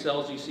of egg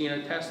cells you see in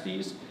a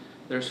testes.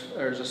 There's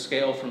a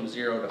scale from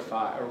 0 to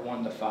 5, or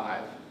 1 to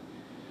 5.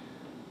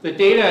 The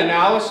data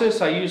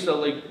analysis, I used a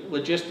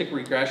logistic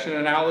regression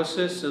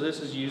analysis, so this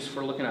is used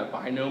for looking at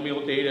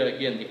binomial data,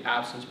 again, the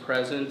absence,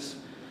 presence.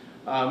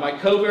 My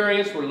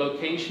covariates were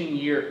location,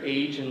 year,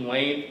 age, and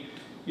length.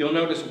 You'll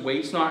notice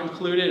weight's not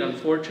included.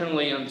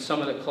 Unfortunately, on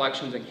some of the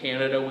collections in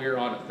Canada, we were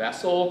on a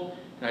vessel,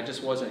 and I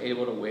just wasn't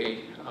able to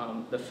weigh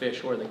the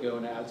fish or the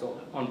gonads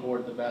on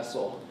board the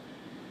vessel.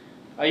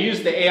 I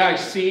used the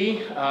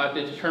AIC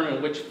to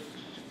determine which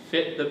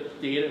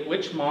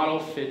model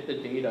fit the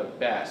data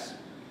best.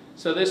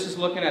 So this is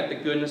looking at the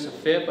goodness of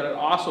fit, but it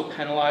also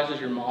penalizes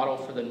your model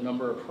for the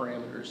number of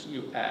parameters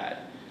you add.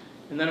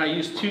 And then I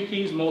used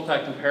Tukey's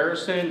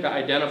multi-comparison to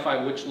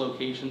identify which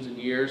locations and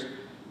years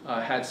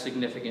had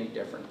significant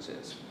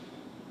differences.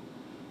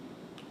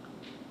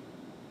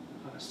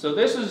 So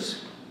this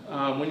is,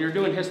 when you're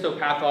doing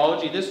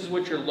histopathology, this is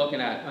what you're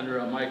looking at under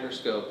a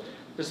microscope.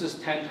 This is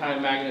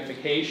 10-time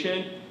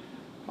magnification.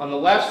 On the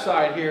left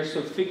side here,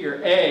 so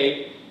figure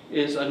A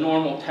is a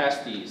normal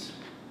testes.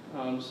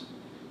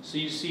 So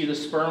you see the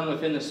sperm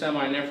within the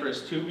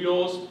seminiferous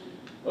tubules.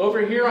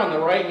 Over here on the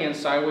right-hand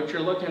side, what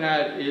you're looking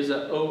at is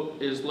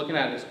looking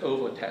at is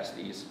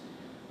ovotestes.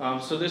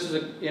 So this is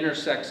an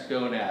intersex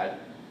gonad.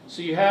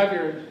 So you have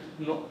your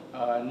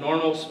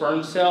normal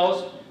sperm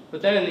cells,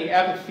 but then in the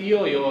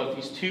epithelial of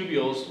these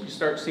tubules, you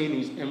start seeing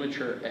these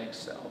immature egg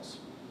cells.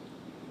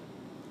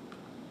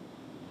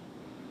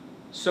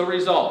 So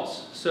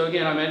results. So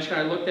again, I mentioned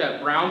I looked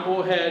at brown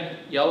bullhead,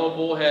 yellow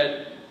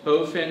bullhead,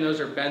 bowfin, those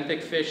are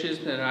benthic fishes.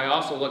 Then I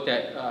also looked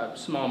at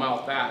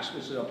smallmouth bass,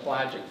 which is a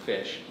pelagic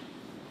fish.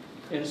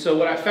 And so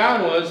what I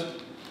found was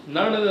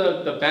none of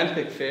the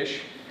benthic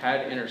fish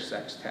had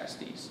intersex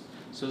testes.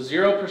 So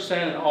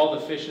 0% in all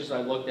the fishes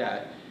I looked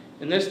at.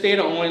 And this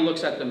data only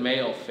looks at the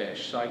male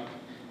fish. So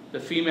the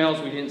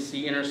females, we didn't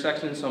see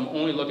intersex in, so I'm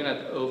only looking at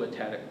the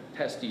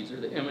ovotestes, or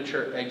the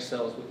immature egg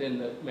cells within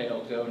the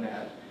male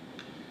gonad.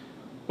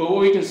 But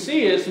what we can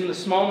see is in the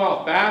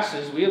smallmouth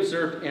basses, we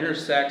observed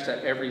intersex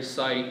at every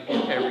site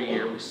every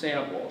year we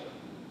sampled.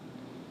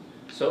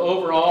 So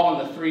overall,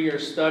 in the 3-year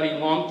study,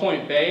 Long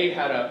Point Bay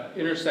had an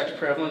intersex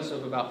prevalence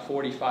of about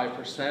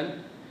 45%,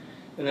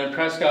 and then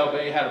Presque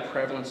Bay had a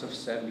prevalence of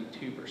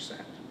 72%.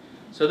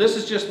 So this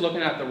is just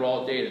looking at the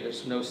raw data.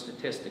 There's no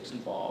statistics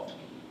involved.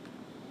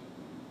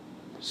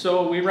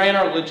 So we ran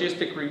our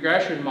logistic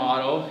regression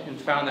model and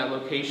found that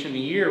location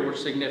and year were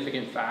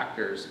significant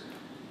factors.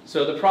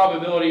 So the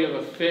probability of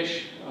a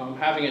fish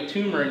having a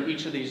tumor in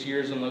each of these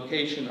years and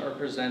location are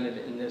presented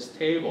in this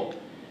table.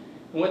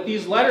 And what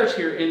these letters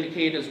here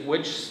indicate is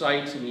which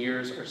sites and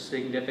years are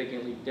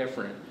significantly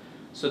different.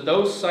 So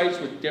those sites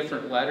with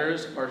different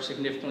letters are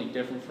significantly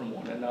different from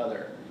one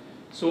another.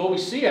 So what we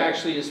see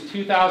actually is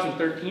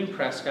 2013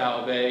 Presque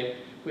Bay,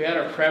 we had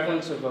a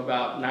prevalence of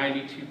about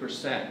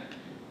 92%.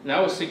 And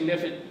that was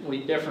significantly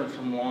different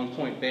from Long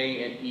Point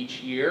Bay in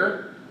each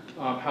year.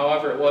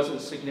 However, it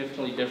wasn't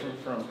significantly different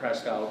from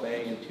Presque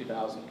Bay in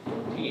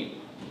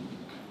 2014.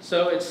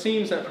 So it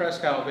seems that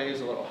Presque Bay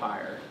is a little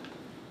higher.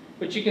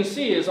 What you can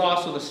see is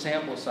also the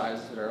sample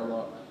sizes that are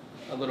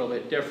a little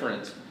bit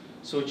different.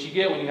 So what you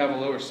get when you have a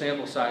lower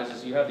sample size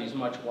is you have these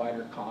much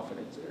wider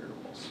confidence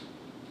intervals.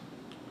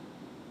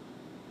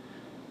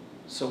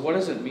 So what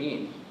does it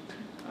mean?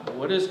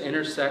 What does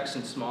intersex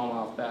in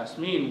smallmouth bass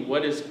mean?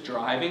 What is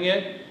driving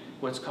it?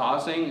 What's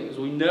causing? As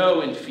we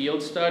know in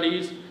field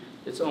studies,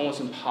 it's almost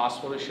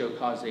impossible to show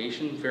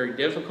causation, very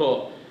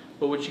difficult.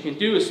 But what you can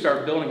do is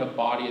start building a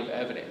body of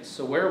evidence.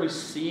 So where are we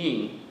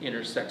seeing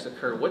intersex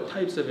occur? What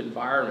types of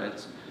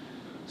environments?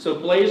 So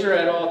Blazer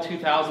et al.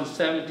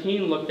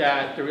 2017 looked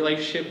at the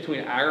relationship between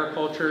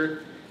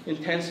agriculture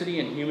intensity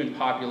and human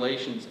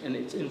populations and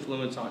its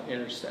influence on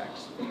intersex.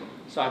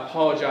 So I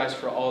apologize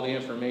for all the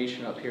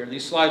information up here.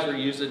 These slides were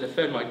used to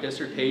defend my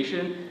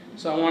dissertation,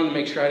 so I wanted to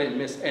make sure I didn't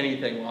miss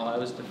anything while I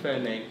was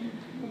defending.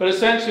 But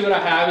essentially what I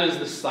have is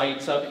the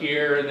sites up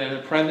here, and then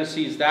in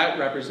parentheses, that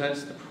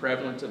represents the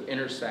prevalence of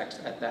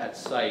intersex at that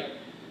site.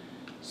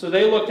 So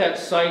they looked at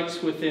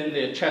sites within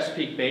the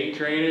Chesapeake Bay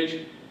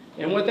drainage,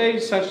 and what they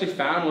essentially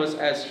found was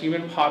as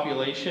human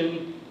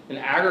population and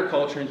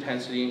agriculture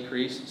intensity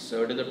increased,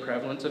 so did the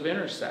prevalence of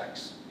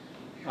intersex.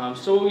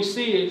 So what we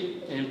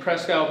see in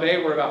Presque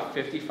Bay, we're about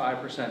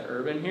 55%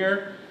 urban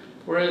here,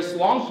 whereas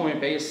Long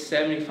Point Bay is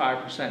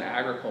 75%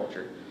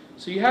 agriculture.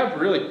 So you have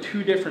really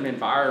two different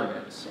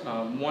environments,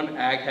 one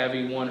ag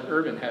heavy, one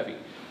urban heavy,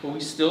 but we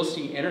still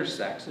see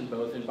intersex in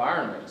both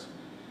environments.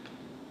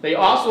 They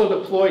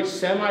also deployed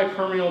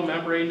semi-permeable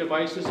membrane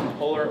devices and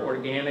polar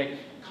organic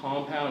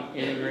compound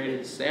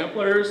integrated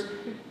samplers.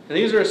 And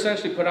these are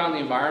essentially put out in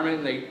the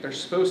environment, and they're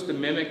supposed to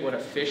mimic what a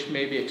fish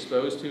may be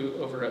exposed to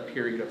over a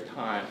period of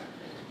time.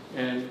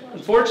 And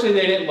unfortunately,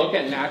 they didn't look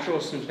at natural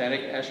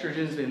synthetic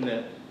estrogens in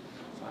the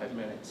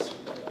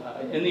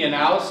in the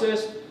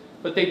analysis,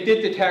 but they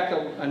did detect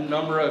a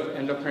number of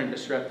endocrine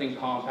disrupting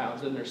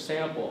compounds in their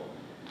sample.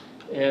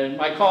 And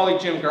my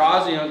colleague Jim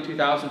Grazio in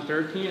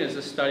 2013, as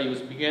the study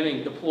was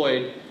beginning,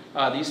 deployed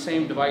these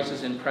same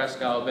devices in Presque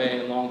Bay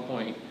and Long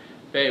Point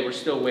Bay. We're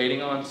still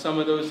waiting on some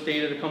of those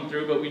data to come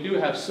through, but we do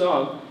have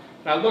some.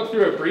 And I looked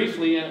through it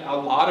briefly, and a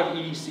lot of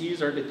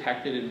EDCs are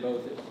detected in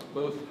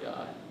both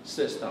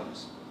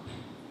systems.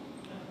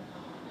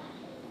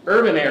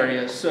 Urban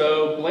areas.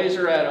 So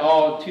Blazer et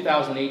al.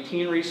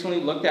 2018 recently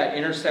looked at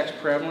intersex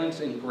prevalence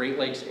in Great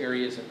Lakes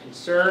areas of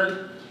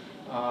concern.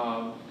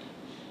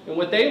 And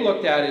what they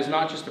looked at is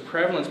not just the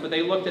prevalence, but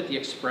they looked at the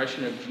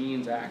expression of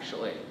genes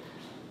actually.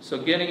 So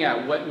getting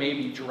at what may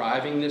be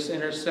driving this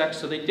intersex.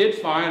 So they did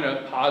find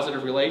a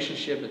positive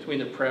relationship between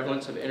the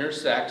prevalence of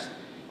intersex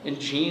and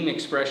gene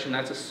expression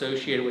that's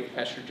associated with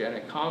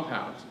estrogenic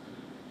compounds.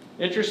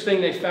 Interesting,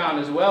 they found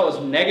as well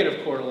as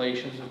negative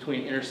correlations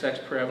between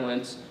intersex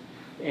prevalence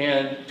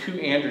and two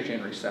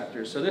androgen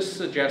receptors. So this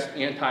suggests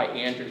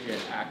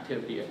anti-androgen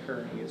activity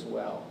occurring as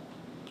well.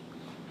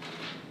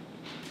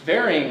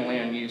 Varying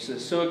land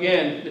uses. So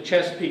again, the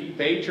Chesapeake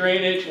Bay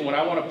drainage, and what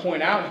I want to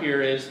point out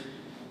here is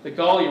the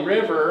Gauley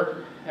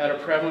River had a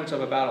prevalence of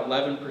about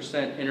 11%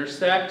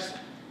 intersex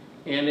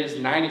and is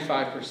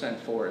 95%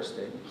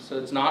 forested. So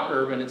it's not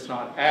urban, it's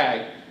not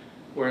ag.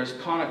 Whereas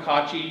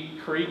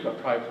Conococheague Creek, I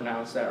probably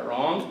pronounced that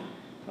wrong,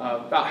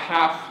 about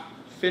half,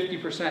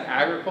 50%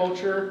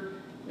 agriculture,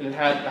 and it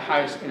had the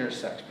highest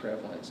intersex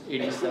prevalence,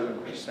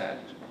 87%.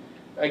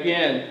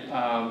 Again,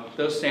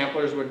 those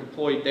samplers were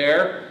deployed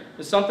there.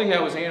 But something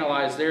that was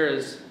analyzed there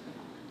is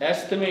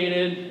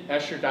estimated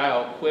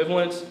estradiol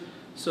equivalence.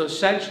 So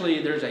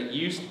essentially, there's a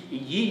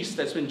yeast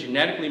that's been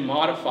genetically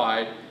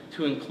modified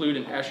to include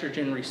an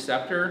estrogen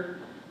receptor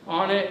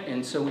on it.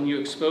 And so when you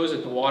expose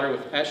it to water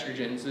with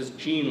estrogens, this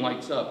gene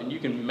lights up, and you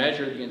can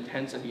measure the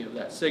intensity of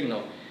that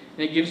signal. And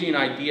it gives you an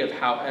idea of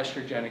how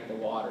estrogenic the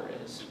water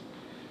is.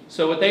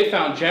 So what they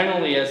found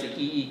generally as the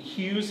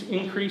EEQs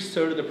increased,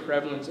 so did the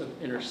prevalence of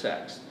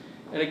intersex.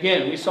 And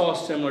again, we saw a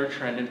similar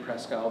trend in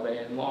Presque Bay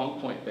and Long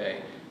Point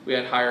Bay. We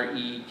had higher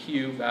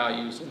EEQ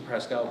values in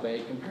Presque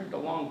Bay compared to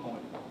Long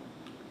Point.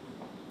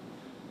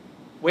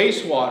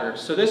 Wastewater.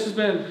 So this has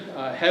been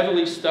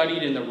heavily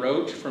studied in the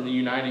roach from the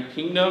United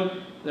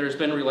Kingdom. There's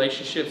been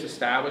relationships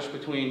established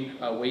between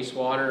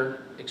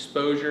wastewater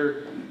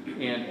exposure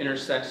and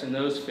intersex in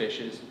those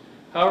fishes.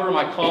 However,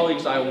 my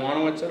colleagues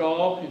Iwanowitz et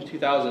al. In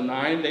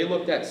 2009, they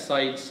looked at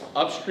sites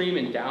upstream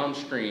and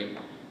downstream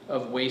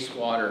of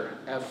wastewater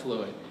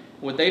effluent.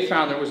 What they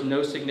found, there was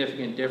no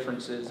significant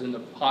differences in the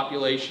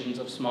populations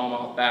of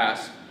smallmouth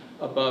bass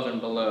above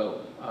and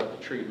below the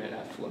treatment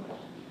effluent.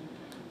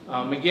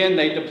 Again,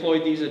 they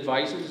deployed these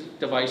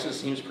devices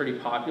seems pretty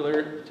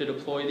popular to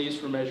deploy these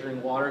for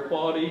measuring water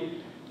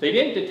quality. They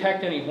didn't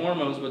detect any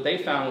hormones. What they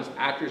found was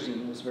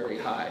atrazine was very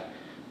high,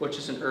 which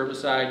is an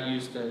herbicide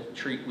used to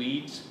treat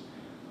weeds.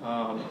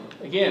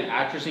 Again,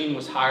 atrazine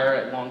was higher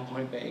at Long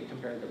Point Bay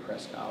compared to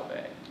Presque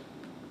Bay.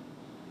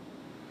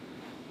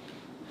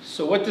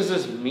 So what does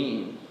this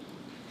mean?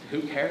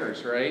 Who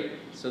cares, right?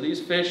 So these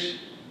fish,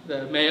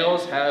 the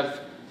males have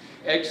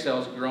egg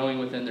cells growing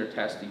within their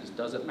testes.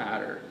 Doesn't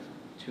matter.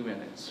 2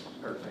 minutes.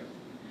 Perfect.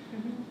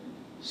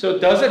 So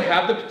does it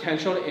have the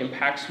potential to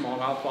impact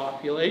smallmouth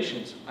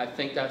populations? I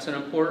think that's an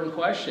important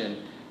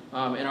question.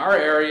 In our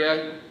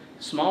area,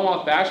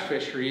 smallmouth bass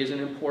fishery is an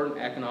important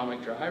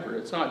economic driver.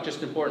 It's not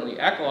just importantly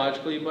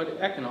ecologically, but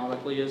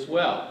economically as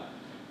well.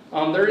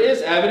 There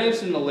is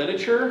evidence in the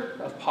literature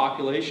of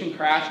population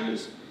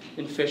crashes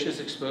in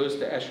fishes exposed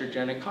to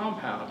estrogenic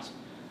compounds.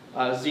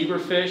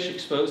 Zebrafish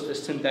exposed to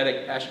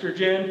synthetic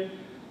estrogen.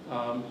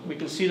 We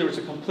can see there was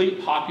a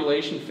complete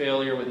population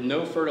failure with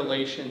no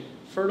fertilization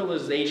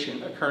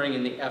occurring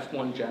in the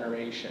F1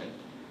 generation.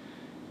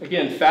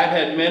 Again,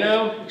 fathead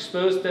minnow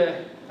exposed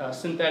to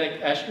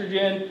synthetic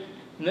estrogen,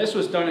 and this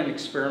was done in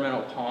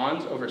experimental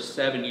ponds over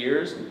 7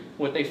 years.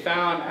 What they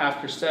found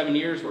after 7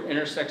 years were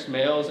intersex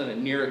males and a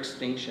near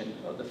extinction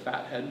of the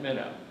fathead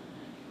minnow.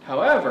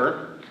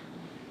 However,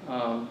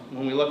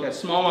 when we look at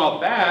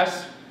smallmouth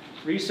bass,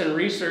 recent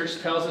research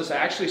tells us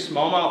actually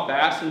smallmouth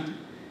bass in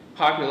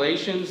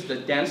populations, the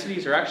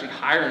densities are actually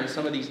higher in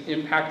some of these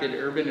impacted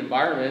urban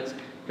environments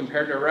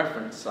compared to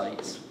reference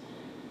sites.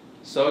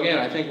 So again,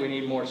 I think we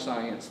need more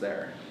science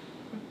there.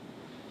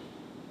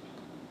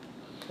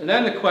 And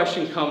then the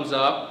question comes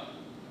up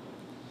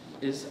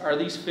is, are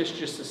these fish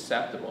just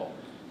susceptible?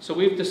 So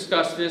we've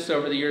discussed this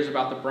over the years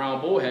about the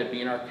brown bullhead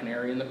being our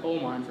canary in the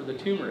coal mine for the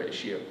tumor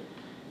issue.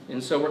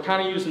 And so we're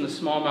kind of using the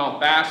smallmouth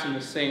bass in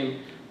the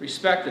same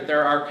respect that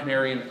they're our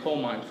canary in the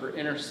coal mine for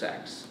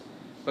intersex.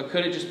 But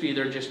could it just be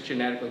they're just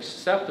genetically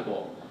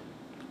susceptible?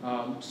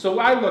 So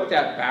I looked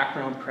at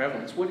background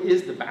prevalence. What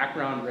is the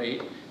background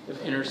rate of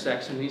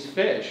intersex in these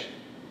fish?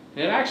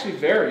 And it actually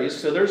varies.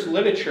 So there's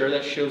literature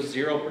that shows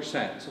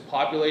 0%. So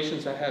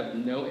populations that have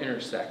no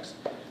intersex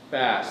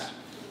bass.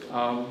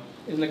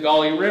 In the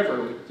Gully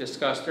River, we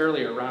discussed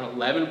earlier, around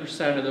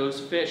 11% of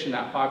those fish in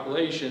that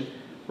population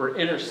were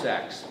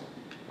intersex.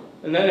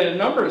 And then at a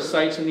number of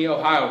sites in the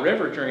Ohio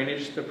River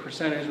drainage, the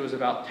percentage was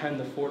about 10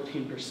 to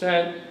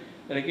 14%.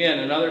 And again,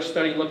 another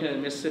study looking at the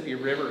Mississippi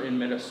River in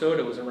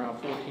Minnesota was around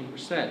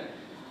 14%.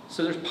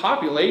 So there's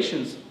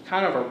populations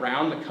kind of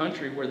around the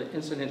country where the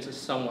incidence is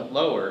somewhat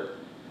lower.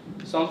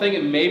 So I'm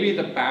thinking maybe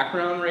the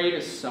background rate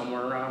is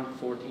somewhere around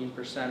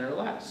 14% or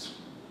less.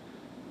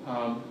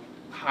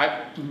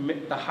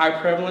 The high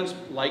prevalence,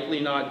 likely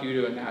not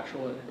due to a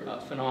natural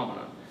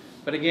phenomenon.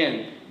 But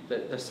again,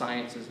 the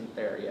science isn't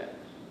there yet.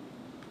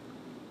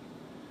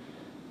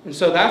 And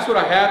so that's what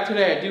I have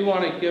today. I do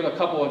want to give a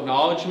couple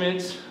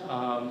acknowledgments.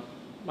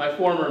 My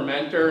former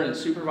mentor and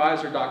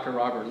supervisor, Dr.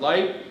 Robert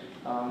Light,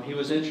 he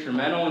was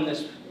instrumental in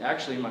this,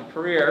 actually in my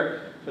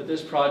career, but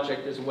this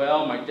project as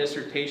well. My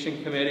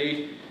dissertation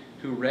committee,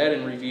 who read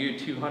and reviewed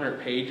 200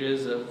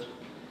 pages of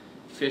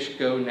fish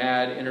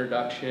gonad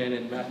introduction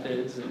and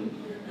methods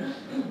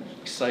and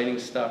exciting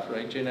stuff,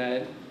 right,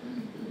 Jeanette?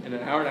 And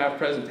an hour and a half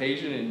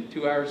presentation and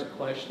 2 hours of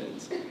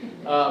questions.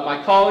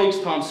 My colleagues,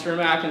 Tom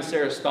Cermak and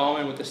Sarah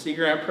Stallman with the Sea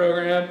Grant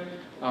program,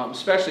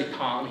 especially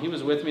Tom, he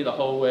was with me the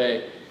whole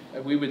way.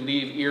 We would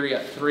leave Erie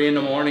at 3 in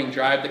the morning,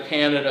 drive to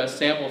Canada,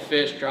 sample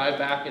fish, drive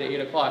back at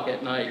 8 o'clock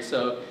at night.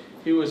 So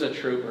he was a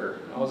trooper.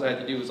 All I had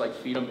to do was like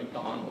feed him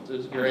McDonald's. It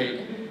was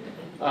great.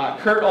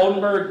 Kurt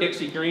Oldenburg,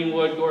 Dixie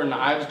Greenwood, Gordon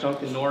Ives,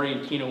 Duncan Norrie,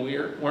 and Tina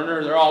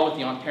Werner, they're all with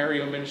the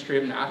Ontario Ministry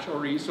of Natural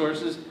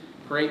Resources.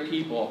 Great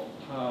people.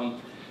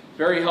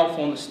 Very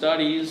helpful in the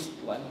studies,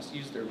 letting us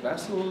use their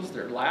vessels,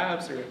 their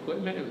labs, their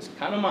equipment. It was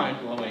kind of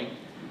mind-blowing.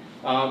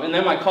 And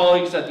then my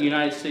colleagues at the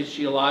United States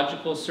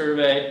Geological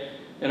Survey,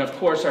 and of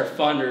course our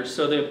funders.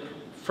 So the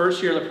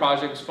first year of the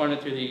project was funded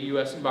through the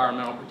U.S.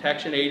 Environmental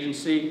Protection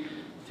Agency,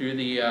 through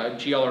the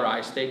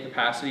GLRI state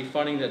capacity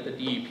funding that the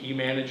DEP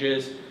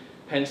manages,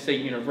 Penn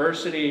State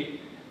University,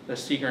 the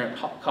Sea Grant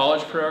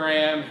College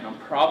program, and I'm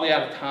probably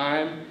out of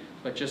time,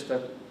 but just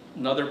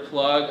another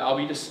plug. I'll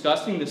be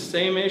discussing the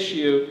same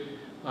issue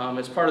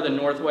as part of the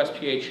Northwest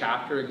PA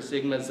chapter at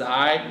Sigma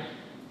Xi,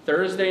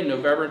 Thursday,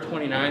 November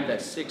 29th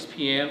at 6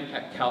 p.m.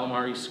 at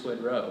Calamari Squid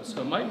Row.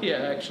 So it might be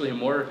actually a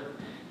more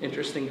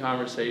interesting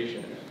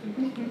conversation.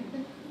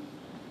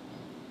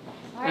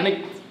 All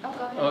right. Go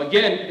ahead.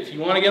 Again, if you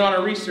want to get on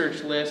a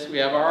research list, we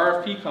have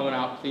our RFP coming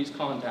out. Please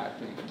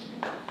contact me.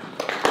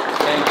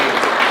 Thank you.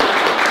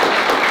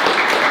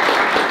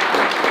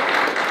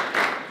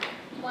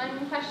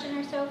 One question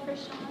or so for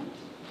Sean.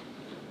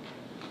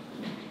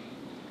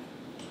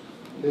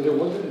 There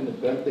wasn't an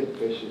benthic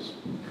fishes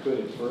could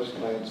at first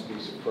glance be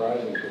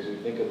surprising because we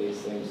think of these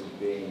things as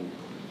being,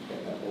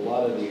 a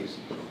lot of these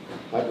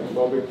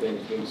hydrophobic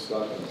things being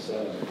stuck in the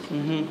sediments.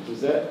 Mm-hmm.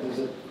 Does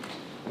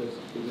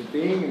it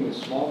being in the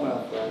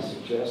smallmouth bass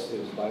suggest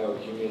it's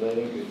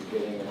bioaccumulating because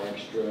you're getting an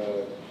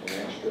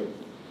extra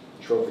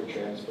trophic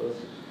transfer?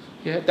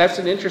 Yeah, that's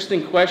an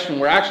interesting question.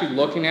 We're actually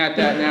looking at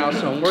that now.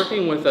 So I'm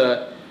working with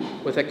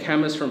a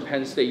chemist from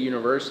Penn State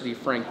University,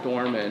 Frank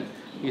Dorman.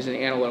 He's an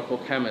analytical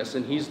chemist,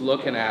 and he's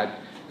looking at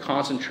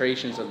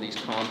concentrations of these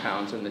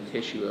compounds in the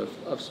tissue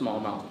of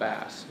smallmouth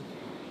bass.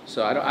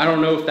 So I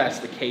don't know if that's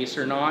the case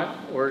or not,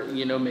 or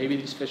maybe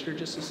these fish are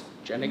just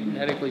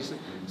genetically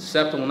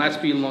susceptible, and that's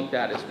being looked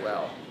at as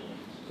well.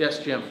 Yes,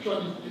 Jim?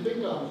 Sean, do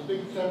you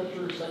think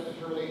temperature, sex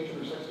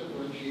determination, or sex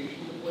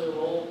differentiation can play a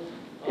role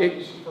in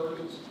these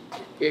targets?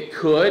 It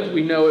could.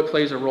 We know it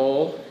plays a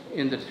role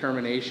in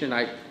determination.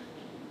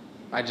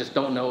 I just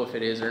don't know if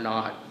it is or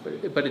not,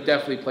 but it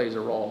definitely plays a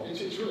role.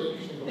 It's really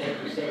interesting, but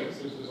like you said,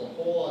 there's a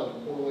whole lot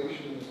of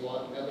correlation, there's a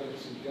lot of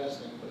evidence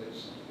suggesting, but it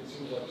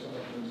seems like so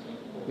much of it's going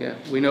to correlate.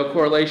 Yeah, we know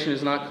correlation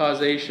is not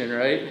causation,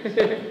 right?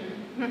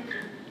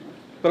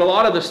 But a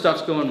lot of the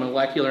stuff's going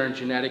molecular and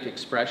genetic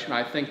expression.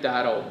 I think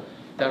that'll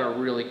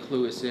really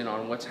clue us in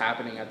on what's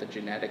happening at the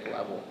genetic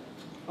level.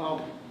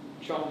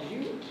 Sean, did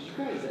you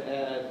guys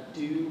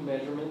do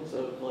measurements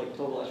of like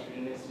total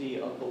estrogenicity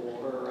of the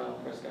water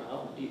around Presque?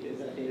 Is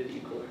that data that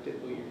you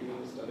collected when you're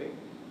doing the study?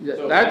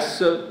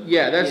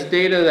 Yeah, that's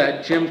data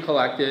that Jim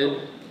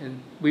collected,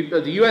 and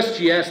the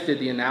USGS did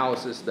the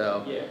analysis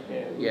though.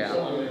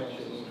 Yeah.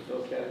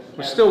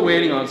 We're still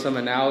waiting on some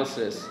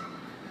analysis.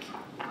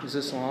 Is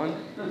this on?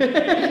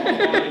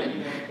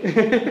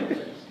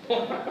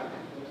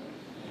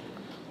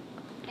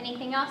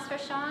 Anything else for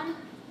Sean?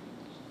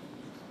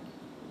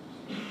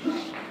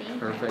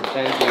 Perfect,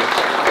 thank you.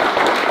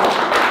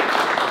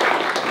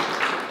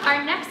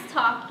 Our next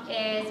talk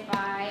is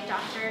by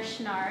Dr.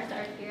 Schnars,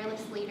 our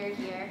fearless leader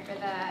here for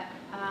the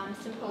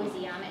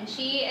symposium, and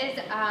she is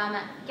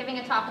giving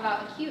a talk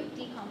about acute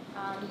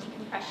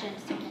decompression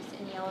sickness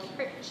in yellow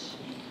perch.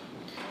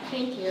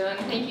 Thank you, and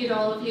thank you to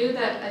all of you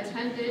that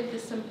attended the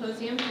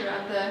symposium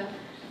throughout the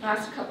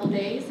last couple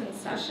days and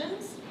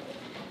sessions.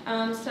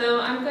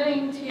 So I'm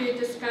going to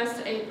discuss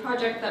a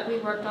project that we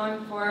worked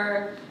on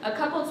for a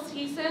couple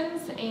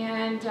seasons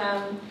and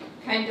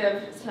kind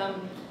of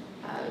some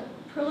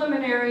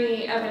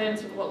preliminary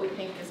evidence of what we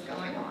think is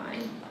going on.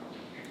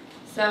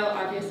 So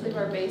obviously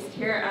we're based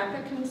here at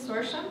the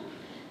Consortium.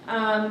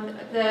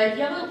 The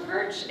yellow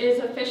perch is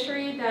a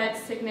fishery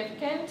that's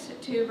significant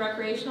to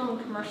recreational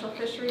and commercial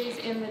fisheries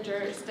in the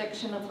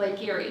jurisdiction of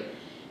Lake Erie.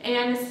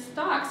 And the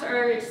stocks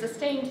are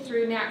sustained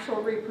through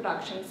natural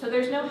reproduction. So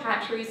there's no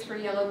hatcheries for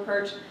yellow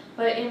perch,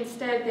 but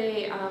instead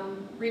they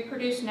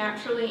reproduce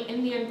naturally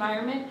in the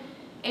environment.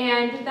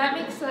 And that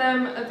makes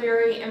them a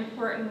very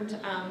important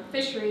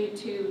fishery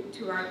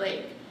to our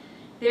lake.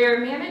 They're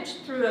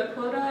managed through a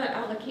quota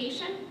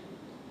allocation.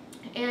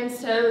 And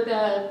so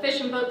the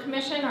Fish and Boat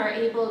Commission are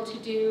able to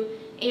do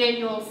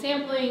annual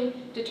sampling,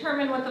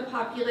 determine what the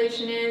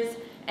population is,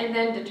 and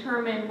then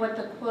determine what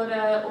the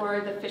quota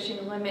or the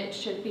fishing limit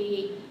should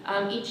be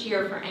each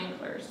year for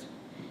anglers.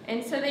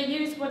 And so they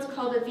use what's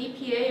called a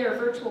VPA, or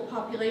virtual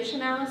population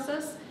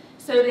analysis.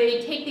 So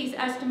they take these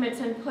estimates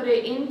and put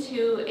it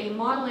into a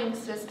modeling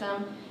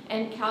system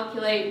and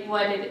calculate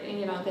what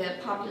the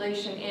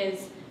population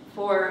is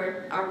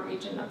for our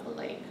region of the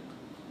lake.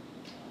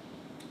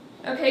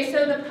 Okay,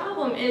 so the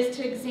problem is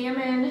to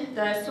examine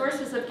the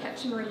sources of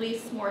catch and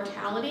release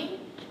mortality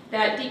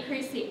that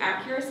decrease the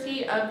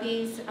accuracy of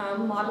these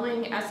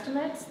modeling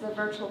estimates, the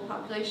virtual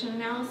population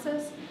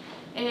analysis.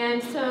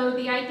 And so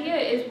the idea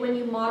is when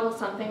you model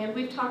something, and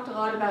we've talked a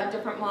lot about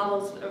different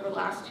models over the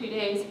last 2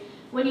 days,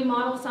 when you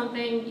model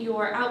something,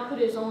 your output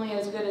is only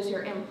as good as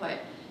your input.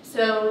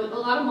 So a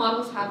lot of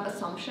models have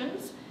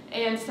assumptions,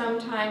 and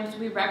sometimes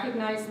we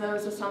recognize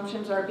those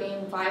assumptions are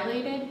being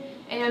violated.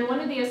 And one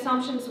of the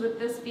assumptions with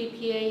this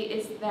VPA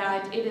is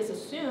that it is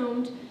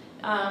assumed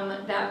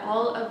that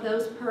all of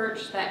those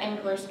perch that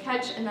anglers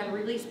catch and then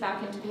release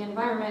back into the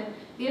environment,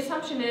 the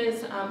assumption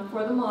is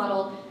for the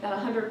model that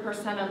 100%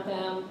 of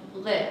them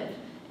live.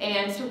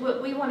 And so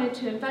what we wanted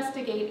to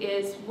investigate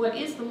is what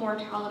is the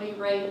mortality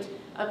rate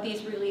of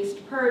these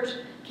released perch?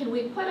 Can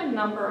we put a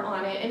number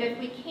on it? And if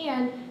we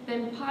can,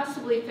 then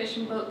possibly Fish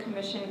and Boat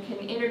Commission can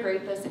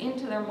integrate this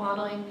into their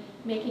modeling,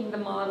 making the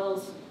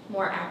models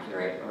more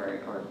accurate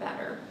or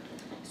better.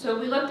 So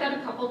we looked at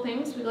a couple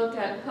things. We looked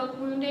at hook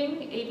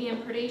wounding,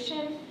 avian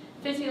predation,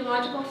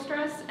 physiological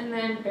stress, and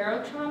then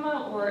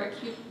barotrauma, or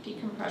acute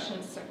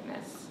decompression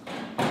sickness.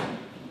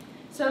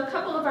 So a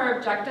couple of our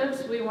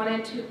objectives: we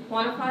wanted to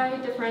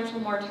quantify differential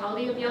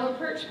mortality of yellow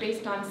perch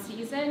based on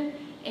season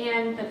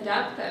and the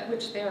depth at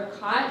which they are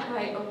caught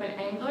by open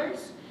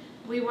anglers.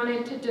 We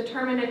wanted to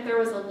determine if there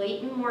was a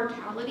latent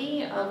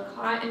mortality of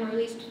caught and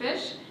released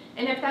fish,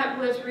 and if that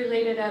was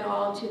related at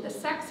all to the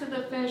sex of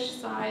the fish,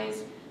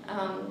 size,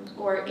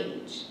 or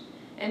age.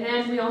 And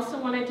then we also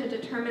wanted to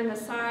determine the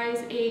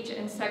size, age,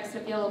 and sex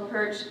of yellow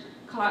perch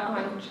caught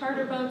on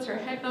charter boats or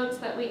head boats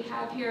that we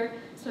have here.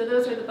 So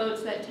those are the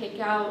boats that take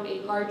out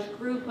a large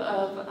group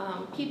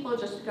of people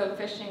just to go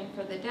fishing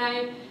for the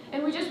day.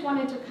 And we just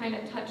wanted to kind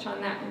of touch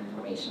on that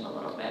information a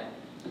little bit.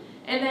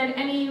 And then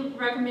any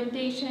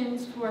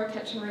recommendations for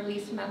catch and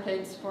release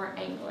methods for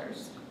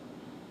anglers.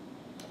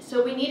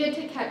 So we needed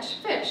to catch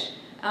fish,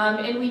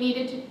 and we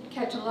needed to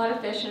catch a lot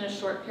of fish in a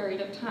short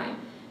period of time.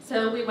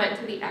 So we went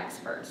to the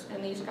experts,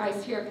 and these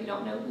guys here, if you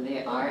don't know who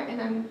they are,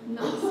 and I'm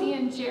not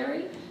seeing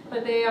Jerry,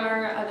 but they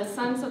are the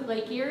Sons of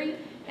Lake Erie,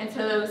 and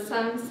so those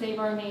sons save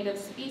our native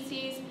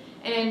species,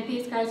 and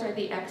these guys are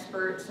the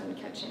experts in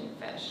catching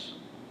fish.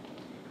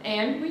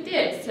 And we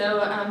did. So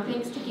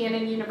thanks to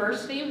Gannon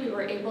University, we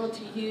were able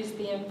to use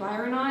the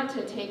Environaut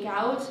to take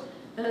out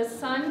the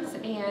sons,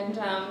 and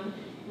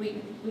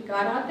we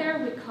got out there,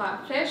 we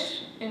caught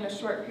fish in a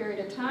short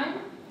period of time,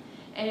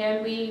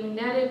 and we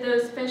netted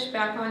those fish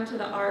back onto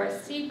the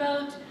RSC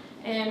boat,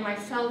 and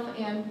myself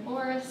and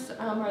Boris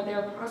are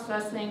there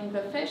processing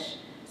the fish.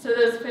 So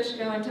those fish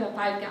go into a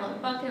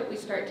 5-gallon bucket. We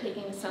start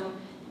taking some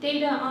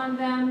data on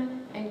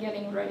them and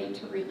getting ready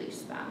to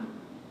release them.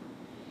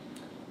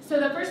 So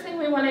the first thing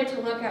we wanted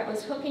to look at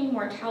was hooking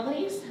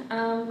mortalities.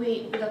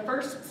 The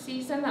first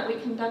season that we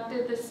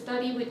conducted this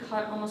study, we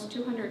caught almost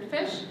 200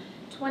 fish.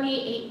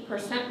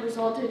 28%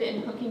 resulted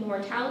in hooking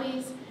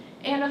mortalities.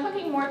 And a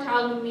hooking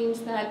mortality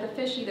means that the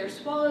fish either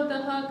swallowed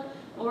the hook,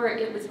 or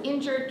it was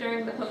injured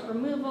during the hook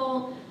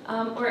removal,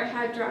 or it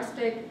had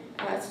drastic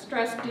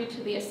stress due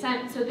to the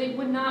ascent, so they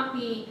would not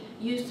be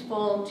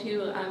useful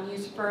to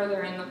use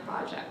further in the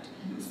project.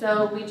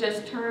 So we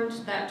just termed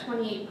that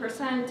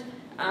 28%.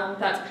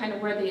 That's kind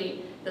of where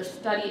the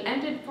study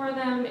ended for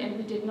them, and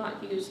we did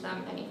not use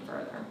them any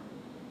further.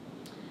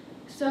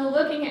 So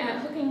looking at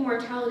hooking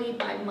mortality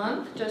by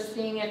month, just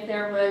seeing if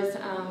there was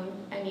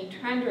any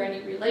trend or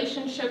any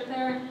relationship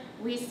there,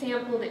 we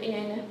sampled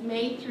in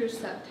May through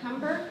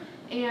September,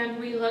 and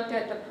we looked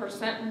at the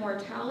percent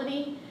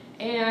mortality,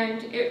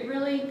 and it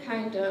really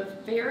kind of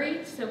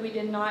varied. So we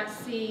did not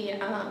see,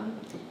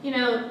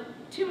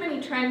 too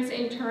many trends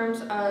in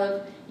terms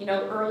of,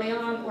 early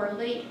on or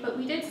late, but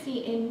we did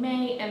see in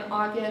May and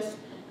August,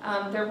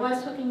 there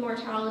was hooking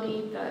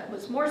mortality that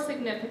was more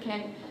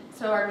significant,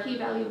 so our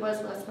p-value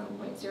was less than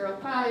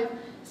 0.05.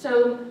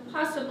 So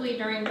possibly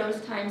during those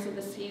times of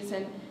the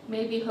season,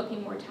 maybe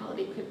hooking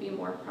mortality could be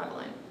more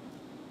prevalent.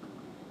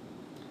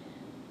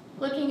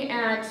 Looking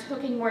at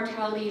hooking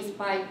mortalities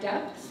by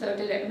depth, so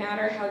did it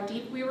matter how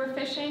deep we were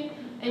fishing?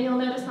 And you'll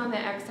notice on the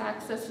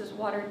x-axis is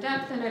water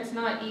depth, and it's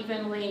not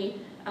evenly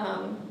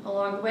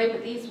along the way,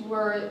 but these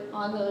were,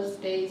 on those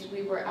days,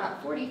 we were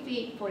at 40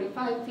 feet,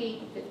 45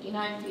 feet,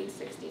 59 feet,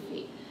 60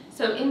 feet.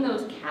 So in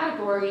those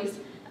categories,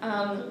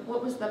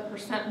 what was the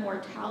percent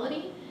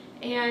mortality?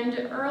 And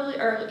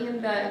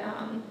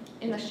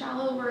in the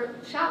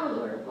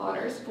shallower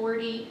waters,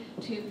 40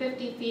 to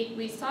 50 feet,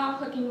 we saw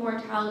hooking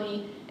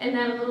mortality, and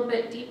then a little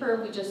bit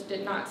deeper, we just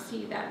did not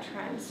see that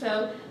trend.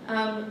 So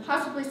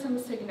possibly some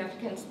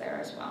significance there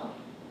as well.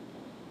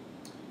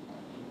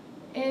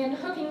 In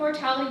hooking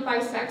mortality by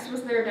sex,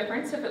 was there a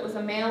difference if it was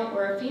a male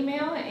or a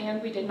female?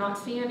 And we did not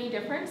see any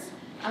difference.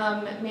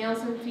 Males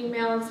and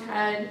females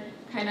had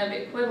kind of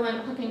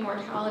equivalent hooking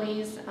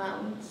mortalities.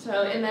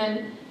 And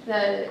then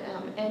the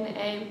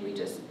NA,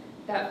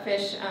 that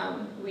fish,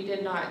 we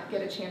did not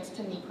get a chance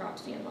to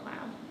necropsy in the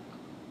lab.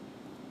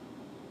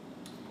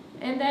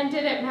 And then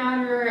did it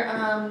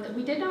matter,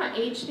 we did not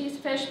age these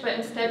fish, but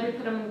instead we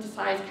put them into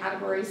size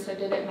categories. So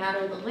did it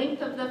matter the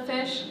length of the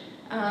fish,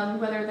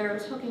 whether there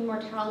was hooking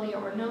mortality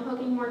or no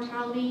hooking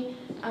mortality?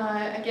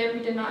 Again,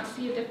 we did not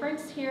see a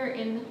difference here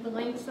in the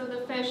lengths of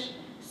the fish.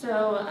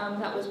 So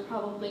that was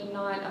probably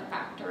not a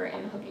factor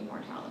in hooking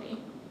mortality.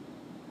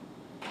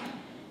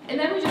 And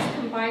then we just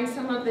combined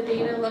some of the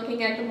data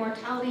looking at the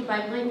mortality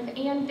by length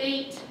and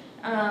date.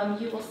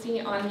 You will see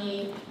on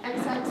the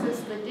x-axis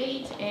the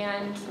date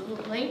and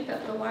the length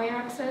of the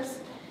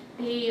y-axis.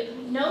 The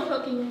no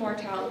hooking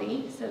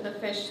mortality, so the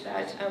fish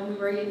that we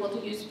were able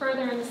to use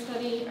further in the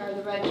study, are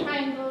the red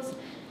triangles.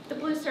 The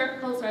blue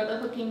circles are the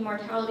hooking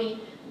mortality.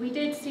 We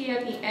did see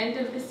at the end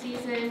of the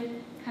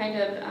season kind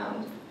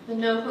of the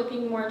no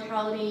hooking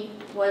mortality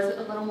was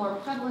a little more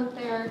prevalent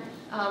there,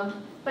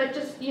 but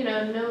just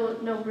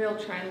no real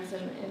trends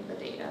in the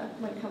data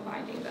when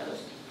combining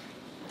those.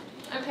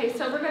 Okay,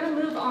 so we're going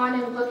to move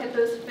on and look at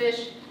those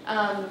fish,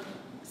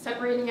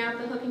 separating out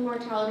the hooking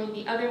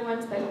mortality. The other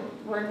ones that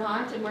were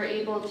not and were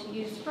able to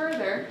use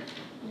further,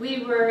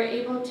 we were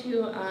able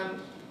to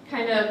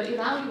kind of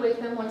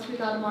evaluate them once we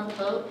got them on the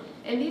boat.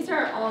 And these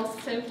are all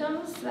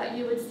symptoms that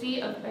you would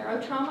see of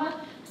barotrauma.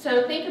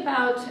 So think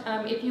about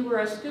if you were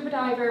a scuba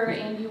diver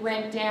and you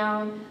went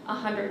down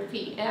 100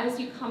 feet. As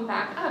you come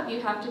back up,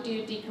 you have to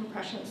do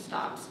decompression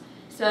stops.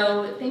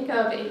 So think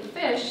of a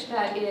fish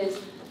that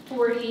is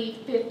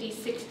 40, 50,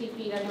 60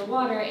 feet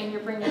underwater, and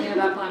you're bringing it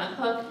up on a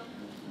hook.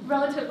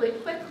 Relatively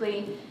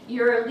quickly,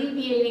 you're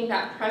alleviating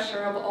that pressure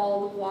of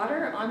all the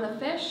water on the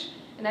fish.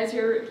 And as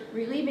you're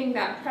relieving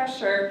that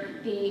pressure,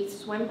 the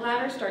swim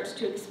bladder starts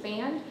to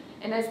expand.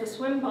 And as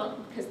the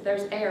because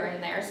there's air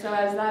in there, so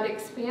as that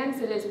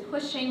expands, it is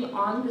pushing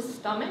on the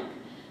stomach.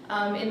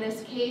 In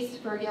this case,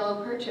 for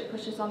yellow perch, it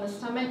pushes on the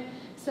stomach.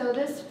 So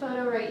this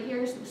photo right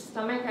here is the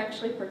stomach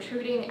actually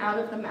protruding out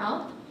of the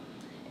mouth.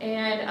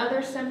 And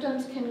other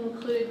symptoms can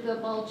include the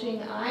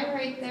bulging eye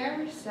right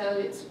there. So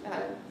it's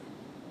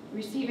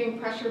receiving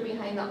pressure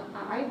behind the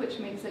eye, which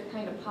makes it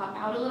kind of pop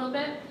out a little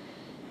bit.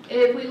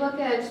 If we look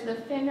at the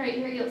fin right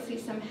here, you'll see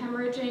some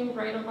hemorrhaging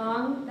right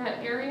along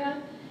that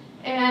area.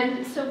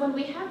 And so when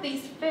we have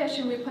these fish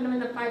and we put them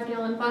in a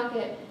 5-gallon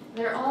bucket,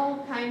 they're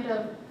all kind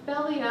of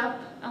belly up.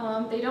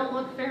 They don't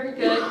look very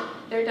good.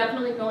 They're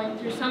definitely going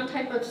through some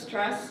type of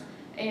stress.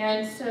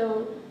 And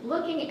so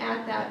looking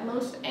at that,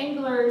 most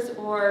anglers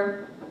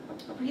or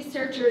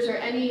researchers or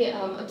any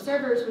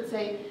observers would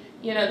say,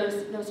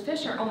 those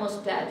fish are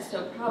almost dead,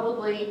 so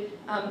probably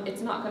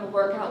it's not going to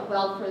work out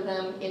well for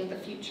them in the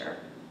future.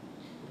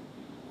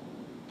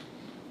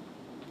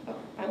 Oh,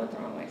 I went the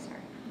wrong way, sorry.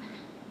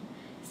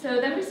 So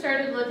then we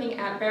started looking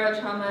at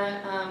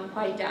barotrauma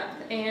by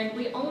depth, and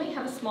we only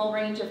have a small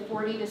range of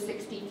 40 to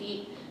 60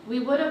 feet.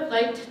 We would have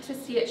liked to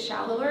see it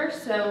shallower,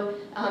 so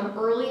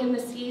early in the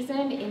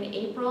season, in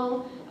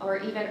April, or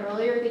even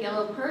earlier, the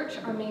yellow perch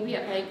are maybe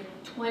at like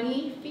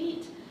 20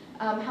 feet.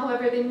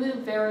 However, they move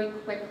very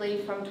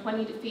quickly from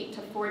 20 feet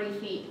to 40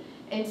 feet.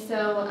 And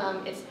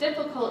so it's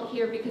difficult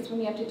here because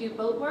when you have to do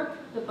boat work,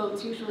 the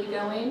boats usually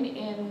go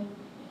in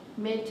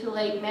mid to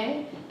late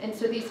May, and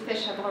so these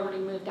fish have already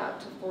moved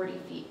out to 40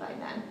 feet by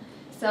then.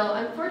 So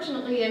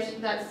unfortunately,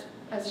 that's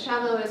as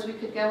shallow as we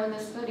could go in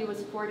this study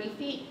was 40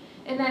 feet.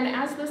 And then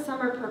as the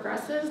summer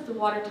progresses, the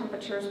water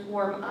temperatures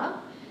warm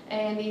up,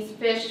 and these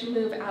fish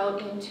move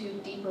out into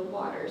deeper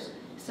waters.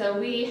 So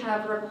we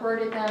have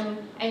recorded them,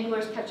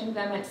 anglers catching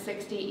them at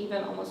 60,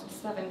 even almost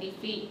 70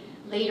 feet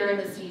later in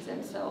the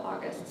season, so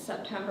August,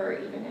 September,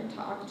 even into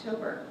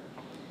October.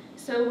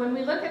 So when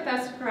we look at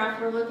this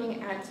graph, we're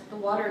looking at the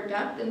water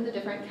depth in the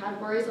different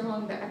categories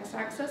along the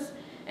x-axis,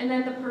 and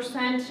then the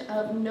percent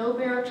of no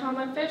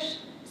barotrauma fish,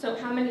 so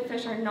how many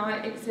fish are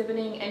not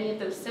exhibiting any of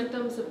those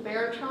symptoms of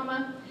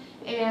barotrauma.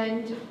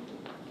 And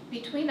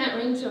between that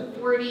range of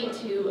 40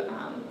 to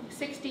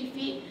 60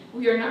 feet,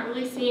 we are not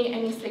really seeing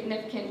any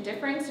significant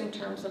difference in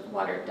terms of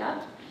water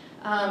depth,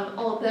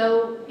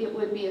 although it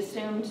would be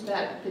assumed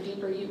that the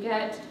deeper you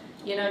get,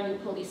 you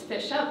pull these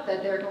fish up,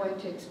 that they're going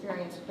to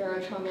experience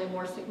barotrauma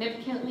more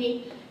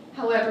significantly.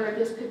 However,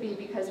 this could be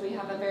because we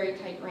have a very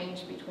tight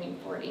range between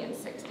 40 and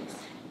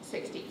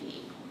 60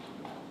 feet.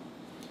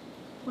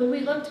 When we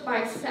looked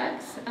by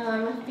sex,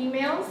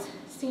 females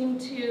seem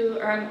to,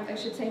 or I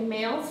should say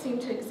males seem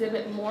to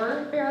exhibit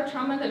more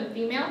barotrauma than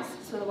females.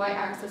 So the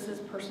y-axis is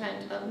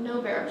percent of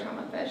no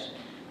barotrauma fish.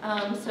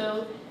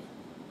 So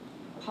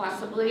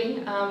possibly,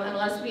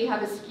 unless we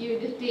have a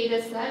skewed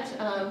data set,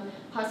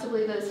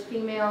 possibly those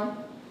female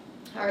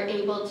are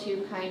able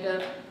to kind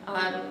of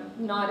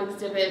not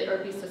exhibit or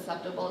be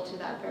susceptible to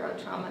that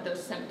barotrauma,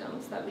 those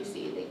symptoms that we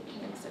see they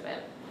can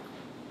exhibit.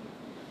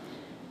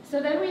 So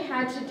then we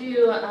had to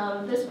do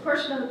this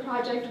portion of the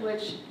project,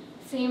 which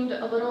seemed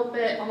a little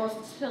bit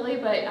almost silly,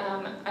 but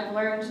I've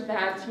learned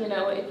that,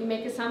 if you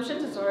make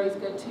assumptions, it's always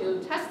good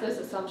to test those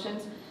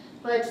assumptions.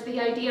 But the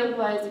idea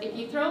was, if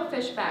you throw a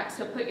fish back,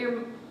 so put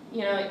your,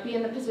 be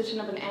in the position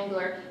of an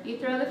angler, you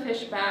throw the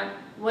fish back,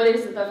 what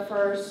is the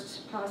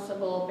first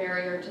possible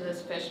barrier to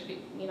this fish,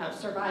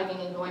 surviving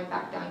and going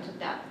back down to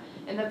depth?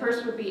 And the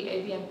first would be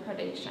avian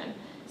predation.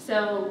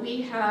 So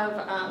we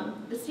have,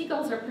 the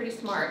seagulls are pretty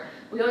smart.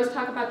 We always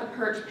talk about the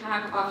perch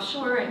pack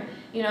offshore, and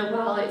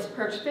while it's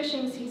perch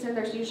fishing season,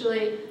 there's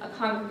usually a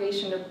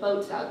congregation of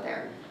boats out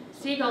there.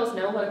 Seagulls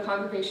know what a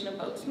congregation of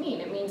boats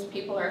mean. It means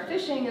people are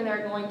fishing and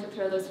they're going to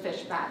throw those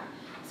fish back.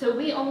 So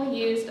we only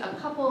used a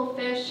couple of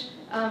fish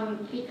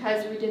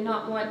because we did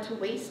not want to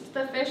waste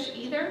the fish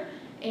either.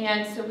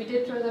 And so we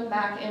did throw them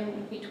back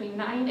in between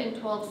 9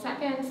 and 12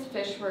 seconds.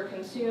 Fish were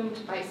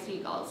consumed by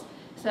seagulls.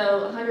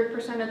 So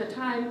 100% of the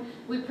time,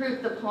 we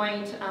proved the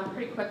point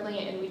pretty quickly,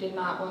 and we did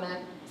not want to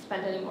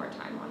spend any more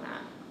time on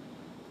that.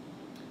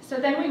 So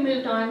then we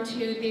moved on to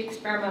the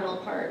experimental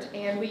part,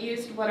 and we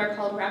used what are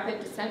called rapid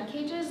descent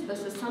cages.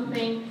 This is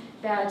something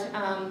that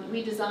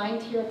we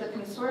designed here at the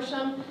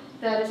Consortium.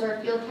 That is our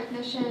field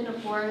technician,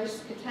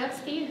 Boris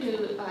Katevsky,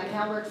 who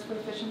now works for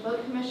the Fish and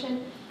Boat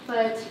Commission.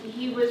 But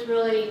he was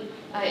really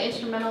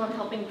instrumental in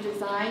helping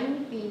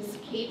design these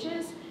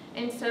cages.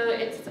 And so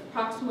it's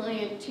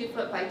approximately a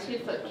 2-foot by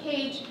 2-foot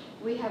cage.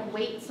 We have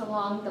weights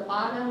along the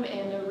bottom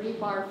and a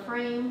rebar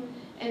frame.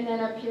 And then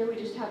up here we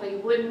just have a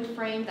wooden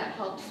frame that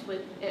helps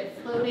with it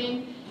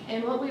floating.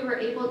 And what we were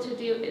able to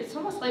do, it's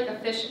almost like a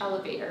fish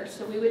elevator.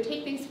 So we would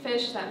take these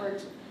fish that were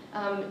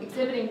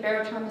exhibiting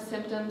barotrauma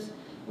symptoms.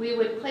 We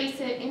would place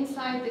it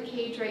inside the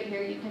cage right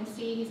here. You can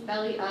see he's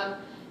belly up.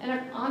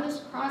 And on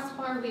this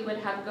crossbar we would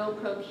have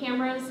GoPro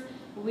cameras.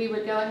 We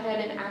would go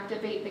ahead and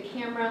activate the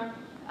camera.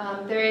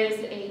 There is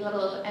a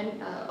little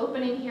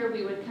opening here.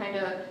 We would kind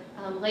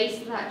of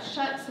lace that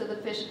shut so the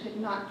fish could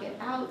not get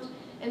out.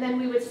 And then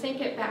we would sink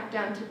it back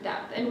down to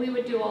depth. And we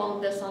would do all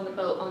of this on the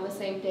boat on the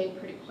same day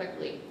pretty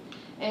quickly.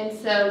 And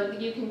so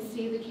you can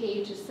see the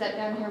cage is set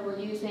down here. We're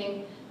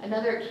using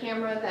another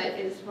camera that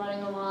is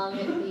running along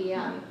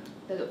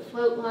the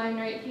float line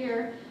right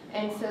here.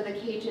 And so the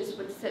cages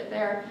would sit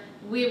there.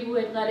 We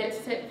would let it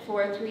sit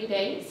for 3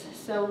 days.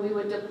 So we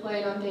would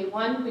deploy it on day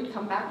 1. We'd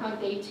come back on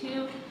day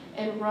 2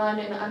 and run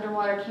an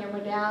underwater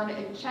camera down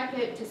and check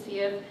it to see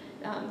if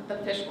the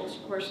fish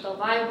were still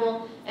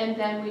viable. And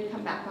then we'd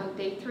come back on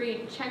day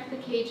 3, check the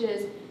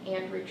cages,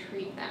 and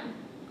retrieve them.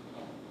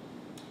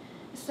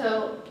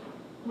 So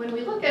when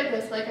we look at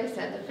this, like I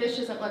said, the fish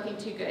isn't looking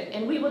too good.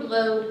 And we would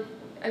load,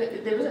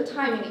 there was a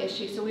timing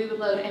issue, so we would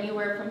load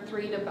anywhere from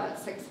 3 to about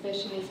 6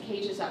 fish in these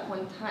cages at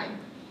one time.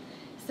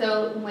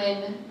 So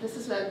when, this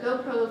is a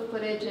GoPro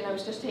footage and I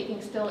was just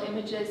taking still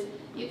images,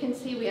 you can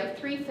see we have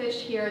 3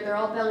 fish here, they're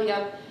all belly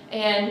up,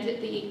 and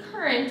the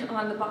current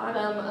on the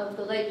bottom of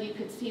the lake, you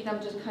could see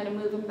them just kind of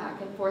moving back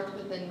and forth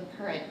within the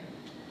current.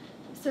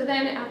 So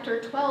then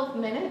after 12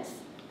 minutes,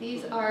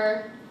 these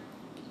are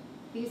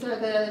These are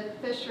the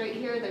fish right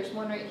here. There's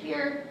one right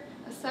here,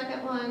 a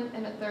second one,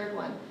 and a third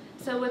one.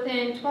 So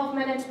within 12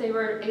 minutes, they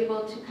were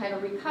able to kind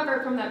of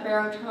recover from that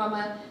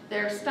barotrauma.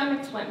 Their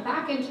stomachs went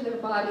back into their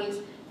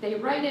bodies. They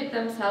righted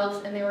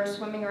themselves, and they were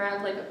swimming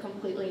around like a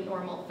completely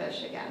normal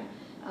fish again.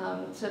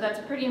 So that's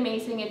pretty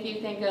amazing if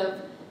you think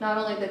of not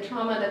only the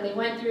trauma that they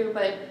went through,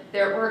 but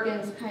their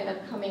organs kind of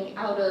coming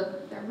out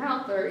of their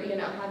mouth, or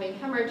having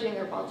hemorrhaging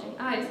or bulging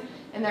eyes,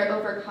 and they're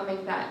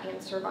overcoming that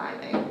and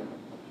surviving.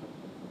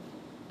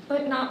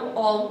 But not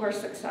all were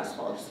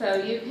successful. So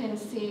you can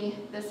see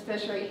this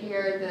fish right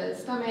here, the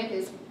stomach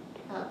is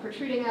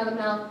protruding out of the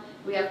mouth.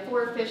 We have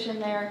 4 fish in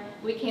there.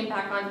 We came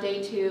back on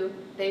day 2.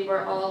 They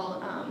were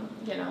all,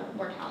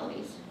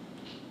 mortalities.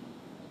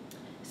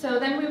 So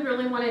then we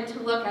really wanted to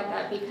look at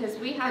that because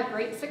we had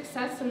great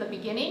success in the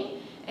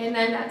beginning, and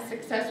then that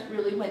success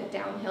really went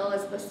downhill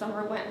as the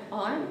summer went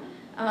on.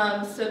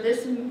 So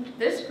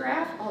this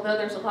graph, although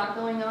there's a lot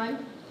going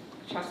on,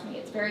 trust me,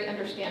 it's very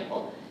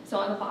understandable. So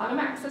on the bottom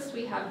axis,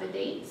 we have the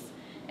dates,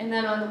 and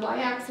then on the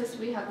y-axis,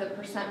 we have the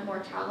 %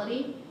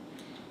 mortality.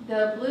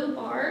 The blue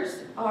bars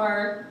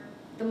are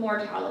the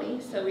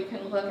mortality, so we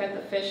can look at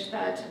the fish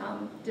that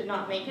did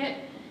not make it.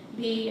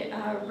 The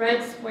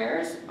red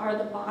squares are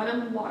the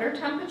bottom water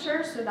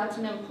temperature, so that's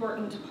an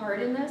important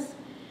part in this.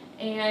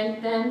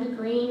 And then the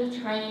green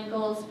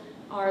triangles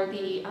are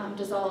the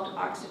dissolved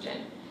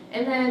oxygen.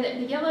 And then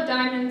the yellow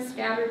diamonds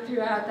scattered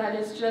throughout, that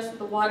is just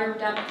the water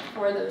depth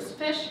for those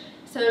fish.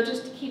 So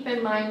just to keep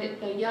in mind,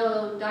 the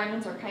yellow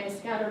diamonds are kind of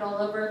scattered all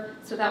over,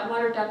 so that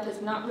water depth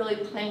is not really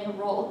playing a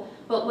role.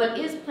 But what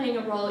is playing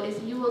a role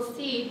is you will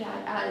see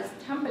that as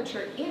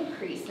temperature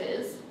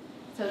increases,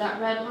 so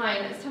that red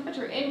line, as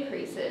temperature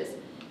increases,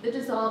 the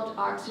dissolved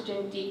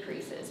oxygen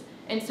decreases.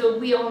 And so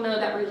we all know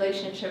that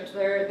relationships,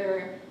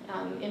 they're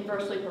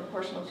inversely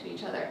proportional to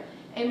each other.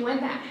 And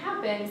when that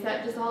happens,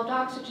 that dissolved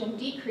oxygen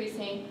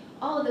decreasing,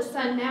 all of a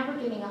sudden now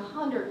we're getting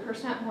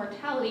 100%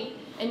 mortality,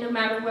 and no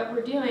matter what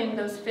we're doing,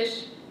 those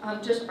fish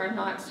just are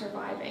not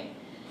surviving.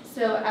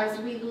 So as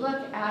we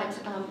look at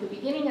the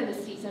beginning of the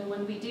season,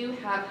 when we do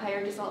have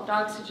higher dissolved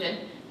oxygen,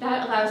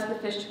 that allows the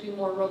fish to be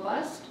more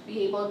robust,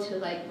 be able to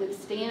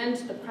withstand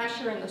the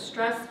pressure and the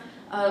stress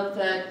of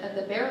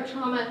the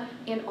barotrauma,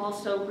 and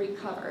also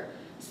recover.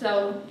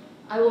 So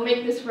I will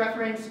make this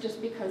reference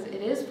just because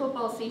it is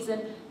football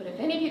season, but if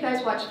any of you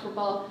guys watch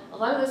football, a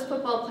lot of those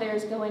football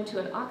players go into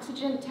an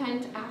oxygen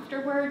tent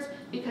afterwards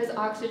because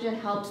oxygen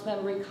helps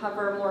them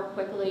recover more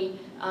quickly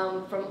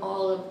from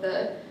all of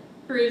the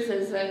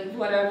bruises and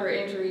whatever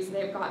injuries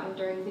they've gotten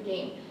during the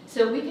game.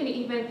 So we can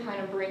even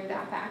kind of bring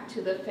that back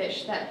to the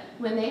fish, that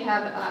when they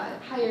have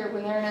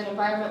when they're in an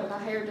environment with a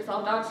higher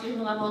dissolved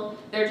oxygen level,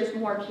 they're just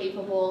more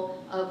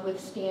capable of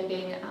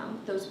withstanding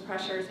those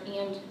pressures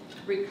and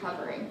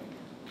recovering.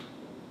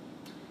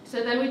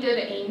 So then we did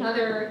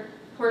another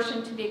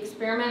portion to the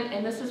experiment,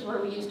 and this is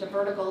where we used a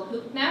vertical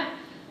hoop net.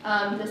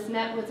 This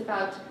net was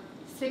about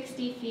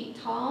 60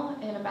 feet tall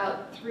and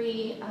about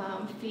 3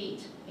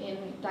 feet in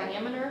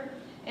diameter.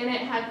 And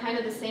it had kind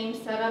of the same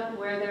setup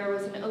where there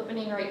was an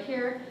opening right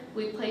here.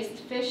 We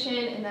placed fish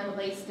in and then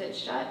laced it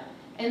shut.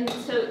 And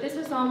so this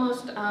is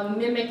almost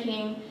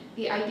mimicking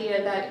the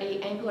idea that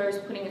an angler is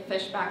putting a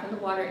fish back in the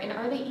water. And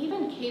are they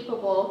even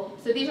capable,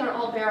 so these are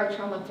all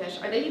barotrauma fish,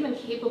 are they even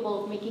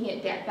capable of making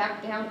it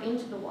back down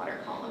into the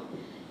water column?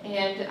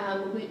 And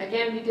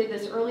again, we did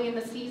this early in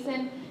the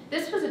season.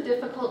 This was a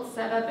difficult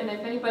setup, and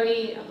if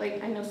anybody,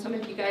 I know some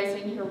of you guys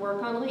in here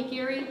work on Lake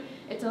Erie,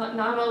 it's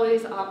not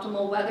always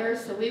optimal weather,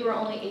 so we were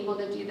only able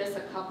to do this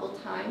a couple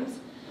times.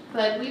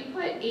 But we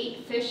put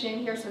 8 fish in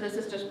here, so this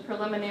is just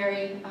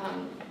preliminary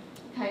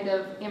kind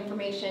of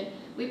information.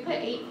 We put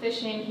 8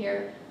 fish in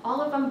here,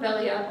 all of them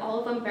belly up, all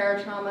of them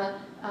barotrauma,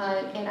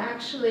 and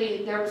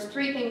actually there was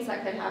 3 things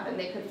that could happen.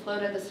 They could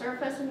float at the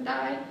surface and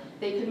die,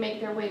 they could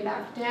make their way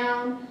back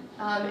down,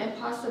 and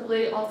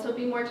possibly also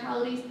be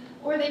mortalities,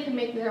 or they could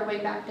make their way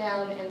back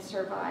down and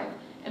survive.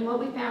 And what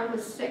we found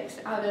was 6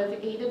 out of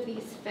 8 of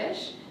these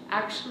fish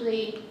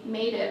actually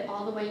made it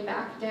all the way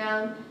back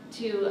down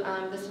to,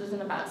 this was in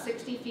about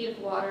 60 feet of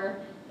water,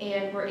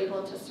 and were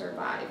able to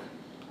survive.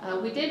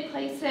 We did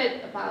place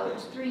it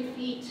about 3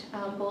 feet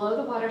below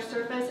the water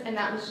surface, and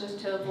that was just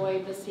to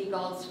avoid the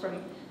seagulls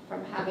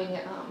from having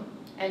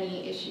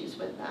any issues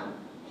with them.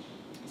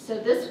 So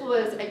this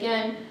was,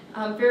 again,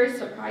 very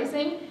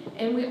surprising.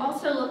 And we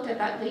also looked at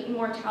that latent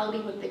mortality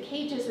with the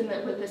cages and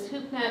with this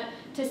hoop net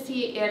to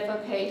see if,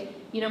 okay,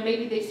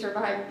 maybe they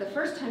survived the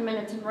first 10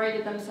 minutes and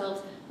righted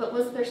themselves, but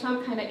was there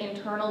some kind of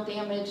internal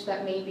damage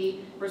that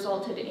maybe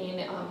resulted in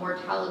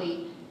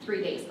mortality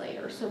 3 days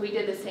later? So we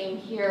did the same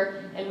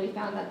here, and we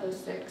found that those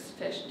 6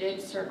 fish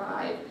did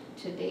survive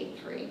to day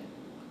 3.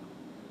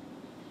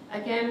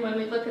 Again, when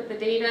we look at the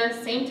data,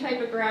 same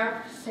type of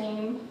graph,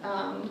 same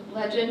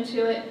legend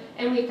to it,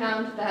 and we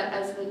found that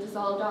as the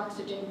dissolved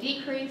oxygen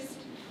decreased,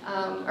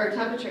 or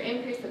temperature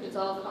increased, the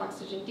dissolved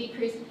oxygen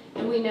decreased,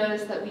 and we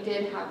noticed that we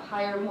did have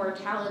higher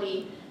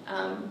mortality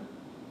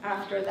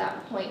after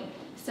that point.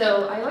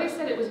 So I always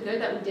said it was good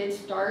that we did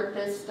start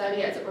this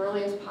study as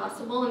early as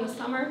possible in the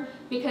summer,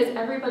 because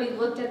everybody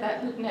looked at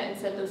that hoop net and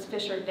said those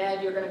fish are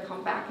dead, you're going to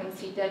come back and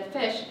see dead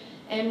fish.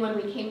 And when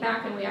we came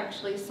back and we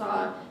actually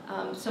saw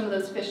some of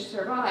those fish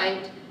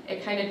survived,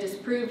 it kind of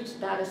disproved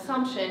that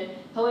assumption.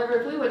 However,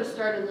 if we would have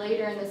started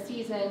later in the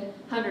season,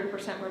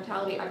 100%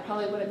 mortality, I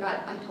probably would have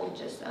got "I told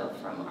you so"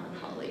 from our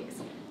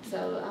colleagues.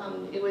 So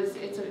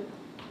it's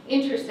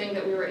interesting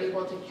that we were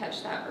able to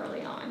catch that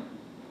early on.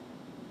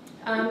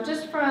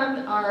 Just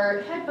from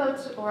our head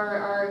boats or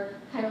our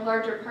kind of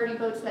larger party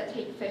boats that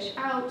take fish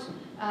out,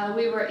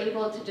 we were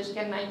able to just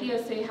get an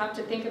idea. So you have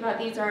to think about,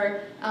 these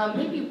are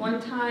maybe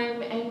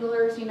one-time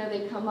anglers, you know,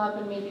 they come up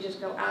and maybe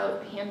just go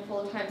out a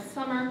handful of times a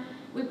summer.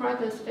 We brought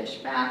those fish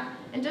back,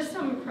 and just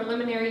some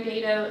preliminary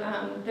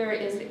data. There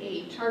is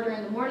a charter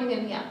in the morning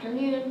and the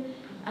afternoon,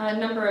 a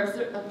number of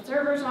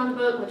observers on the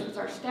boat, which was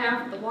our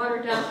staff, the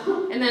water depth,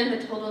 and then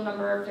the total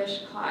number of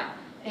fish caught.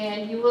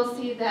 And you will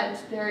see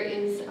that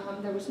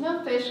there was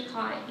no fish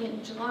caught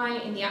in July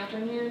in the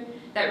afternoon.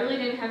 That really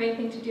didn't have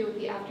anything to do with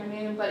the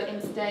afternoon, but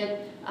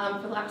instead,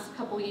 for the last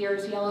couple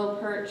years, yellow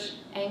perch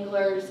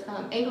anglers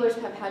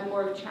have had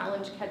more of a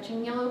challenge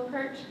catching yellow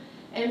perch.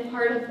 And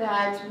part of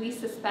that, we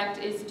suspect,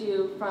 is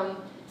due from,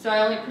 so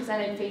I only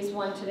presented phase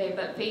 1 today,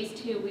 but phase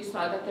 2, we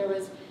saw that there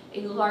was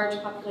a large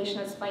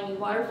population of spiny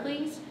water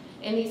fleas.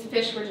 And these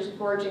fish were just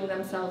gorging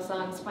themselves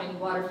on spiny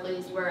water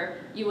fleas, where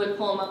you would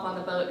pull them up on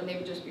the boat and they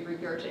would just be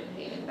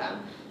regurgitating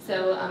them.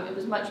 So it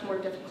was much more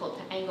difficult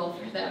to angle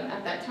for them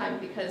at that time,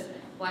 because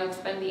why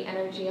spend the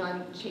energy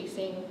on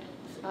chasing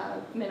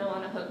minnow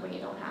on a hook when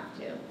you don't have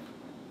to?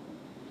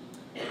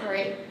 All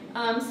right,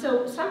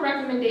 so some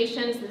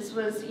recommendations. This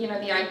was, you know,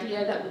 the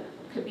idea that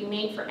could be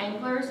made for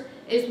anglers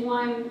is,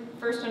 one,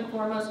 first and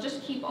foremost,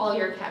 just keep all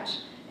your catch.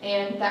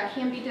 And that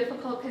can be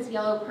difficult because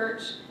yellow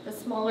perch, the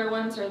smaller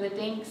ones, or the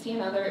dinks, you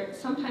know, they're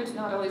sometimes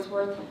not always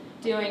worth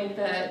doing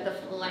the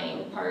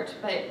filleting part.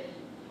 But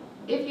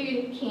if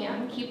you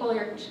can, keep all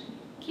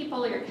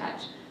your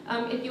catch.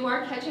 If you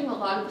are catching a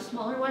lot of the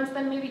smaller ones,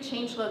 then maybe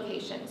change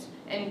locations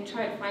and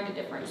try to find a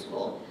different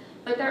school.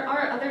 But there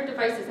are other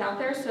devices out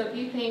there, so if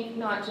you think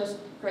not just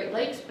Great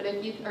Lakes, but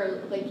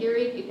or Lake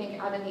Erie, if you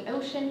think out in the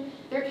ocean,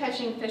 they're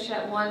catching fish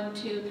at 100,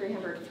 200,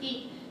 300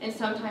 feet, and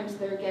sometimes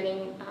they're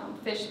getting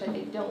fish that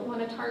they don't want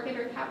to target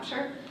or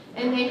capture.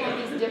 And they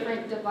have these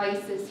different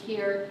devices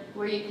here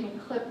where you can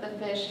clip the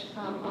fish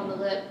on the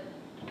lip,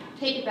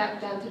 take it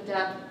back down to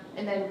depth,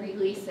 and then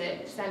release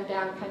it, send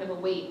down kind of a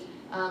weight,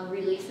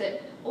 release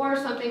it. Or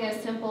something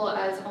as simple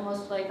as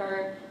almost like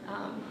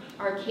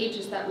our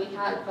cages that we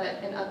had,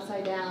 but an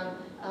upside down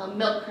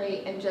milk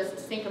crate, and just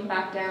sink them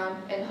back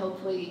down, and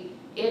hopefully,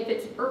 if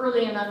it's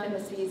early enough in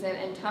the season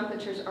and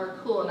temperatures are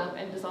cool enough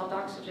and dissolved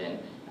oxygen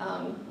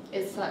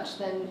is such,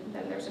 then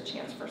there's a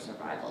chance for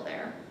survival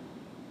there.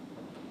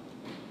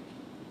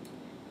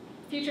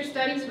 Future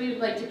studies, we would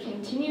like to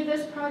continue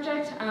this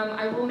project.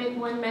 I will make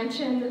one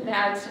mention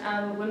that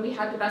when we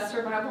had the best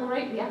survival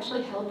rate, we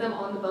actually held them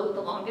on the boat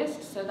the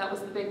longest. So that was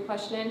the big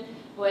question,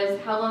 was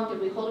how long did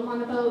we hold them on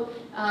the boat?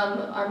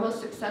 Our most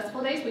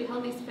successful days, we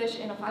held these fish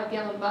in a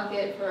 5-gallon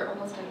bucket for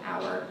almost an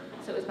hour.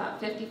 So it was about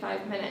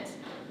 55 minutes.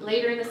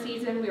 Later in the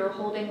season, we were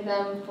holding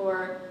them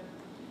for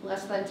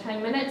less than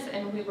 10 minutes,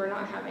 and we were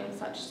not having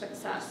such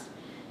success.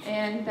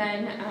 And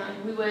then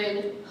we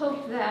would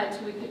hope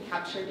that we could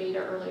capture data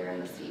earlier in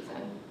the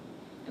season.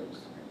 Oops.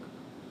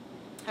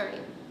 All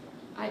right.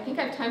 I think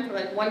I have time for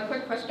like one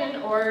quick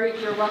question, or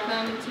you're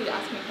welcome to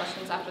ask me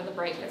questions after the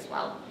break as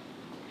well.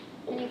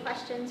 Any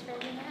questions for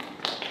Jeanette?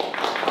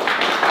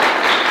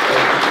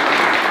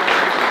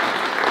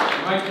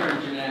 My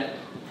turn, Jeanette.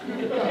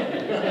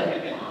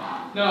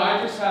 No,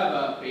 I just have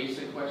a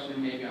basic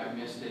question. Maybe I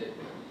missed it.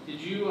 Did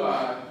you,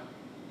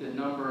 the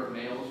number of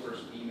males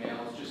versus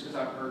females, just because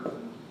I've heard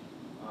from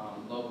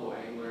local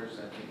anglers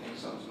that they think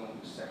something's going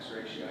with the sex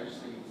ratio. I just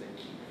think it's like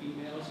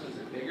females because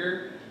they're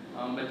bigger.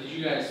 But did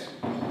you guys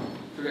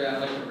figure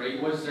out like the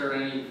rate? Was there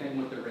anything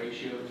with the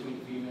ratio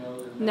between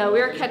females and males? No, we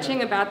were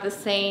catching about the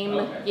same.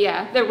 Okay.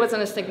 Yeah, there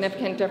wasn't a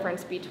significant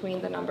difference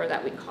between the number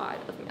that we caught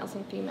of males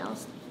and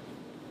females.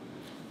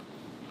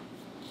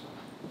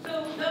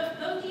 So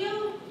those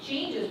yield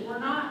changes were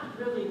not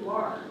really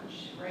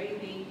large, right?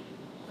 They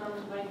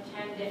from like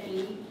 10 to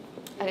 8.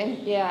 I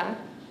didn't, yeah.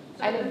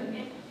 So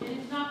and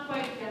it's not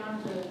quite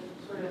down to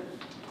sort of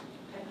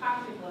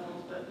hypoxic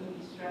levels, but maybe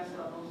stress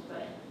levels.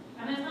 But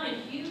I mean, it's not a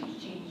huge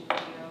change in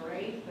VO,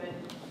 right?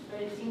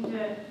 But it seemed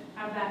to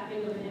have that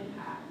big of an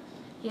impact.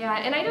 Yeah,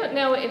 and I don't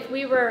know if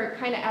we were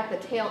kind of at the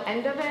tail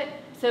end of it.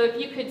 So if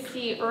you could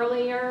see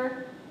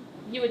earlier,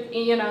 you would,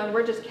 you know,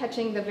 we're just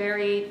catching the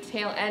very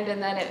tail end and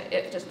then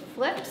it just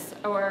flips,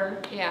 or,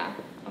 yeah,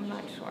 I'm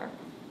not sure.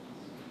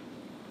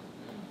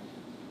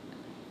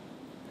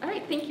 All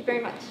right, thank you very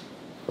much.